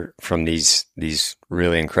hear from these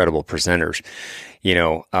really incredible presenters.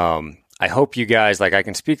 I hope you guys, like I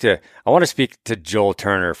want to speak to Joel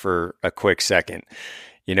Turner for a quick second.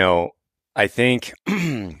 I think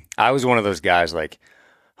I was one of those guys like,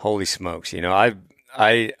 holy smokes,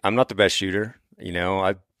 I'm not the best shooter.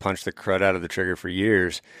 I punched the crud out of the trigger for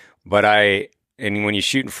years, but and when you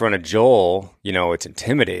shoot in front of Joel, it's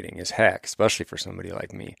intimidating as heck, especially for somebody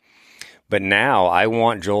like me. But now I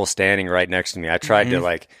want Joel standing right next to me. I tried to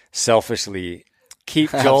like selfishly keep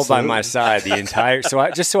Joel by my side the entire, so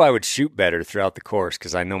I would shoot better throughout the course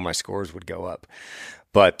because I know my scores would go up.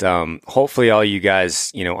 But hopefully all you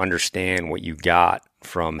guys, understand what you got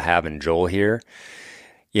from having Joel here.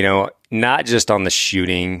 Not just on the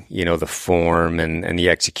shooting, the form and the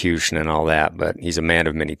execution and all that, but he's a man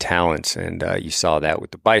of many talents. And you saw that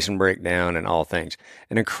with the bison breakdown and all things.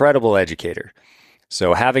 An incredible educator.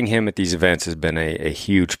 So having him at these events has been a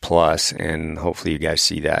huge plus, and hopefully you guys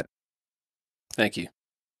see that. Thank you.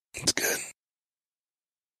 That's good.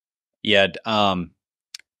 Yeah.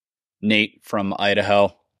 Nate from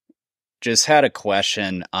Idaho just had a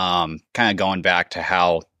question, kind of going back to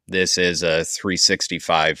how this is a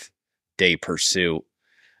 365-day pursuit,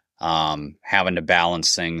 having to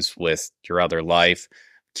balance things with your other life.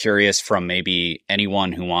 Curious from maybe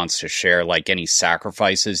anyone who wants to share like any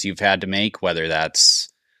sacrifices you've had to make, whether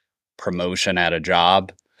that's promotion at a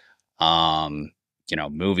job,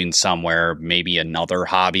 moving somewhere, maybe another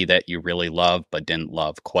hobby that you really love but didn't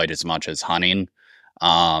love quite as much as hunting.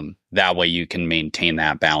 That way you can maintain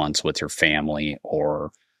that balance with your family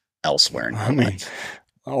or elsewhere in your life.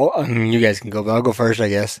 You guys can go, but I'll go first, I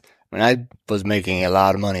guess. I was making a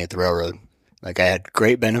lot of money at the railroad. Like, I had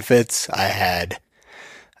great benefits. I had,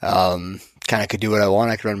 kind of could do what I want.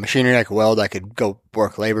 I could run machinery. I could weld. I could go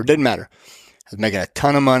work labor. Didn't matter. I was making a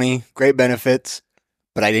ton of money, great benefits,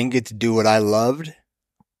 but I didn't get to do what I loved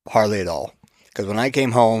hardly at all. Because when I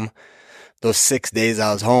came home, those 6 days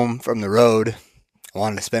I was home from the road, I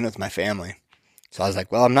wanted to spend it with my family. So I was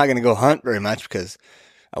like, well, I'm not going to go hunt very much because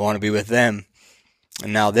I want to be with them.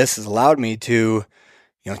 And now this has allowed me to,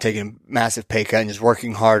 taking a massive pay cut and just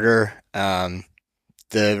working harder.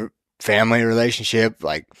 The family relationship,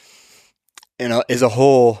 as a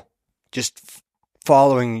whole, just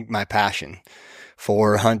following my passion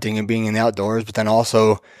for hunting and being in the outdoors, but then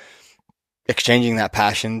also exchanging that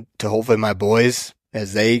passion to hopefully my boys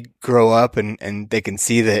as they grow up and they can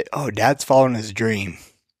see that, oh, Dad's following his dream.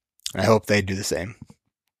 I hope they do the same.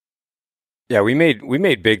 Yeah, we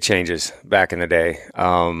made big changes back in the day,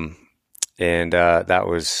 and that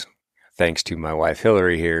was thanks to my wife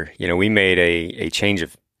Hillary here. We made a change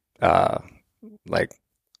of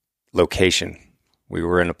location. We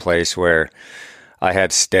were in a place where I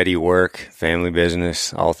had steady work, family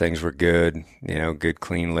business, all things were good, good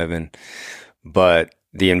clean living, but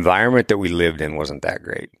the environment that we lived in wasn't that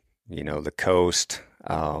great. The coast,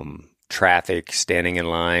 traffic, standing in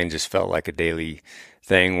line just felt like a daily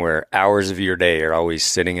thing where hours of your day are always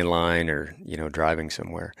sitting in line or, driving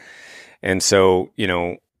somewhere. And so,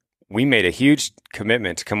 we made a huge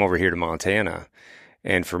commitment to come over here to Montana.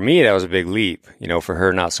 And for me, that was a big leap, for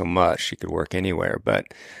her, not so much. She could work anywhere, but,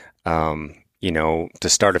 to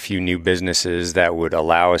start a few new businesses that would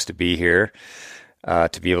allow us to be here,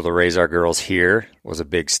 to be able to raise our girls here was a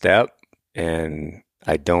big step. And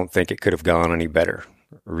I don't think it could have gone any better.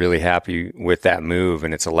 Really happy with that move.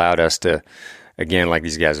 And it's allowed us to, again, like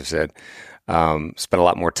these guys have said, spend a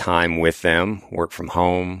lot more time with them, work from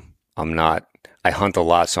home. I hunt a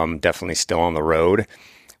lot, so I'm definitely still on the road,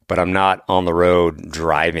 but I'm not on the road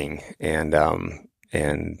driving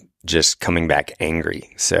and just coming back angry.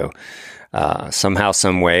 So somehow,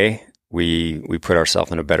 some way, we put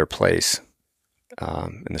ourselves in a better place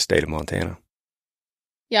in the state of Montana.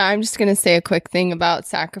 Yeah, I'm just going to say a quick thing about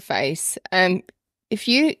sacrifice. If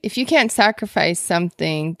you can't sacrifice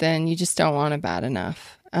something, then you just don't want it bad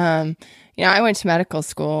enough. I went to medical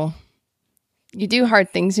school. You do hard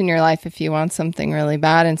things in your life if you want something really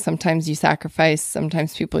bad, and sometimes you sacrifice,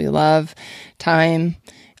 sometimes people you love, time,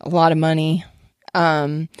 a lot of money.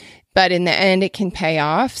 But in the end, it can pay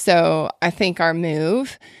off. So I think our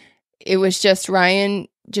move, it was just Ryan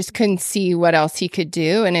just couldn't see what else he could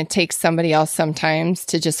do, and it takes somebody else sometimes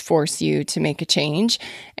to just force you to make a change.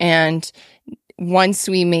 And once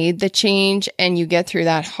we made the change and you get through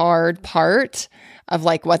that hard part of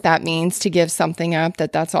what that means to give something up,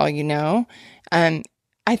 that's all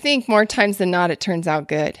I think more times than not, it turns out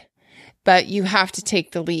good. But you have to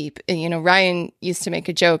take the leap. And, Ryan used to make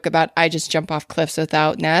a joke about I just jump off cliffs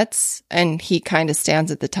without nets. And he kind of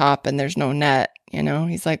stands at the top and there's no net.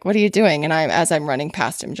 He's like, what are you doing? And as I'm running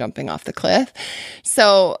past him, jumping off the cliff.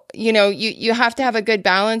 So, you have to have a good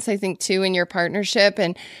balance, I think, too, in your partnership.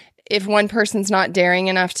 And if one person's not daring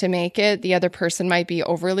enough to make it, the other person might be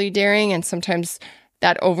overly daring. And sometimes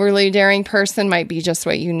that overly daring person might be just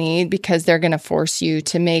what you need because they're going to force you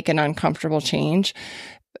to make an uncomfortable change.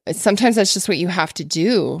 Sometimes that's just what you have to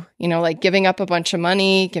do, like giving up a bunch of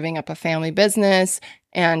money, giving up a family business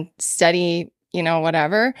and steady,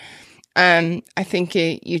 whatever. I think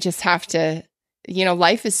you just have to,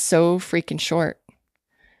 life is so freaking short.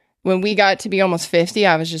 When we got to be almost 50,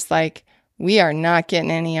 I was just like, we are not getting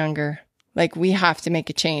any younger. Like we have to make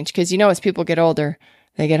a change because, as people get older,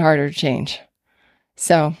 they get harder to change.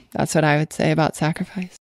 So that's what I would say about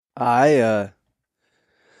sacrifice. I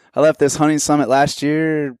left this hunting summit last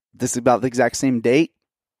year. This is about the exact same date.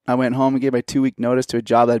 I went home and gave my 2-week notice to a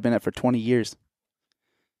job that I'd been at for 20 years.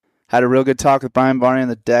 Had a real good talk with Brian Barney on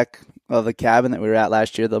the deck of the cabin that we were at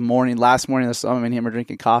last year. Last morning of the summit, me and him were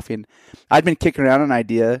drinking coffee. And I'd been kicking around an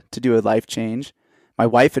idea to do a life change. My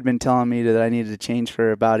wife had been telling me that I needed to change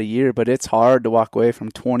for about a year, but it's hard to walk away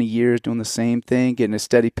from 20 years doing the same thing, getting a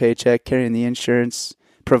steady paycheck, carrying the insurance,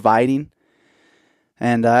 providing.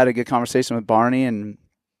 And I had a good conversation with Barney, and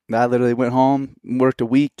I literally went home, worked a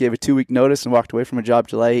week, gave a 2-week notice, and walked away from a job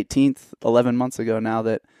July 18th, 11 months ago now.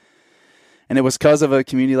 And it was because of a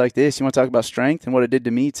community like this. You want to talk about strength and what it did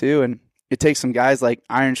to me, too. And it takes some guys like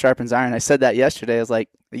iron sharpens iron. I said that yesterday. I was like,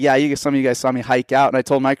 yeah, some of you guys saw me hike out. And I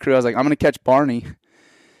told my crew, I was like, I'm going to catch Barney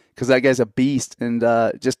because that guy's a beast. And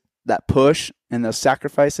just that push and those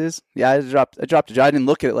sacrifices. Yeah, I dropped a job. I didn't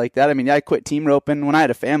look at it like that. I mean, yeah, I quit team roping. When I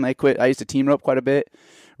had a family, I used to team rope quite a bit,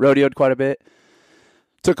 rodeoed quite a bit.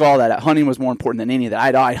 Took all that. Hunting was more important than any of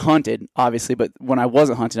that. I hunted, obviously, but when I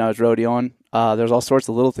wasn't hunting, I was rodeoing. There was all sorts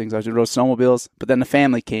of little things. I was rode snowmobiles, but then the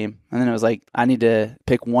family came, and then it was like I need to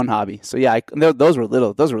pick one hobby. So yeah, those were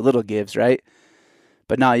little gives, right?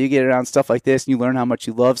 But now you get around stuff like this, and you learn how much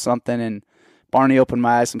you love something. And Barney opened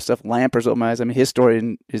my eyes. Some stuff. Lampers opened my eyes. I mean, his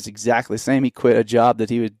story is exactly the same. He quit a job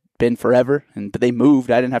that he had been forever, but they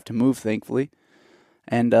moved. I didn't have to move, thankfully,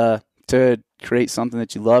 and to create something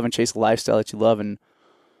that you love and chase a lifestyle that you love. And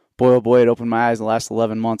boy, oh boy, it opened my eyes in the last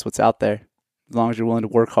 11 months what's out there, as long as you're willing to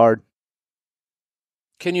work hard.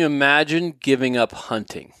 Can you imagine giving up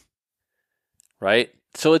hunting? Right?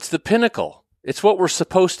 So it's the pinnacle. It's what we're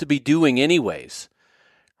supposed to be doing anyways.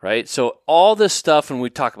 Right? So all this stuff, when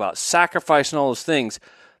we talk about sacrifice and all those things,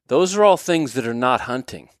 those are all things that are not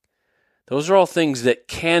hunting. Those are all things that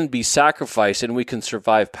can be sacrificed and we can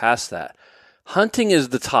survive past that. Hunting is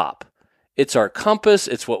the top. It's our compass.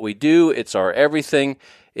 It's what we do. It's our everything.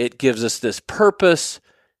 It gives us this purpose.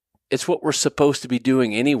 It's what we're supposed to be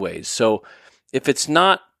doing anyways. So if it's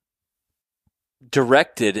not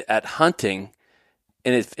directed at hunting,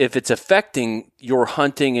 and if it's affecting your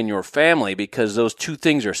hunting and your family, because those two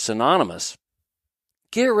things are synonymous,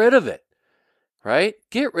 get rid of it, right?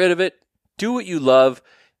 Get rid of it. Do what you love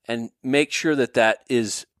and make sure that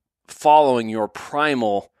is following your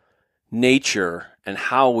primal nature and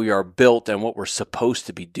how we are built and what we're supposed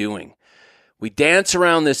to be doing. We dance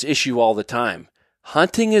around this issue all the time.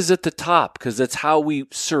 Hunting is at the top because that's how we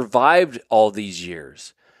survived all these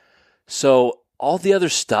years. So all the other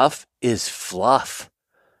stuff is fluff,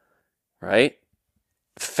 right?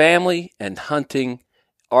 Family and hunting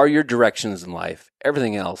are your directions in life.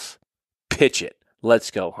 Everything else, pitch it.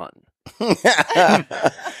 Let's go hunting.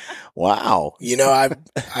 Wow.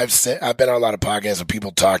 I've been on a lot of podcasts and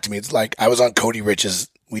people talk to me. It's like I was on Cody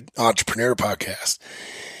Rich's entrepreneur podcast.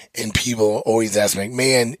 And people always ask me,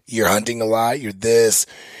 man, you're hunting a lot, you're this,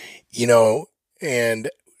 and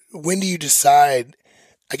when do you decide?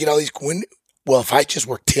 I get all these, if I just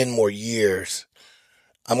work 10 more years,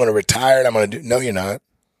 I'm going to retire and I'm going to do, no, you're not.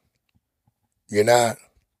 You're not.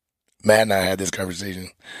 Matt and I had this conversation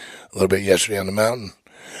a little bit yesterday on the mountain.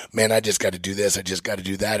 Man, I just got to do this. I just got to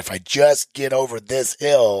do that. If I just get over this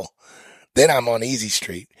hill, then I'm on easy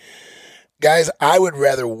street. Guys, I would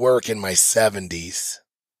rather work in my 70s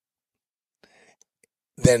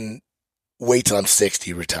than wait till I'm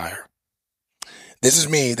 60 to retire. This is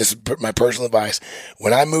me. This is my personal advice.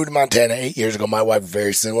 When I moved to Montana 8 years ago, my wife,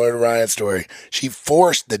 very similar to Ryan's story, she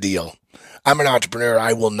forced the deal. I'm an entrepreneur.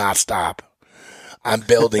 I will not stop. I'm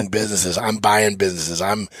building businesses. I'm buying businesses.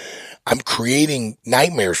 I'm creating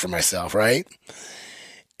nightmares for myself, right?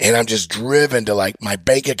 And I'm just driven to like my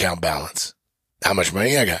bank account balance. How much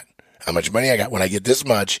money I got? How much money I got? When I get this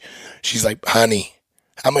much, she's like, honey,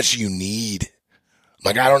 how much do you need?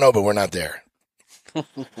 I'm like, I don't know, but we're not there.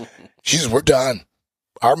 She goes, we're done.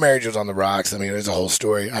 Our marriage was on the rocks. I mean, there's a whole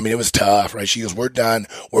story. I mean, it was tough, right? She goes, we're done.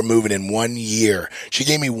 We're moving in 1 year. She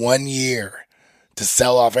gave me 1 year to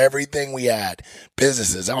sell off everything we had,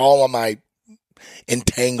 businesses, all of my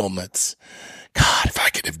entanglements. God, if I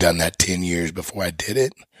could have done that 10 years before I did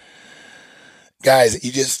it. Guys,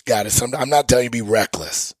 you just got to, I'm not telling you to be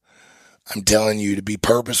reckless. I'm telling you to be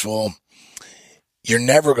purposeful. You're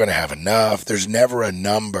never going to have enough. There's never a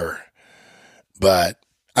number. But,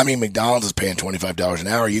 I mean, McDonald's is paying $25 an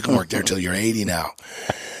hour. You can work there till you're 80 now.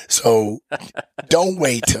 So don't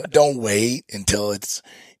wait until it's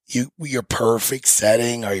your perfect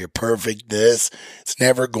setting or your perfect this. It's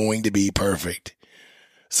never going to be perfect.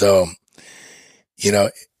 So, you know,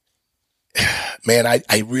 man,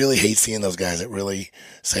 I really hate seeing those guys that really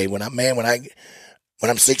say, when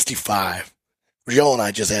I'm 65, Joel and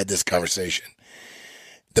I just had this conversation.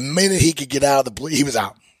 The minute he could get out of the police, he was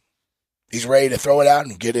out. He's ready to throw it out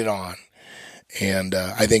and get it on. And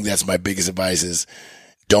I think that's my biggest advice is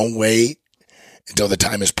don't wait until the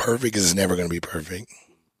time is perfect, because it's never going to be perfect.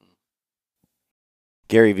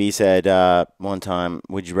 Gary Vee said one time,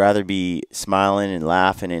 would you rather be smiling and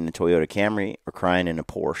laughing in a Toyota Camry or crying in a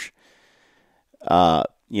Porsche?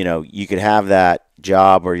 You know, you could have that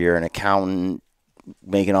job where you're an accountant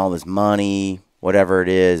making all this money, whatever it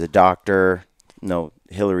is, a doctor. No,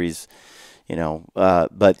 Hillary's, you know,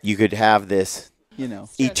 but you could have this, you know,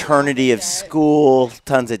 eternity of school,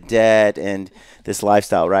 tons of debt, and this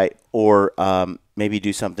lifestyle, right? Or maybe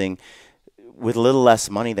do something with a little less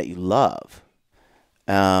money that you love.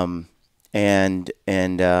 And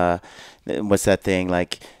what's that thing,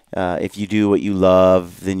 like, if you do what you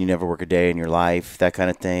love, then you never work a day in your life, that kind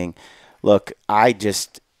of thing. Look, I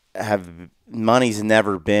just money's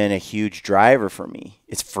never been a huge driver for me.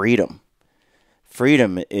 It's freedom.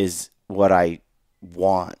 Freedom is what I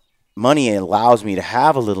want. Money allows me to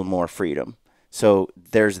have a little more freedom. So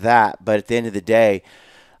there's that. But at the end of the day,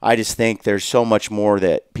 I just think there's so much more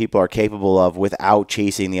that people are capable of without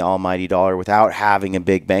chasing the almighty dollar, without having a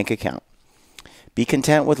big bank account. Be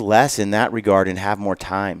content with less in that regard and have more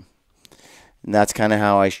time. And that's kind of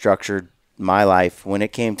how I structured my life. When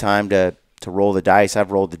it came time to roll the dice,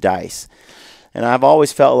 I've rolled the dice. And I've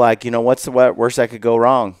always felt like, you know, what's the worst that could go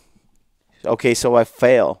wrong? Okay, so I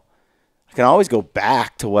fail. I can always go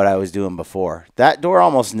back to what I was doing before. That door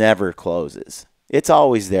almost never closes. It's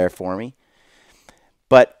always there for me.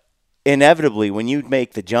 But inevitably, when you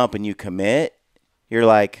make the jump and you commit, you're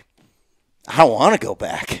like, I don't want to go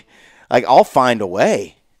back. Like, I'll find a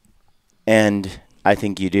way. And I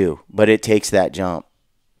think you do. But it takes that jump.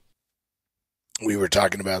 We were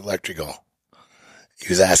talking about electrical. He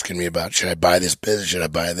was asking me about, should I buy this business? Should I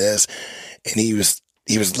buy this? And he was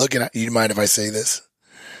looking at, you mind if I say this?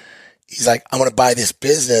 He's like, I'm going to buy this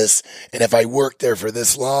business, and if I work there for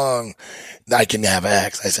this long, I can have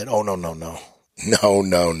X. I said, oh, no. No.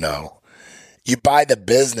 You buy the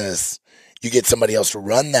business, you get somebody else to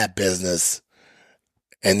run that business,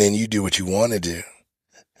 and then you do what you want to do.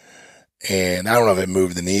 And I don't know if it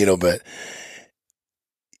moved the needle, but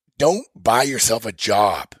don't buy yourself a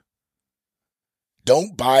job.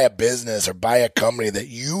 Don't buy a business or buy a company that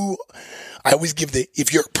I always give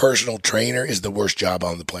if your personal trainer is the worst job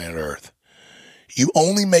on the planet Earth. You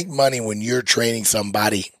only make money when you're training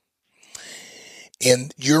somebody.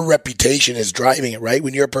 And your reputation is driving it, right?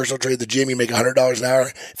 When you're a personal trainer at the gym, you make $100 an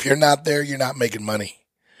hour. If you're not there, you're not making money.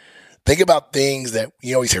 Think about things that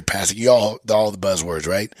you always hear passing, all the buzzwords,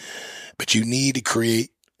 right? But you need to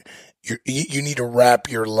create, you need to wrap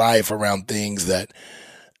your life around things that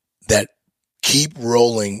keep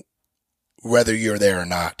rolling, whether you're there or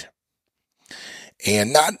not.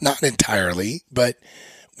 And not entirely, but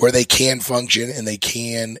where they can function and they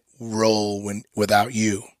can roll without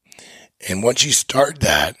you. And once you start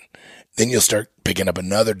that, then you'll start picking up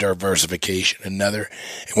another diversification, and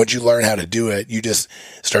once you learn how to do it, you just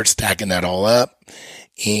start stacking that all up,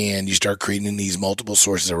 and you start creating these multiple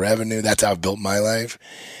sources of revenue. That's how I've built my life.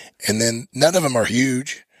 And then none of them are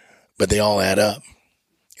huge, but they all add up.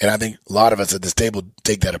 And I think a lot of us at this table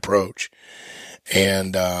take that approach.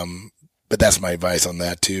 And, but that's my advice on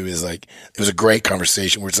that too, is like, it was a great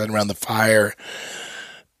conversation. We're sitting around the fire,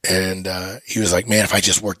 and he was like, man, if I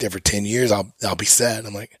just worked there for 10 years, I'll be set. And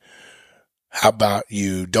I'm like, how about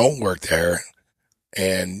you don't work there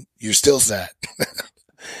and you're still set?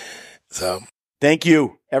 So thank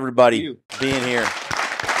you, everybody, for being here.